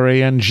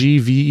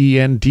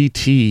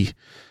VRANGVENDT.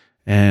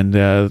 And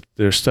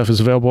their stuff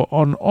is available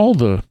on all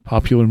the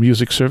popular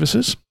music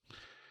services.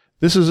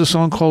 This is a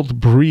song called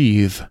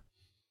Breathe.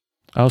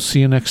 I'll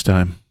see you next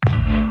time.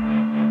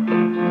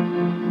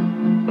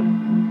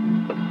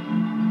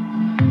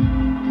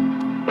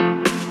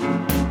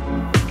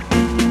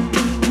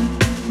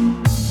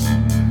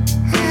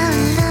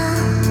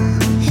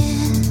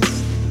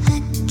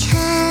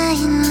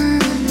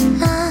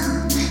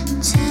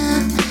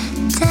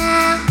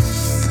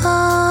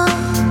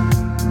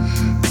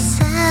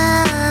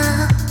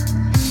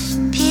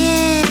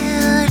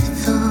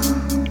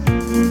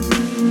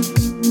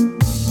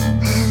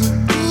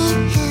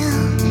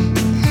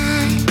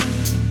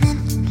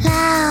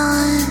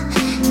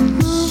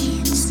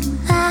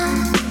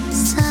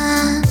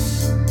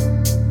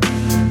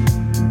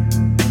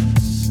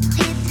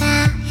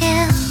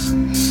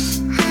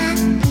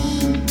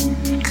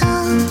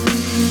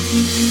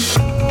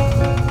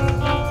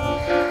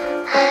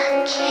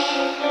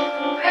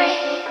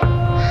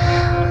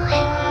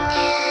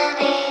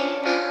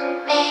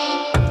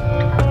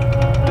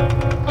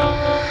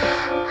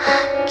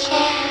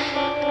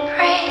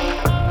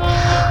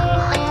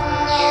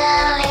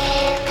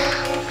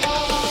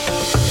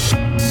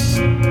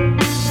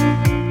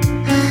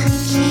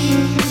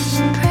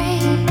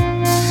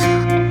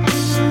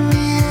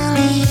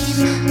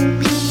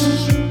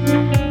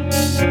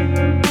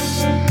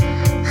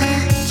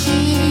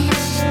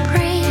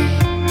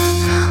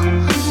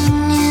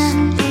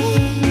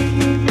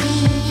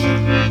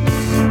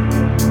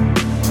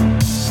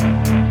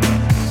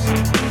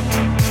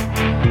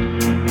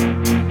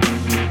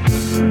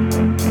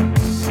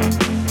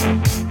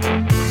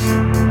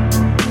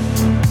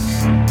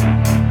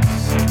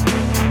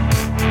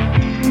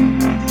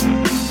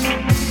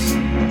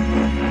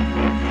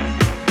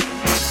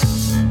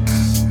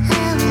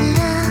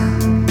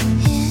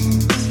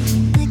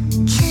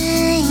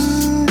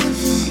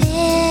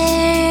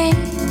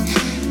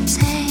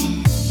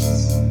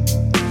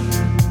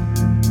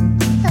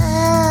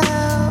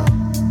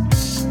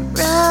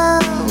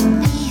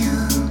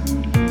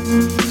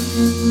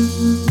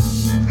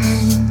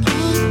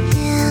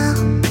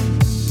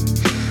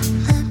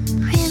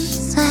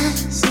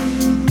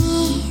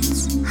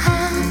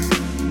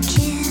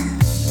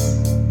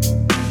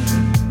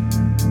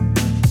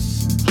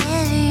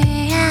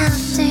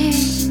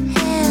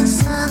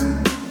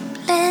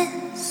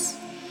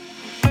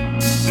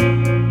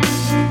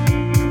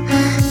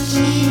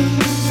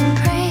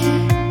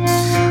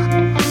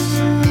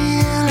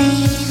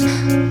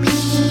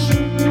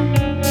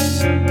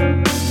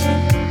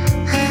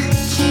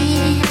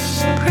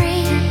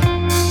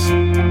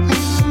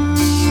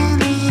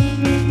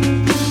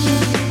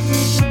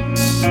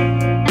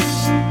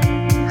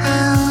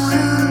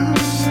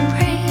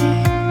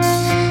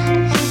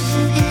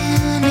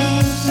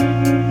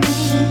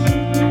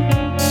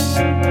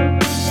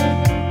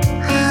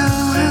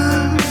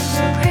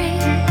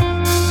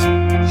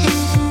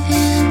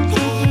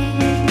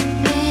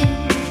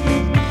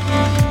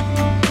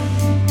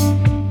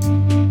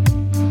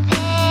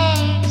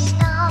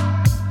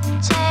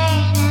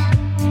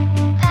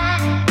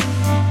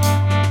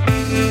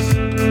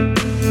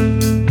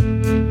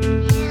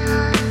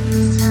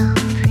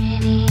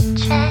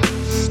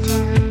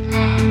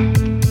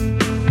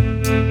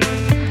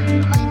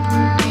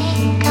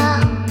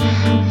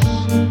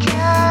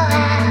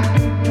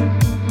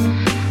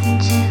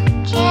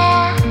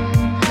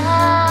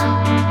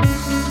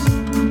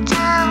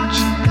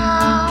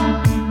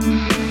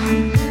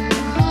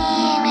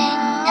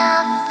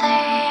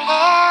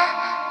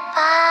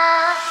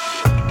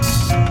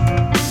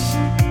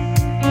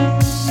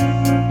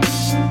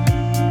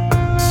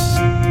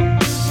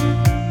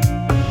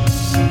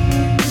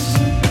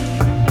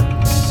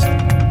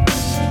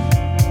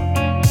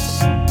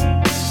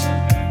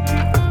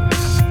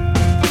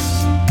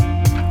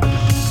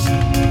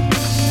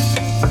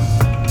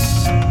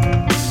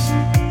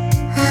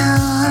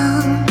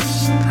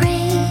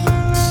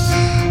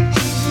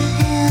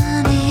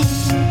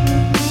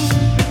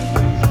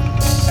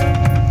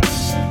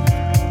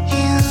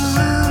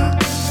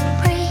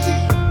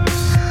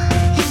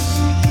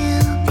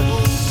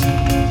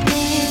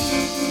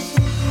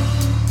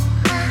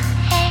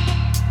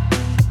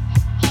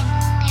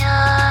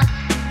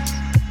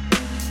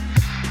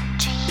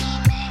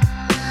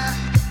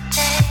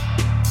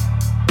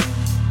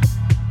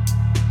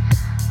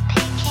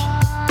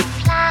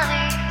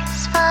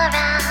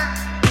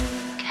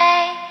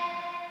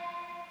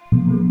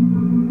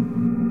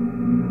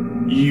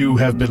 You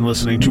have been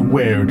listening to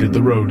Where Did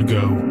the Road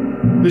Go?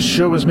 This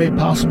show is made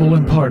possible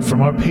in part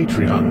from our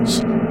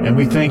Patreons, and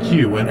we thank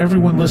you and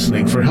everyone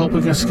listening for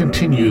helping us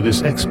continue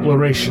this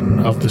exploration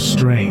of the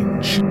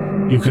strange.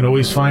 You can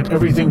always find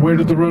everything Where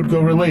Did the Road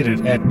Go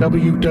related at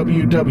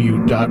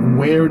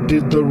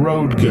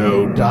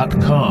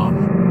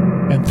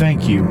www.wheredidtheroadgo.com. And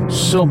thank you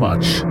so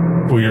much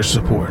for your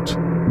support.